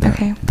articulated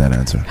that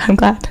answer. I'm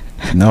glad.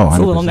 No, 100%. I was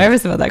a little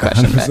nervous about that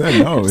question.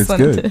 100%. No, it's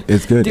good.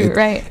 It's good. Do it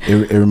right.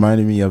 It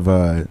reminded me of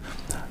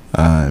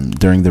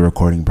during the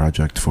recording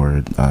project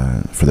for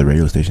the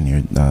radio station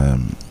here.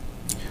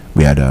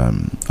 We had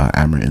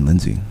Amrit and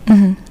Lindsay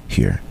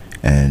here,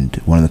 and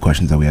one of the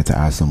questions that we had to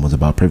ask them was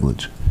about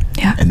privilege.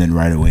 Yeah. And then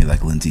right away,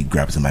 like, Lindsay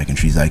grabs the mic and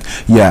she's like,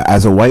 yeah,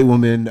 as a white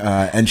woman,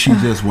 and she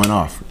just went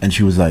off, and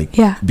she was like,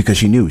 yeah, because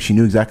she knew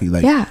exactly,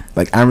 like,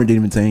 like Amrit didn't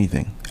even say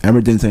anything.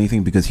 Amrit didn't say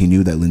anything because he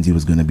knew that Lindsay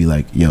was going to be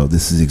like, yo,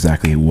 this is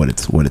exactly what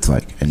it's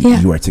like, and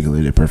you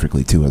articulated it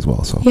perfectly too as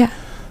well. So yeah,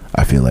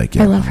 I feel like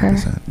I love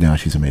 100%. Her. Yeah,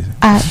 she's amazing.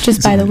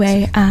 Just by the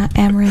way,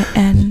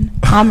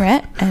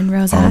 Amrit and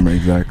Rosa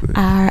exactly.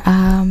 are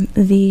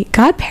the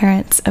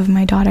godparents of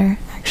my daughter.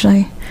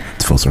 Actually,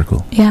 it's full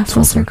circle. Yeah,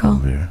 full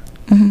circle.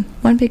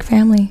 One big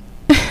family.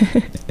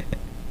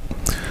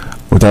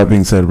 With that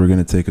being said, we're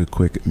going to take a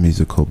quick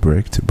musical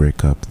break to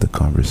break up the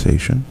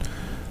conversation.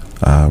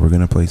 We're going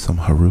to play some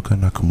Haruka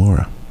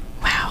Nakamura.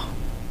 Wow.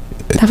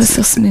 That was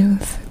so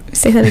smooth.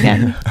 Say that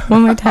again.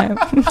 One more time.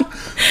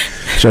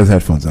 She has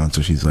headphones on,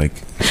 so she's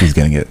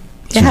getting it.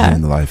 She's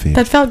getting the live feed.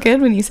 That felt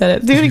good when you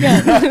said it. Do it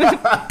again.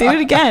 Do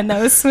it again.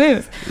 That was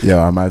smooth. Yo,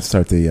 I might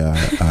start the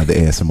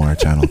ASMR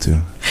channel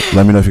too.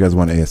 Let me know if you guys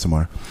want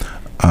ASMR.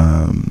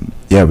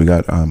 Yeah, we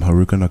got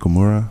Haruka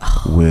Nakamura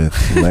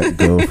with Let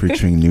Go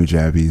featuring New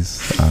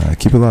Jabbies.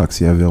 Keep it locked.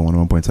 CIVL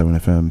 101.7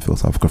 FM,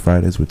 Philosophical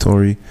Fridays with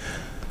Tori.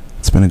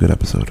 It's been a good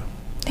episode.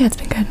 Yeah, it's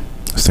been good.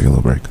 Let's take a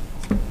little break.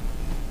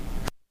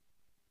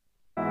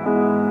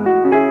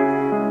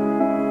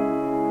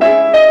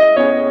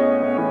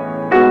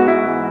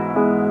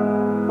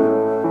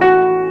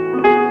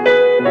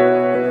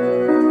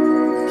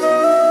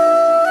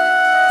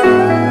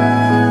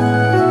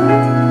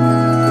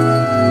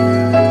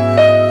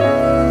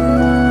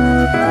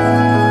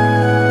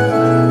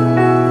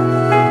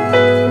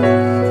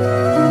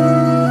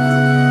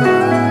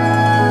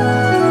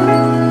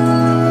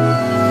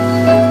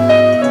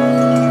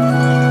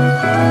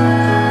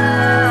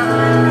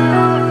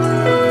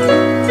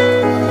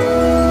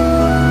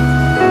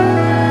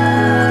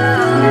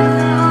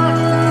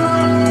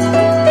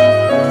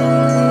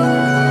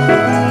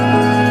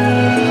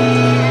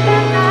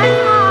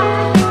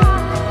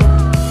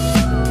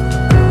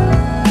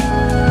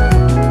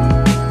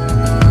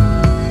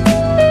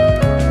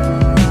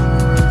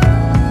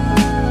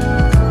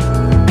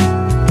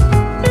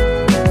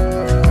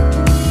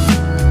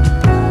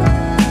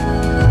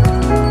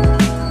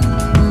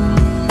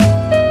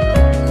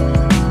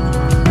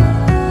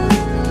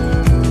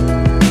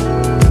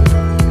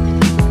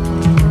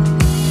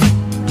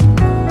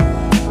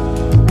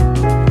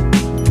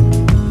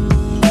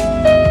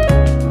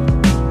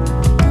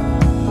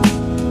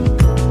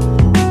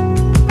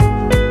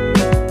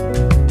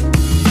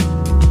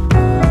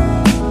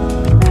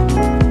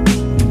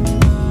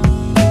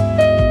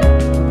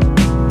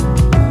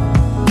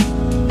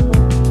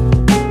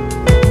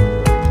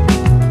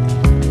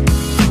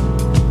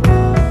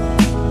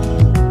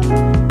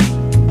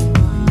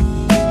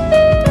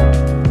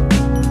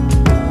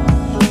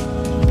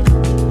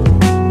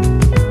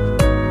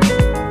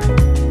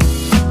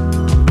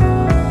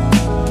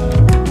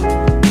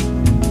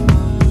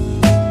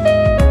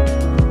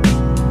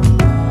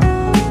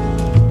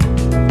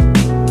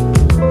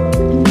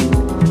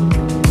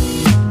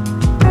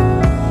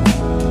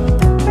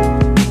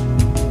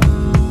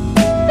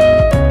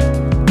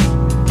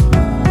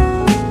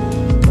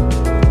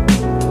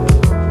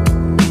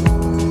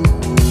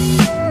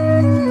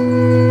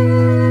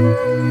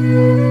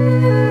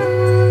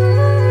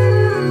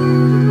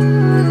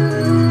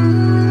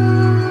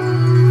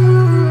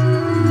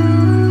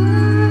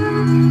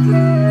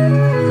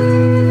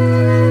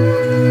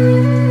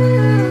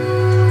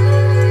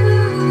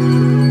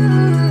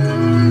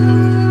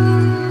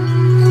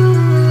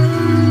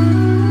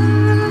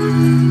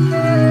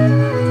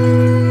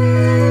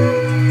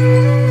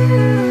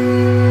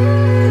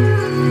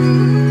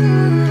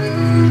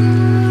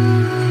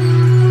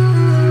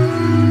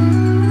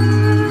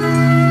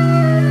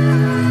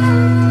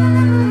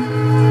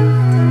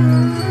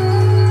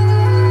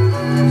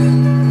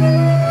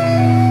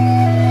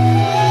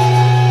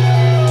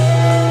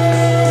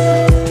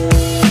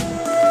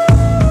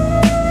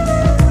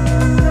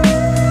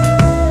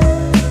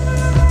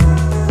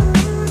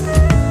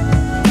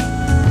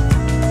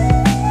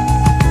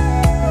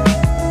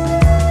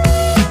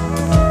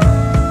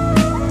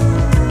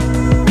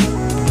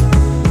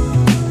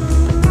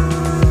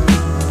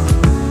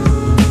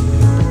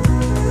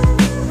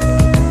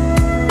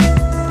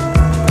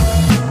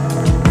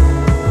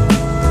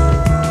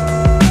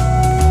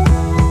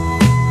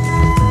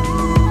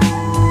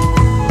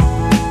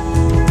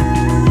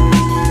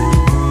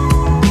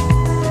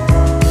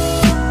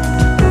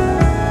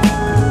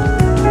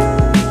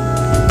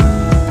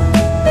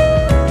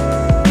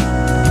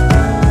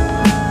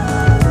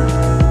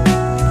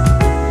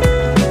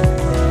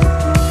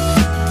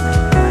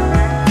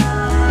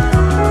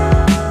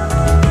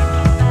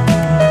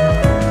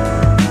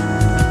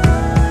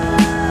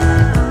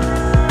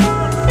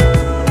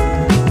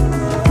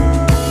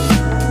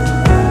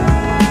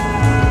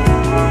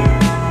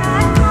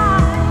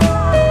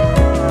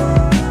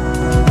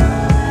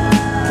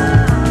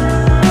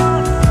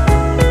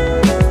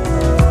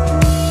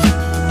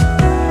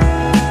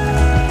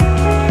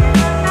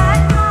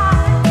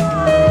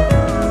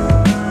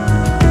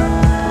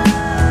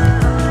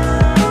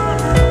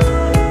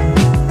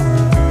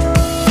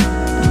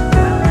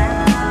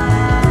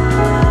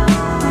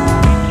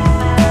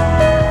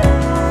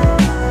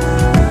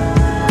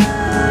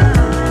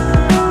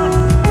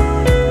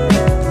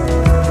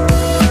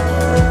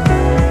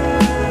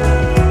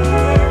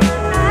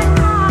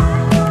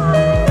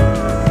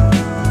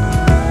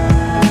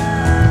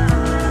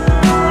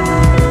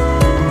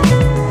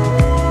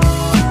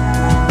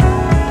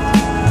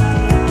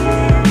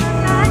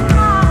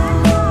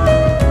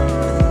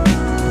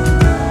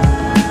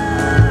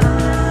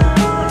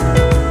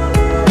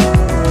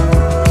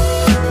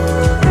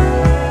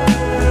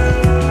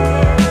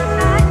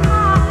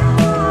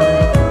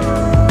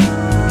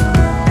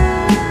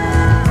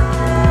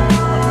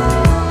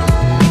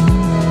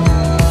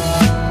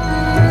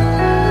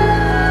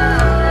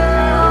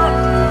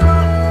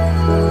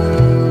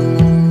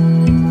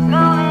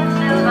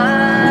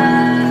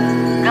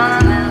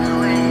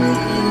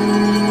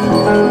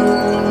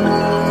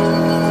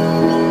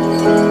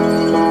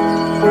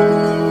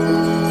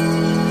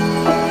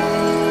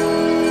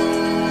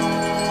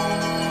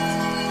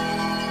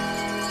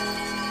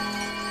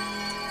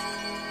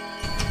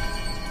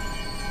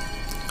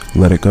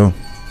 Let it go.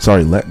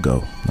 Sorry, let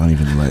go. Not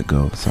even let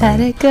go. Sorry. Let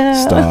it go.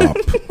 Stop.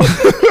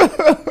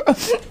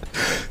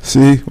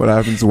 See what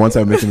happens once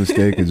I make a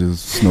mistake? It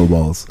just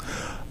snowballs.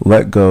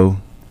 Let go.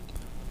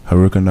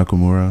 Haruka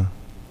Nakamura,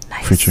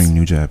 Nice. featuring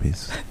New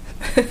Jabbies.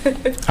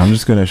 I'm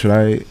just gonna. Should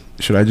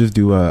I just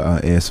do a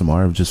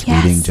ASMR of just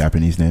Yes. reading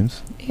Japanese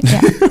names?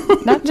 Yeah.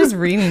 Not just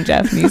reading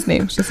Japanese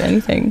names, just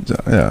anything.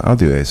 Yeah, I'll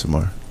do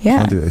ASMR.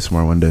 Yeah. I'll do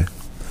ASMR one day.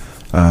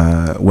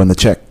 When the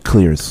check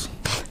clears,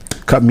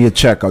 cut me a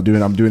check. I'm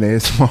doing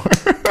ASMR.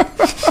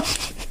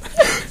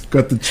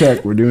 Cut the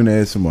check. We're doing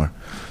ASMR.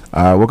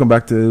 Welcome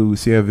back to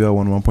CIVL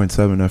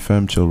 101.7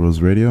 FM Chill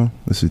Rose Radio.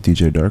 This is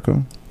DJ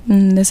Darko,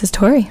 And this is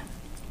Tori.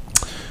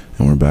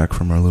 and we're back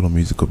from our little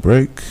musical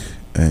break.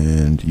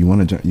 And you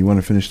want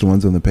to finish the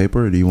ones on the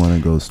paper, or do you want to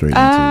go straight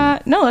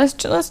into? No, let's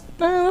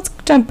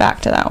jump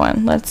back to that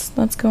one. Let's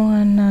go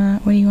on.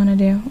 What do you want to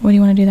do? What do you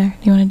want to do there?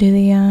 Do you want to do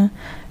the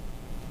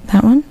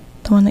that one,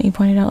 the one that you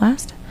pointed out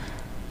last?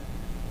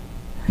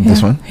 This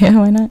Yeah. one? Yeah,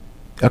 why not?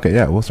 Okay,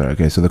 yeah, we'll start.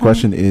 Okay, so the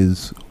question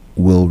is,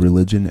 will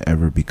religion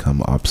ever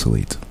become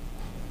obsolete?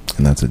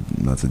 And that's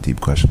a deep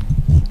question.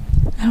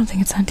 I don't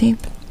think it's that deep.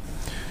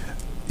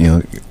 You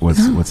know, what's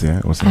No. the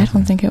I answer?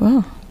 don't think it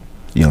will.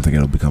 You don't think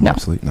it'll become No.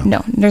 obsolete?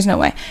 No, there's no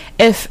way.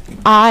 If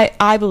I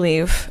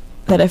believe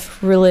that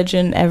if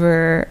religion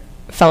ever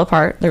fell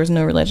apart, there was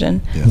no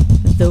religion, Yeah,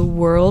 the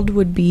world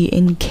would be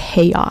in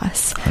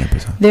chaos.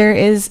 100%. There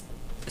is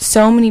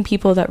so many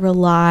people that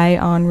rely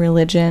on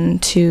religion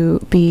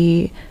to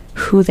be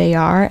who they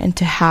are and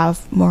to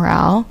have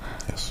morale,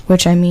 Yes,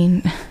 which I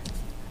mean,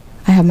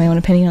 I have my own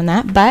opinion on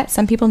that, but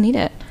some people need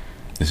it.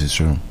 this is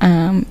true.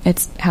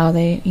 It's how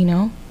they,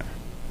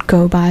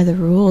 go by the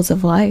rules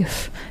of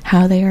life,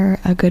 how they are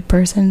a good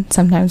person,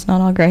 sometimes not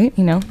all great,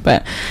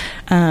 but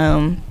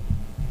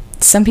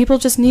some people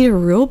just need a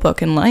rule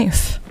book in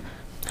life.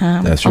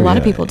 That's A true, lot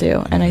of yeah. people do,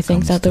 and When I it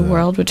think comes that the to-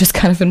 world would just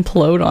kind of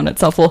implode on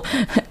itself. Well,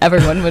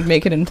 everyone would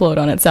make it implode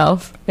on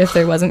itself if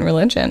there wasn't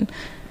religion.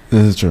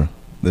 This is true.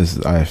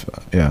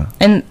 Yeah.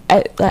 And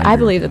I agree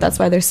believe with that that's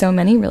why there's so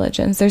many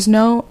religions. There's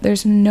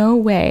no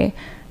way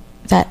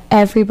that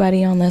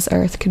everybody on this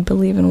earth could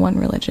believe in one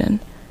religion.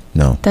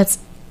 No. That's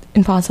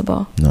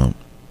impossible. No.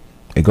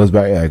 It goes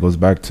back. Yeah, it goes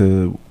back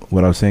to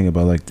what I was saying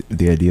about like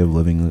the idea of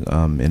living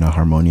in a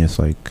harmonious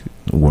like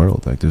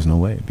world. Like, there's no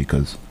way,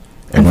 because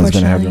everyone's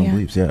gonna have their own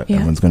beliefs. Yeah, Yeah.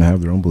 everyone's gonna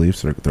have their own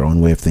beliefs, their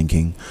own way of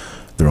thinking,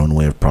 their own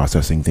way of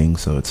processing things.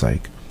 So it's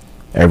like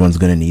everyone's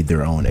gonna need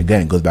their own.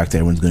 Again, it goes back to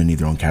everyone's gonna need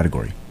their own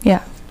category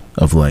Yeah.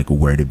 of like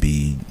where to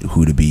be,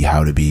 who to be,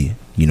 how to be.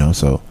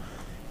 So,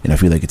 and I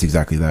feel like it's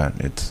exactly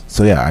that.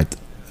 So yeah,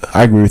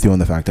 I agree with you on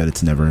the fact that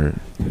it's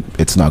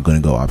not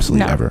going to go obsolete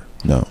No. ever.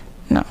 No,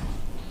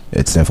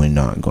 it's definitely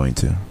not going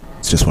to.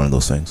 It's just one of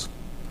those things.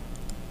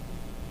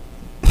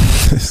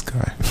 This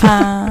guy.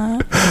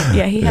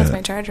 Yeah, he has Yeah.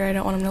 my charger. I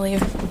don't want him to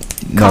leave.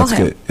 No, Call it's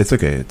him. good. It's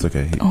okay. It's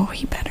okay.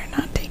 He better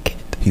not take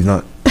it. He's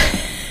not.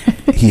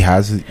 He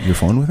has your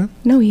phone with him.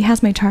 No, he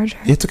has my charger.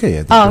 It's okay.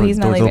 Yeah, He's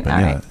not door's leaving. open, All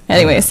yeah. right.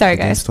 Anyway, Yeah, sorry,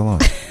 the game's guys. still on.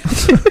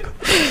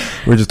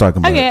 We're just talking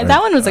about. Okay,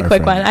 that one was a our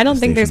quick friend, one. I don't the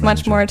think there's station much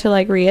manager. more to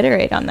like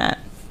reiterate on that.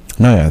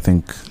 No, yeah, I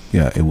think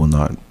it will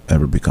not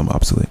ever become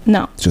obsolete.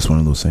 No, It's just one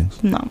of those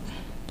things. no.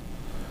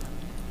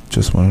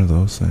 Just one of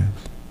those things.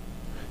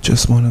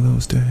 Just one of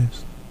those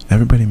days.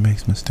 Everybody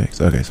makes mistakes.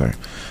 Okay, sorry.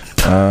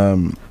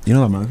 You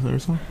know that Miley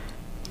Cyrus song? Is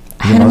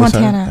it Hannah Miley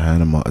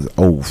Cyrus? Montana.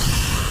 Oh,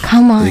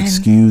 Come on.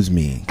 excuse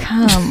me.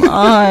 Come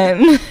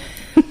on.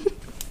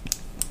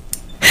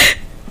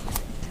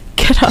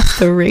 Get off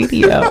the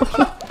radio.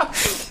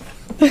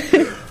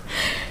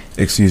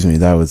 Excuse me.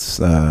 That was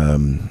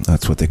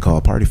that's what they call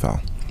a party foul.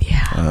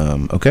 Yeah.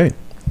 Okay.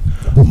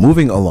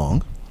 Moving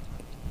along.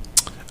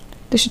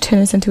 They should turn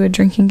this into a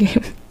drinking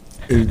game.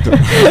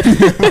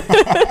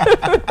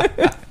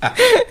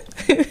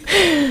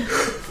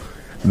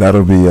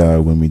 That'll be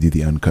when we do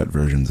the uncut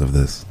versions of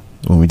this.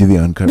 When we do the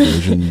uncut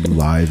version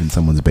live in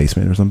someone's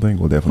basement or something,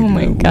 we'll definitely Oh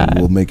my do it. God.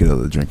 We'll make it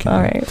a drinking.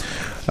 All game.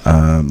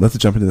 right. Let's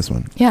jump into this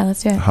one. Yeah,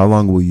 let's do it. How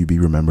long will you be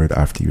remembered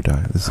after you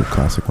die? This is a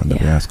classic one that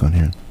we Yeah. ask on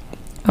here.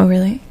 Oh,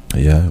 really?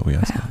 Yeah, we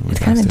asked. Wow. We It's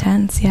kind of asked it.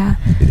 intense, yeah.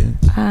 It is.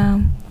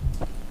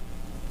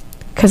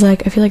 Because,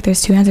 like, I feel like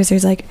there's two answers.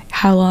 There's, like,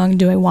 how long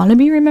do I want to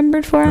be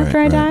remembered for after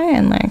I Right, die?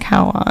 And, like,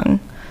 how long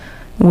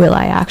will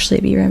I actually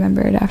be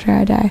remembered after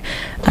I die?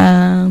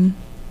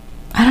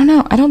 I don't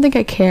know. I don't think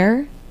I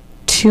care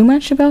too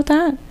much about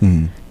that.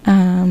 Mhm.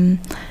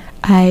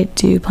 I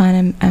do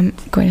plan, I'm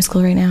going to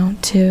school right now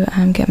to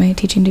get my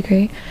teaching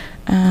degree.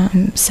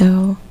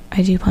 So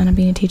I do plan on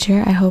being a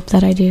teacher. I hope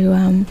that I do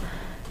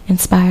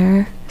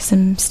inspire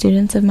some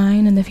students of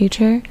mine in the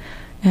future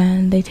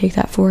and they take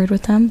that forward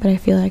with them. But I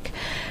feel like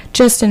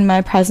just in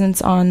my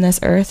presence on this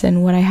earth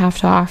and what I have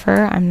to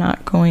offer, I'm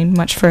not going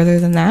much further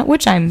than that,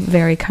 which I'm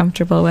very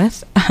comfortable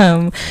with.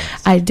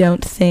 I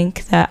don't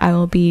think that I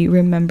will be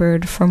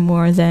remembered for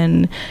more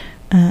than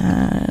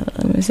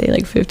let me say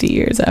like 50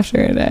 years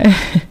after I die.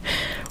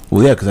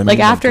 Well, yeah, because I mean, like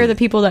after the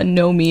people that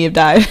know me have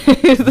died.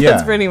 That's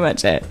Yeah. pretty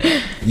much it.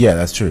 Yeah,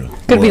 that's true.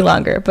 Could be Well,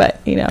 longer, but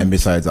you know. And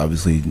besides,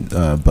 obviously,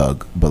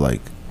 Bug, but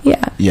like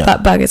Yeah. Yeah.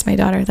 But Bug is my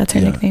daughter. That's her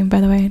Yeah. nickname,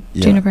 by the way.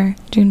 Yeah. Juniper.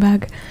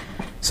 Junebug.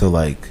 So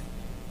like,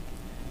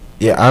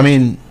 yeah, I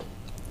mean,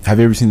 have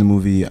you ever seen the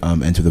movie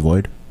Enter the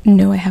Void?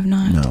 No, I have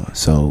not. No.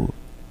 So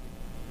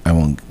I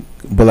won't.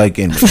 But like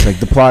in like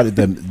the plot,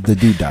 the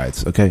dude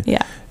dies. Okay.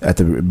 Yeah. At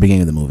the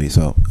beginning of the movie.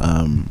 So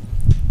and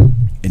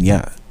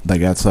yeah,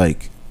 like that's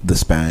like the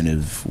span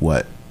of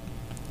what,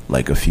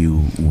 like a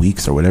few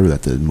weeks or whatever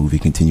that the movie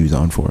continues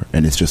on for,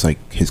 and it's just like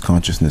his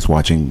consciousness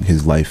watching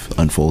his life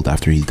unfold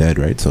after he's dead,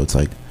 right? So it's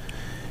like,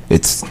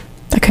 it's.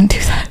 I couldn't do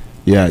that.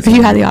 Yeah. If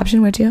you had the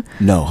option, would you?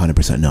 No,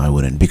 100%. No, I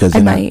wouldn't, because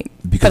I then might,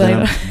 because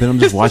but then I'm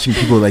just watching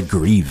people like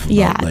grieve.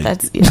 Yeah, like,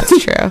 that's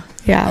true.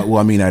 Yeah. well,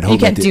 I mean, I'd hope you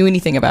can't that do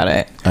anything about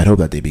it. I'd hope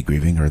that they be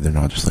grieving, or they're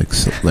not just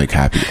like like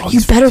happy. Oh, You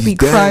better be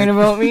dead. crying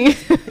about me.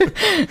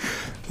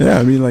 Yeah,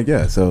 I mean, like,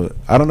 yeah. So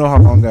I don't know how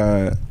long.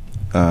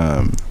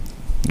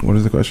 What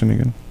is the question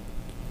again?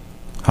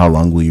 How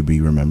long will you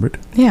be remembered?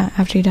 Yeah,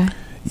 after you die.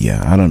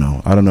 Yeah, I don't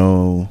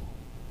know.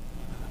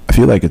 I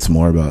feel like it's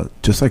more about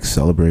just like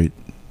celebrate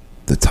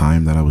the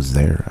time that I was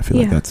there. I feel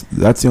like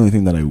that's the only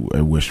thing that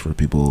I wish for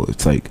people.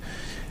 It's like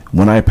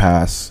when I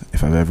pass,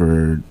 if I've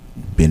ever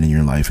been in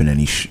your life in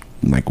any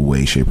like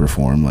way, shape, or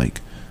form,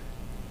 like,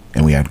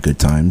 and we had good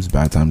times,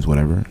 bad times,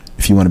 whatever.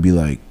 If you want to be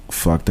like,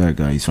 fuck that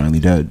guy, he's finally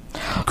dead,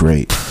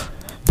 great.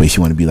 But if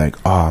you want to be like,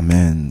 oh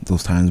man,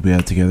 those times we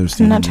had together.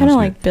 I'm not trying to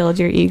like build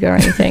your ego or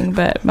anything,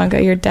 but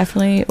Monka, you're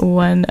definitely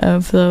one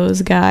of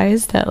those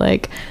guys that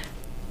like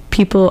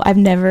people. I've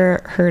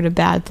never heard a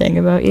bad thing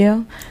about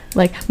you.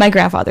 Like my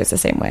grandfather's the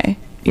same way.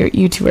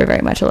 You two are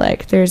very much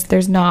alike.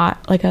 There's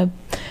not like a.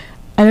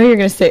 I know you're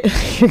gonna say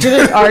you're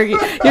gonna argue.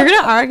 You're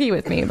gonna argue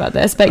with me about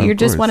this, but you're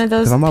just one of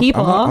those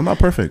people. I'm not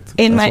perfect.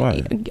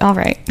 All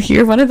right,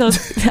 you're one of those.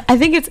 I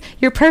think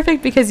you're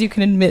perfect because you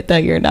can admit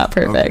that you're not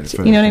perfect.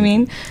 Okay, you know what I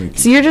mean?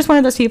 So you're just one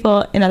of those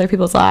people in other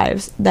people's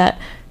lives that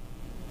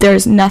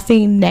there's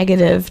nothing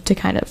negative to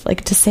kind of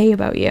like to say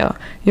about you.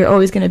 You're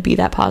always gonna be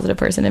that positive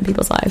person in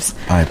people's lives.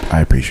 I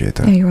appreciate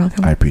that. Yeah, you're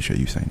welcome. I appreciate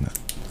you saying that.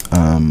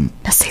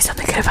 Now say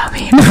something good about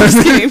me. No, I'm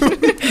just kidding.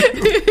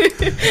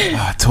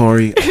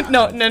 Tori.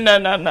 No.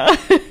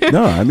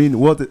 No, I mean,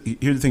 well,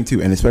 here's the thing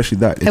too, and especially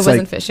that it's I wasn't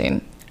like,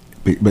 fishing.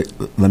 But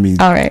let me.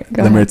 All right,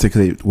 go let ahead. me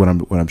articulate what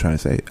I'm trying to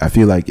say. I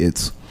feel like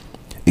it's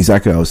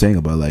exactly what I was saying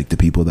about like the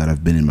people that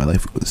have been in my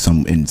life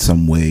in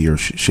some way or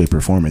shape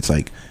or form. It's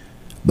like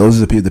those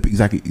are the people that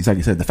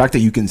exactly said. The fact that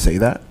you can say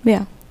that.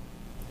 Yeah.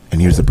 And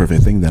here's the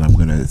perfect thing that I'm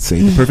gonna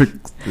say. This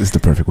is the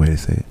perfect way to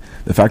say it.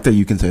 The fact that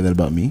you can say that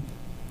about me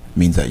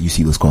means that you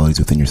see those qualities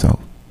within yourself.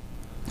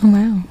 Oh,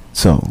 wow.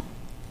 So,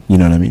 you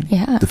know what I mean?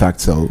 Yeah. The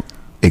fact, so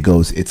it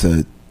goes.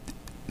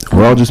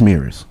 We're all just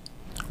mirrors.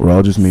 We're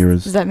all just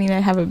mirrors. Does that mean I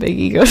have a big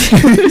ego?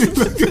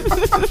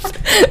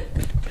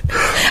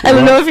 I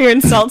don't know if you're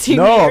insulting me.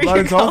 No, or I'm not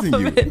you're insulting you.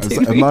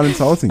 complimenting I'm me. not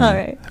insulting you. All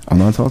right. I'm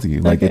not insulting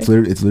you. Like Okay. it's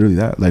literally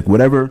that. Like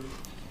whatever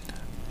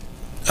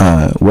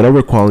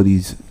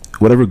qualities,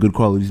 whatever good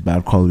qualities,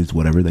 bad qualities,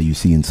 whatever that you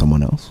see in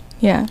someone else.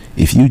 Yeah.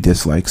 If you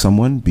dislike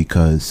someone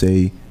because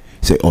say,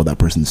 oh, that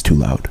person's too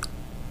loud.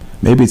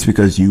 Maybe it's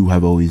because you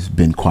have always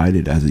been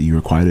quieted you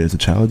were quieted as a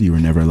child. You were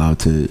never allowed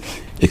to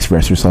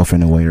express yourself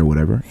in a way or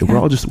whatever. Yeah. We're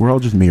all just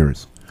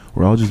mirrors.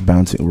 We're all just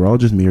bouncing. We're all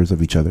just mirrors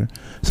of each other.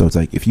 So it's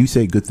like if you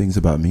say good things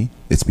about me,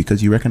 it's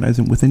because you recognize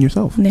them within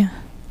yourself. Yeah.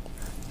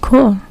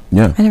 Cool.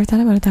 Yeah. I never thought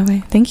about it that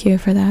way. Thank you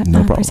for that No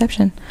problem.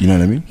 perception. You know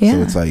what I mean? Yeah.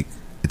 So it's like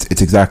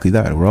it's exactly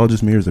that. We're all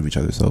just mirrors of each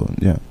other. So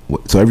yeah.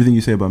 So everything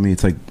you say about me,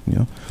 it's like, you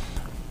know,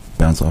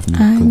 bounce off me.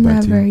 I'm goes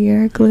back to rubber, you.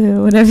 you're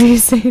glue. Whatever you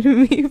say to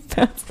me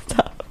bounces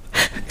off.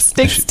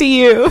 Sticks to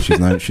you. She's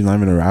not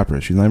even a rapper.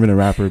 She's not even a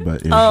rapper,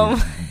 but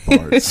bars.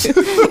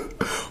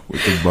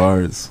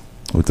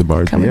 With the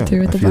bars. Coming yeah, through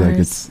with the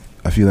bars.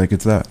 I feel like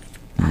it's that.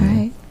 All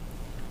right.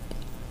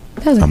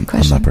 That was a good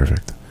question. I'm not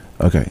perfect.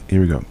 Okay, here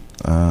we go.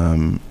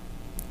 No.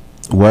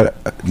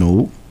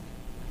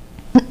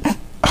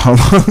 How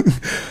long?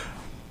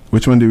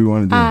 Which one do we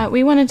want to do?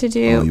 We wanted to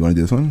do. Oh, you want to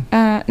do this one?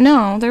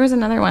 No, there was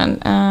another one.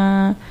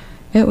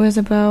 It was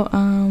about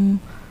How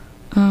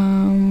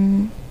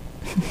long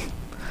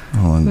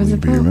What will was you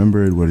it be about?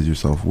 remembered? What is your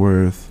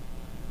self-worth?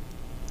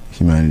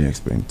 Humanity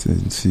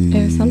expectancy.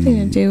 It was something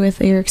to do with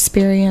your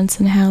experience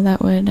and how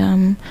that would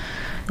Okay,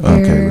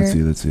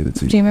 let's see. Do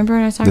you remember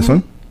what I was talking This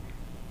about?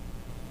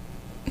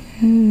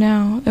 one?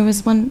 No, it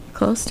was one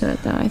close to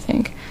it though, I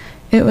think.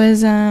 It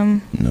was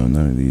No, none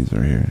of these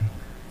are here.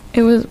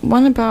 it was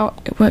one about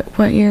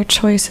what your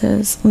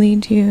choices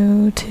lead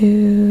you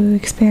to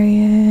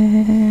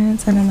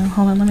experience. I don't know.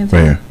 Hold on, let me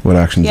Right here. What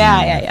actions?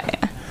 Yeah.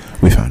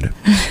 We found it.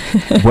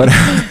 What?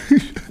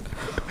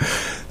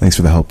 Thanks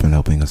for the help in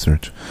helping us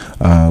search.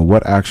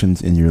 What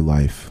actions in your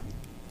life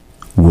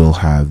will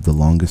have the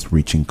longest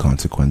reaching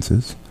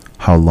consequences?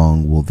 How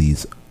long will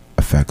these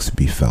effects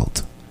be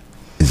felt?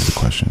 Is the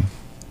question.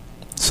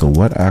 So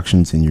what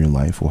actions in your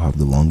life will have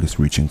the longest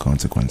reaching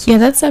consequences? Yeah,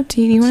 that's up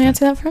to you. Do you want to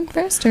answer that from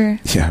first, or?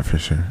 Yeah, for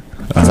sure.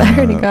 Because I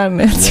already got an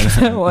answer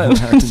for that one.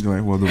 What actions in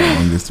your life will have the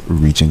longest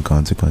reaching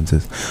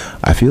consequences?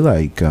 I feel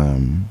like,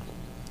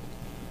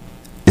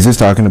 is this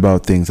talking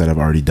about things that I've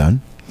already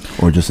done?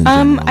 Or just in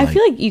general? I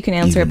feel like you can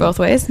answer it both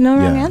ways. No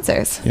wrong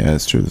answers. Yeah,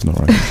 it's true. There's no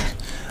wrong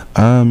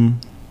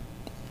answers.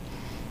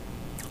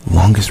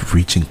 Longest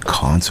reaching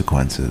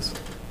consequences.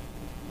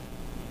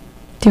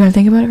 Do you want to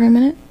think about it for a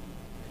minute?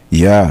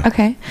 Yeah.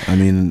 Okay. I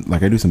mean,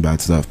 like, I do some bad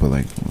stuff, but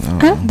like, I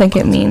don't think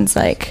it means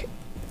like.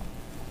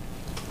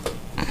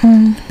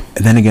 And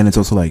then again, it's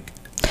also like.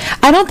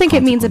 I don't think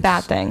it means a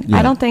bad thing.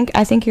 Yeah.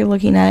 I think you're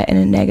looking at it in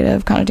a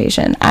negative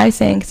connotation. I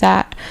think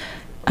that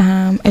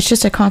it's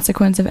just a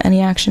consequence of any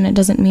action. It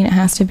doesn't mean it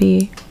has to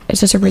be. It's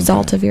just a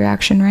result of your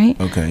action, right?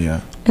 Okay.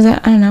 Yeah. Is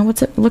that, I don't know,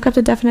 what's it, look up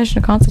the definition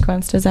of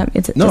consequence. Does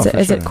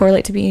it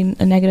correlate to being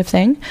a negative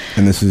thing?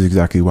 And this is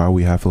exactly why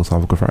we have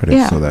Philosophical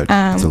Fridays, so that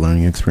it's a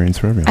learning experience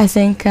for everyone. I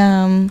think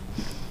I'm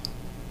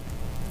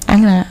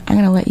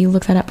gonna let you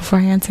look that up before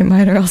I answer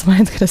mine, or else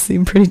mine's gonna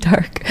seem pretty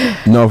dark.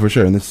 No, for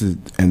sure.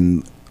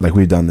 And like,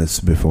 we've done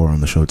this before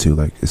on the show too.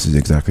 Like, this is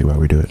exactly why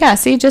we do it. Yeah,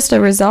 see, just a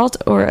result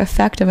or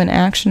effect of an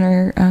action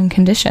or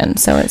condition.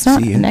 So it's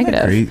not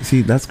negative.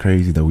 See, that's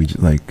crazy though. We just,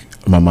 like,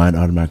 my mind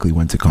automatically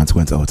went to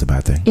consequence. Oh, it's a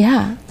bad thing.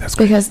 Yeah, that's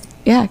because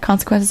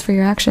consequences for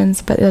your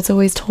actions, but that's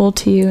always told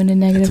to you in a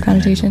negative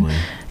connotation.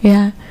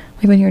 Yeah,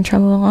 like when you're in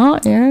trouble,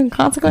 you're in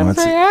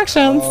consequence for your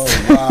actions.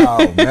 Oh,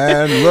 wow,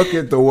 man, look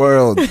at the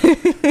world.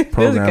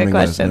 Programming, good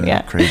question.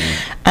 Yeah, crazy.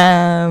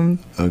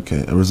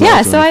 Okay.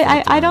 Yeah, so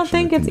I don't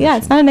think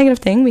it's not a negative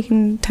thing. We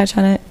can touch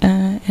on it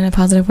in a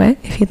positive way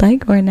if you'd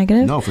like, or a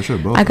negative. No, for sure,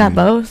 both. I got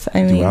both.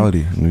 I mean,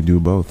 duality. We do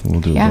both. We'll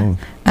do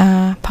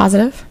both.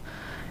 Positive.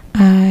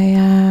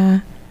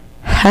 I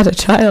had a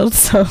child,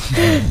 so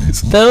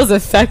those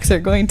effects are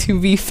going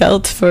to be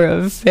felt for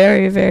a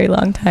very, very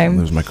long time.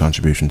 There's my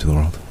contribution to the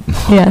world.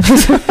 Yeah.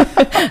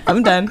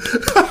 I'm done.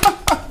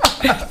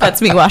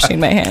 That's me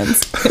washing my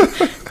hands.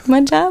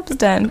 My job's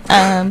done.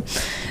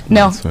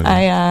 No,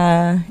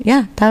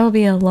 that'll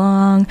be a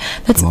long.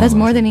 That's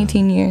more than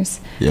 18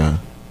 years. Yeah.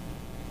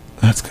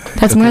 That's good.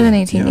 That's more than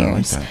 18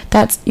 years. Like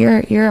that's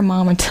you're a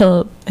mom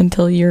until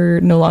you're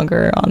no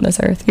longer on this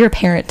earth. You're a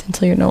parent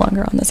until you're no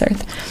longer on this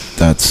earth.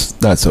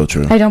 That's so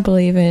true. I don't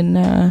believe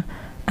in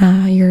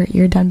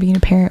you're done being a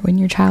parent when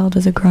your child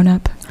is a grown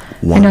up.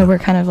 I know we're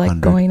kind of like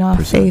going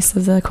off base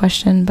of the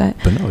question, but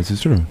no, it's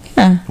just true.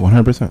 Yeah,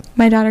 100%.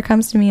 My daughter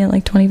comes to me at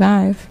like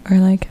 25 or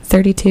like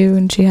 32,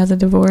 and she has a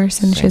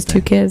divorce and she has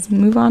 2 kids.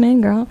 Move on in,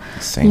 girl.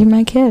 You're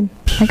my kid.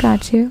 I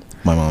got you.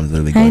 My mom's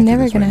literally. I ain't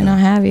never gonna not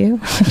have you.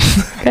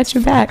 Got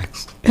your back.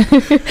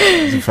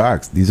 These are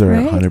facts. These are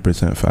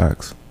 100%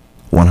 facts.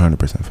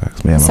 100%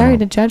 facts. Man, sorry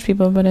to judge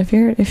people, but if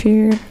you're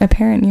a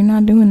parent, you're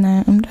not doing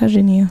that. I'm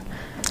judging you.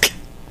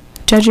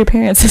 Judge your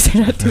parents if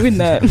they're not doing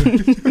that.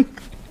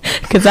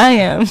 Because I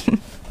am.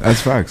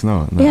 That's facts.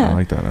 No, yeah. I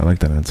like that. I like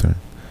that answer.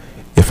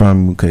 If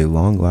I'm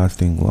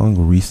long-reaching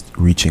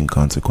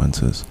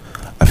consequences,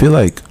 I feel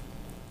like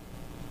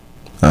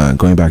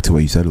going back to what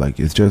you said, like,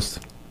 it's just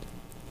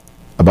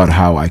about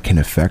how I can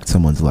affect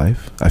someone's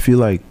life. I feel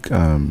like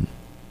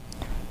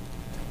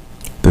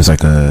there's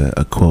like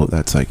a quote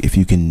that's like, if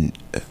you can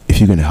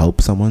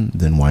help someone,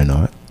 then why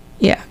not?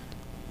 Yeah.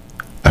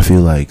 I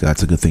feel like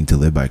that's a good thing to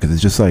live by, because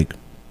it's just like,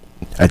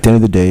 at the end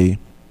of the day,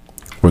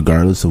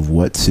 regardless of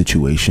what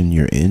situation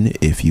you're in,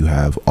 if you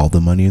have all the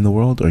money in the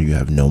world or you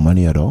have no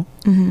money at all,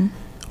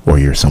 or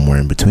you're somewhere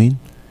in between,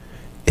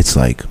 it's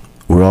like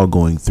we're all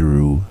going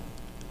through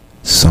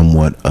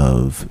somewhat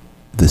of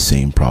the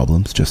same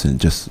problems,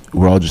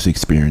 we're all just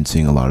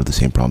experiencing a lot of the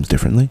same problems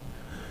differently.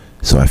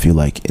 So I feel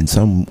like in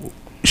some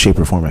shape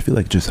or form, I feel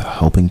like just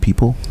helping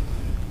people.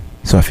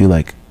 So I feel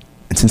like,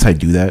 and since I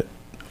do that,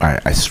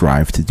 I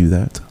strive to do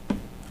that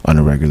on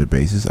a regular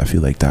basis. I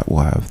feel like that will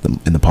have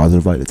in the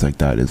positive light. It's like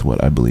that is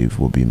what I believe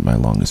will be my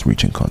longest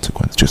reaching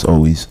consequence. Just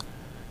always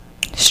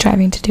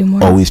striving to do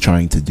more. Always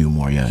trying to do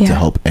more. Yeah. To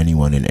help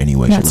anyone in any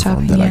way, shape, or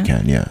form that I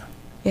can. Yeah.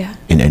 Yeah.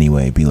 In any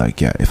way, be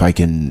like, if I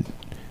can,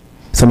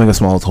 something as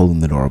small as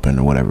holding the door open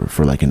or whatever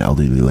for like an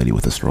elderly lady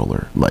with a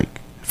stroller,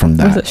 like from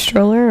that. With a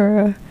stroller or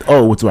a?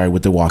 Oh, with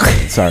the walker.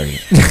 Sorry.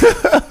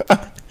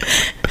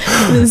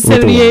 The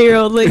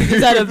 78-year-old lady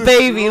just had a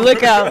baby.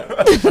 Look out.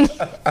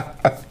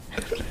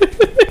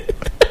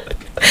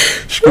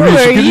 She could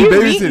be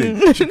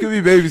babysitting. She could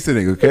be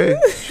babysitting, okay?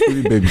 She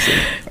could be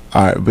babysitting.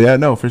 All right, but yeah,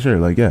 no, for sure.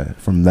 Like, yeah,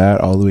 from that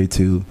all the way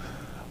to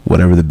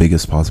whatever the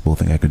biggest possible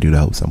thing I could do to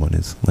help someone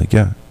is. Like,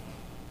 yeah,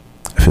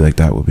 I feel like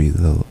that would be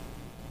the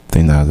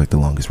thing that has like the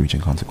longest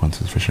reaching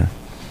consequences for sure.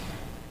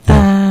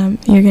 Yeah.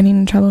 You're getting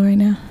in trouble right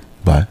now.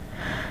 But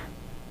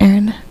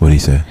Aaron. What do you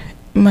say?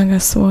 Manga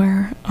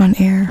swore on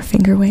air,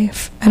 finger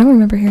wave. I don't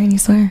remember hearing you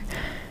swear.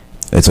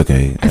 It's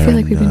okay. I feel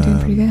like we've been doing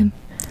pretty good.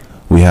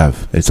 We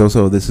have. This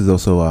is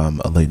also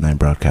a late night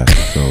broadcast.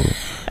 So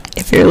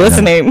if you're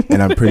listening,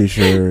 and I'm pretty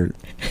sure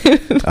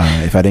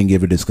if I didn't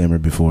give a disclaimer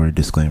before,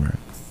 disclaimer,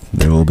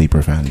 there will be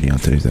profanity on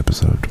today's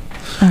episode.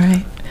 All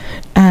right.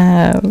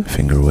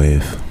 Finger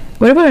wave.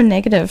 What about a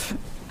negative?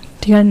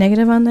 Do you got a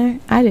negative on there?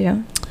 I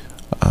do.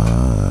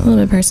 A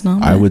little bit personal.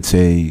 I would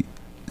say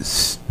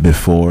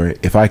before,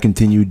 if I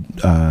continued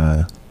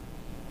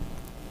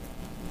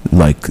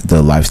like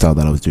the lifestyle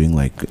that I was doing,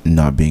 like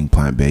not being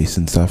plant-based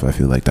and stuff, I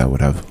feel like that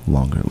would have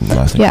longer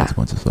lasting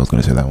consequences. So I was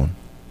going to say that one.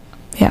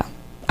 Yeah.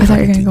 I thought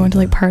you were going to go into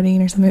like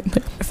partying or something,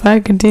 but if I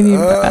continued,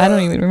 I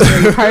don't even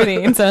remember you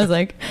partying, so I was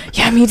like,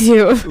 yeah, me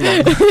too.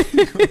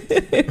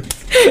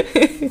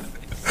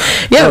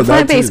 Yeah,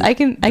 plant-based, I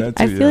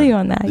feel you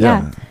on that.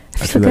 Yeah.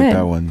 I feel like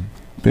that one.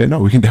 But yeah, no,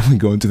 we can definitely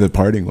go into the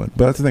partying one.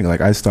 But that's the thing,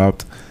 like I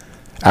stopped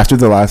after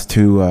the last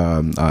two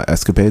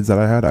escapades that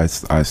I had. I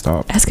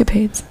stopped.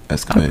 Escapades. Oh,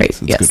 right.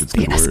 It's yes,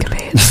 the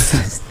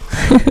escapades.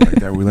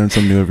 Like we learn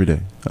something new every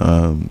day.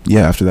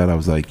 Yeah, after that I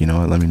was like, you know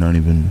what, let me not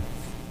even,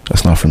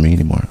 that's not for me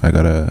anymore. I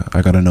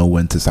gotta know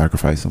when to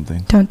sacrifice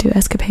something. Don't do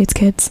escapades,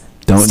 kids.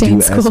 Don't do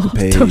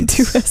escapades. Don't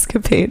do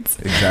escapades.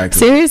 Exactly.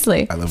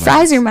 Seriously.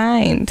 Fries your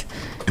mind.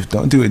 If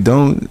don't do it,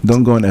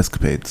 don't go on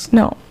escapades.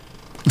 No.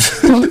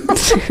 Don't do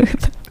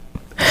that.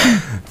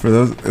 For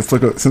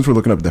those, since we're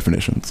looking up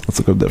definitions, let's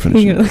look up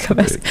definitions. You can look up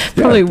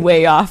probably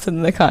way off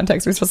in the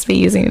context we're supposed to be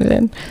using it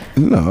in.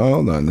 No,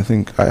 hold on. I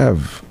think I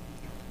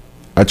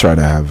try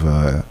to have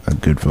a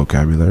good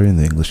vocabulary in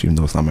the English, even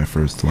though it's not my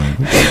first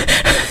language.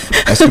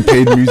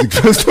 Escapade Music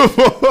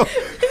Festival.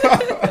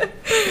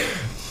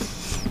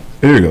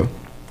 Here we go.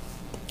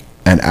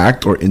 An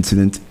act or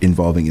incident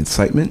involving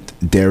incitement,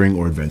 daring,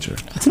 or adventure.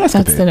 That's an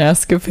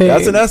escapade.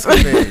 That's an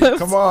escapade.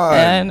 Come on.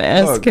 An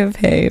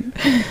escapade.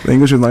 The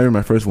English is not even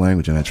my first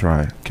language, and I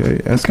try.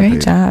 Okay, escapade.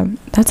 Great job.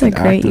 That's a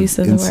great use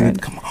of the word.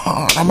 Come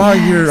on. I'm out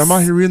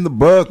here reading the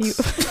books.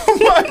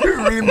 I'm out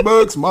here reading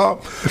books, Mom.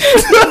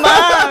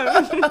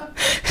 Mom.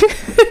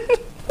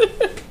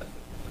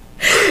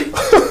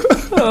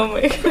 Oh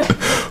my god.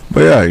 But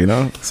yeah, you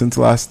know, since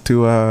the last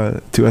two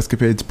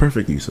escapades,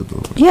 perfect use of the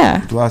word.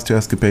 Yeah. The last two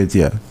escapades,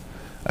 yeah.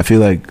 I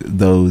feel like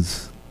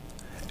those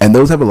have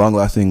a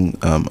long-lasting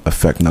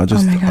effect, not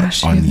just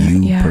on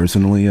you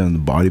personally, on the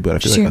body, but I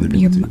feel like other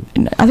people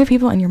too. Other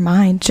people in your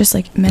mind, just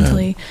like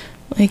mentally.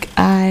 Yeah. Like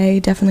I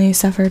definitely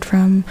suffer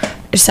from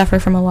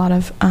a lot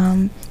of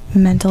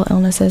mental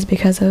illnesses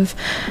because of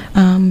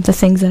the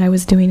things that I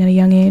was doing at a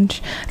young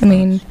age. I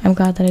mean, I'm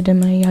glad that I did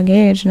them at a young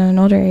age, not an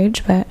older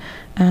age, but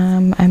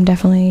I'm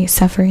definitely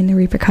suffering the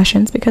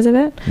repercussions because of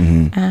it.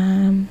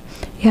 Mm-hmm.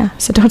 Yeah,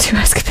 so don't do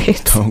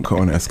escapades. Don't go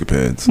on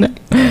escapades. No.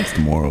 That's the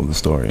moral of the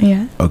story.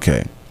 Yeah.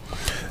 Okay.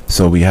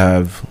 So we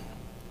have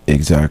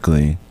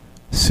exactly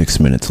 6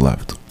 minutes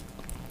left.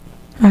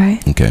 All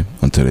right. Okay,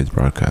 on today's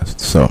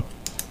broadcast. So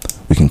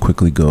we can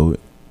quickly go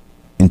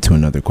into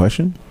another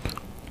question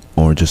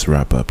or just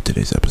wrap up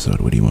today's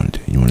episode. What do you want to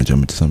do? You want to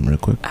jump into something real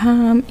quick?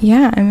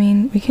 Yeah, I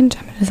mean, we can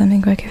jump into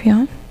something quick if you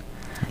want.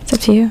 It's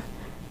up to you.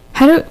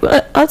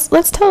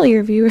 Let's tell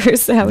your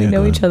viewers how we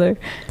know each other.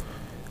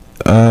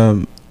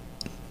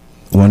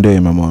 One day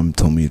my mom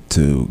told me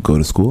to go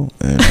to school,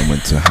 and I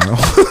went to Howell.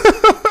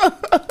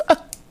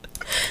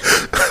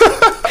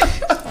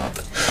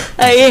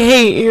 I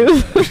hate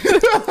you.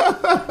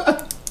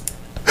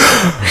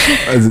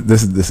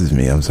 This is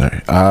me. I'm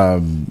sorry.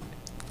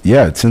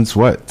 Yeah. Since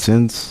what?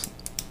 Since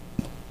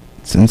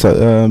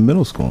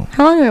middle school.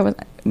 How long ago was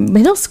that?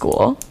 Middle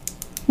school?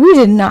 We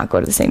did not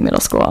go to the same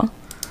middle school.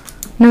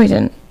 No, we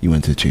didn't. You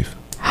went to Chief.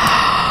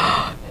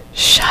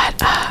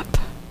 Shut up.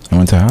 I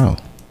went to Howell.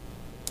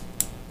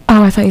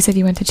 Oh, I thought you said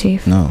you went to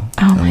Chief. No.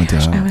 Oh my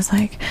gosh, I was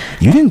like,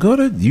 you didn't go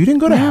to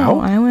Howell?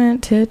 No, I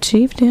went to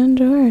Chief Dan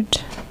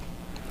George.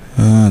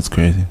 That's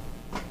crazy.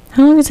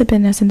 How long has it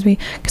been now since we?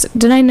 Cause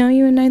did I know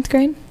you in 9th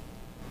grade?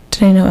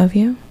 Did I know of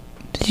you?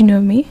 Did you know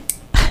of me?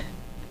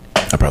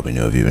 I probably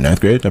knew of you in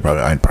 9th grade. I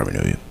probably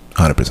knew you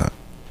 100%.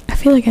 I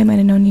feel like I might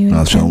have known you. When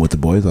I was chilling with the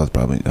boys, I was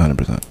probably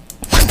 100%.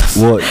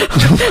 What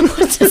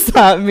does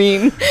that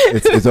mean?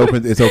 It's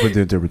open to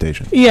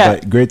interpretation. Yeah.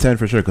 But grade 10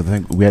 for sure, because I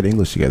think we had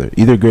English together.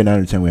 Either grade 9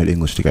 or 10 we had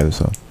English together.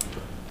 So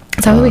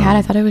is that what we had?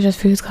 I thought it was just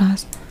foods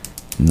class.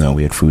 No,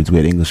 we had foods. We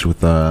had English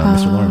with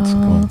Mr. Lawrence.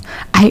 Come on.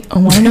 I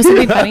want to know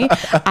something funny.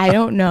 I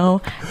don't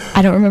know.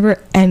 I don't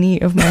remember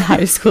any of my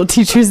high school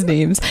teachers'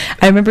 names.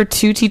 I remember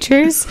 2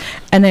 teachers,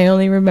 and I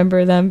only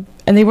remember them,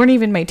 and they weren't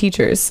even my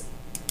teachers.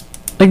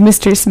 Like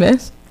Mr.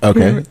 Smith.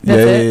 Okay.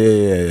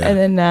 Yeah. And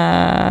then,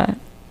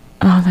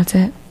 that's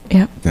it.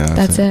 Yep. Yeah,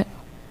 that's it.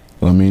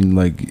 Well, I mean,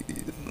 like,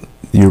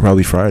 you were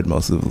probably fried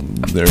most of them.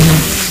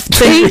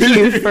 Thank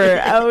you for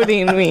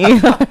outing me.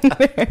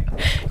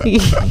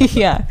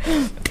 Yeah.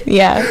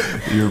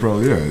 You were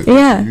probably,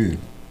 yeah.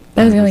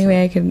 That was the only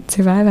way I could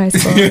survive high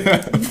school.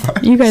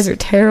 You guys are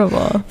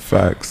terrible.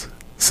 Facts.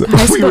 So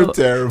we were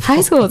terrible.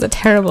 High school was a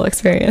terrible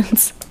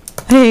experience.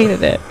 I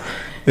hated it.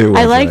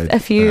 I liked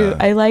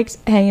I liked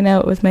hanging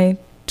out with my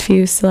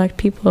few select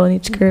people in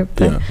each group,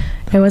 but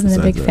I wasn't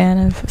a big fan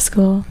of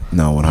school.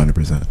 No,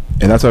 100%.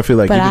 And that's what I feel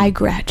like. But I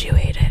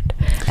graduated,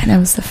 and I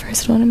was the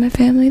first one in my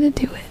family to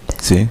do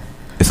it. See?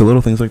 It's the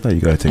little things like that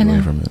you gotta take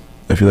away from it.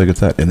 I feel like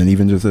it's that. And then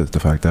even just this, the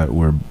fact that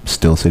we're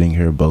still sitting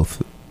here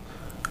both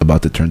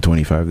about to turn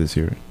 25 this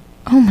year.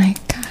 Oh my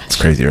gosh.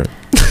 It's crazy, right?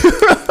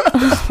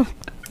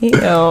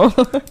 Ew.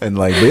 And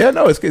like, but yeah,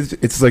 no,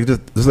 it's like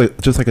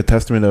just like a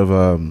testament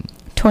of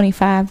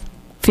 25.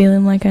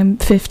 feeling like I'm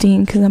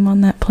 15 because I'm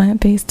on that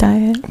plant-based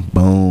diet.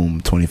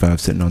 Boom,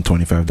 25 sitting on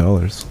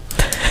 $25.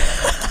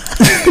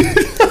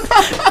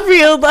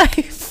 Real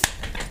life.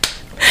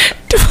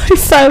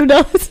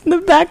 $25 in the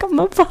back of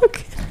my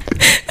pocket.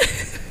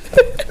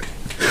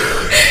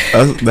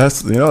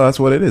 That's that's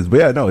what it is. But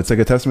yeah, no, it's like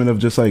a testament of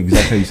just like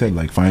exactly how you said,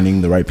 like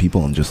finding the right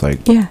people and just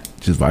like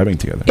just vibing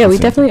together. Yeah, we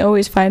definitely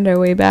always find our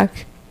way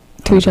back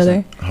to each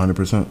other.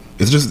 100%.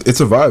 It's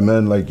a vibe,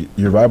 man. Like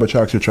your vibe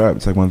attracts your tribe.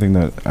 It's like one thing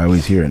that I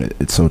always hear, and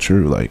it's so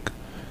true. Like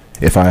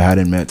if I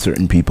hadn't met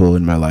certain people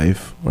in my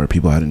life, or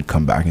people hadn't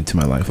come back into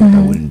my life, like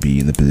I wouldn't be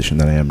in the position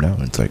that I am now.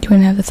 It's like you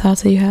wouldn't have the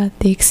thoughts that you had,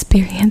 the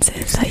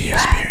experiences that you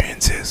had.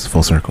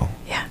 Full circle.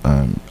 Yeah.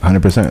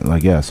 100%.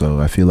 Like yeah. So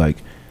I feel like.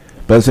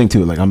 But the thing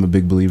too, like I'm a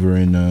big believer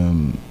in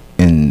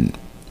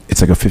it's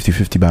like a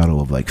 50-50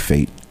 battle of like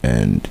fate,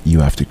 and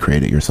you have to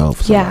create it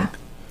yourself. So yeah.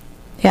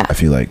 Like, I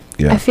feel like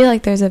I feel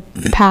like there's a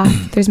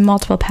path. There's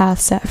multiple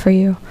paths set for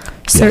you,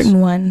 certain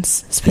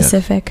ones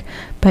specific,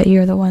 but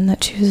you're the one that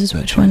chooses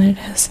which one it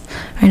is.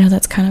 I know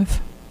that's kind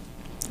of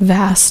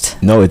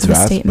vast. No, it's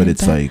vast, but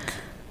it's like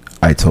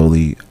I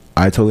totally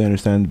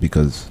understand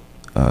because,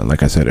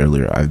 like I said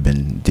earlier, I've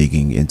been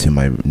digging into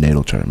my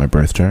natal chart, my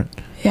birth chart.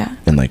 Yeah.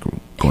 And like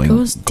going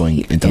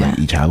into like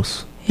each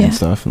house and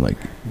stuff, and like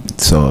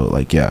so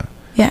like yeah,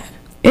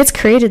 it's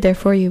created there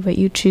for you, but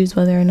you choose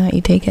whether or not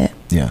you take it.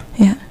 Yeah.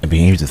 I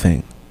mean, here's the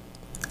thing,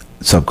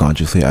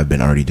 subconsciously I've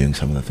been already doing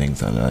some of the things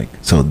that I like,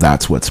 so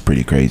that's what's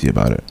pretty crazy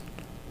about it.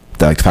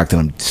 The fact that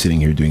I'm sitting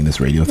here doing this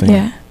radio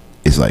thing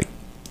is like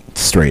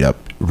straight up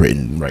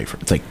written right for,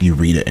 it's like you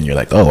read it and you're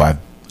like, oh, I've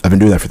been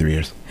doing that for 3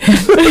 years.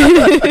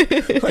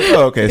 Like,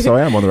 oh, okay, so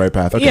I am on the right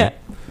path. Okay. Yeah.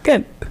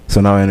 Good.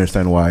 So now I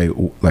understand why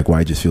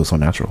it just feels so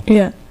natural.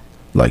 Yeah.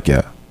 Like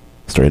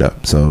straight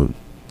up. So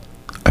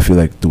I feel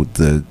like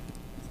the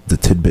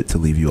tidbit to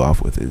leave you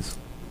off with is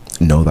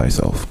know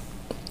thyself.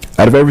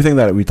 Out of everything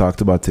that we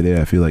talked about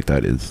today, I feel like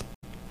that is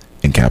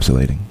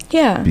encapsulating.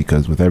 Yeah.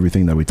 Because with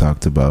everything that we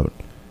talked about,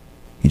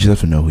 you just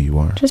have to know who you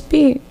are. Just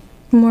be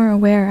more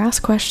aware.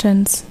 Ask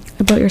questions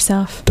about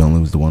yourself. Don't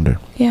lose the wonder.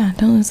 Yeah,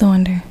 don't lose the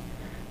wonder.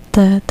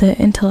 The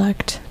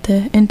intellect,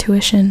 the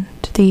intuition,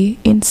 the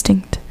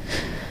instinct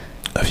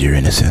of your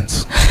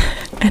innocence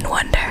and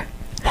wonder.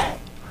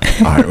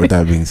 Alright, with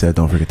that being said,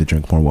 don't forget to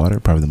drink more water.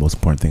 Probably the most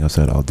important thing I've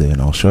said all day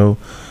and all show.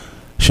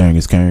 Sharing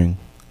is caring.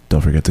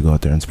 Don't forget to go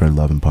out there and spread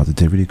love and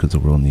positivity, because the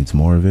world needs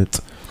more of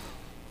it.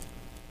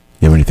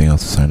 You have anything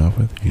else to sign off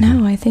with?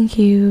 No, I think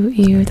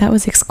you that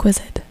was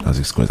exquisite. That was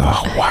exquisite.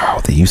 Oh wow,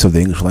 the use of the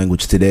English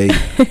language today.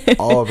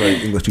 All of our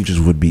English teachers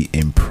would be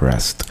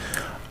impressed.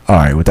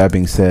 Alright, with that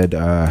being said,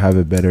 have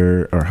a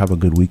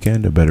good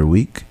weekend, a better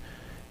week.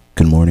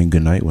 Good morning,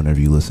 good night, whenever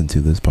you listen to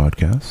this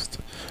podcast.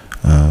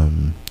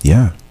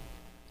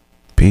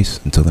 Peace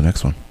until the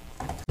next one.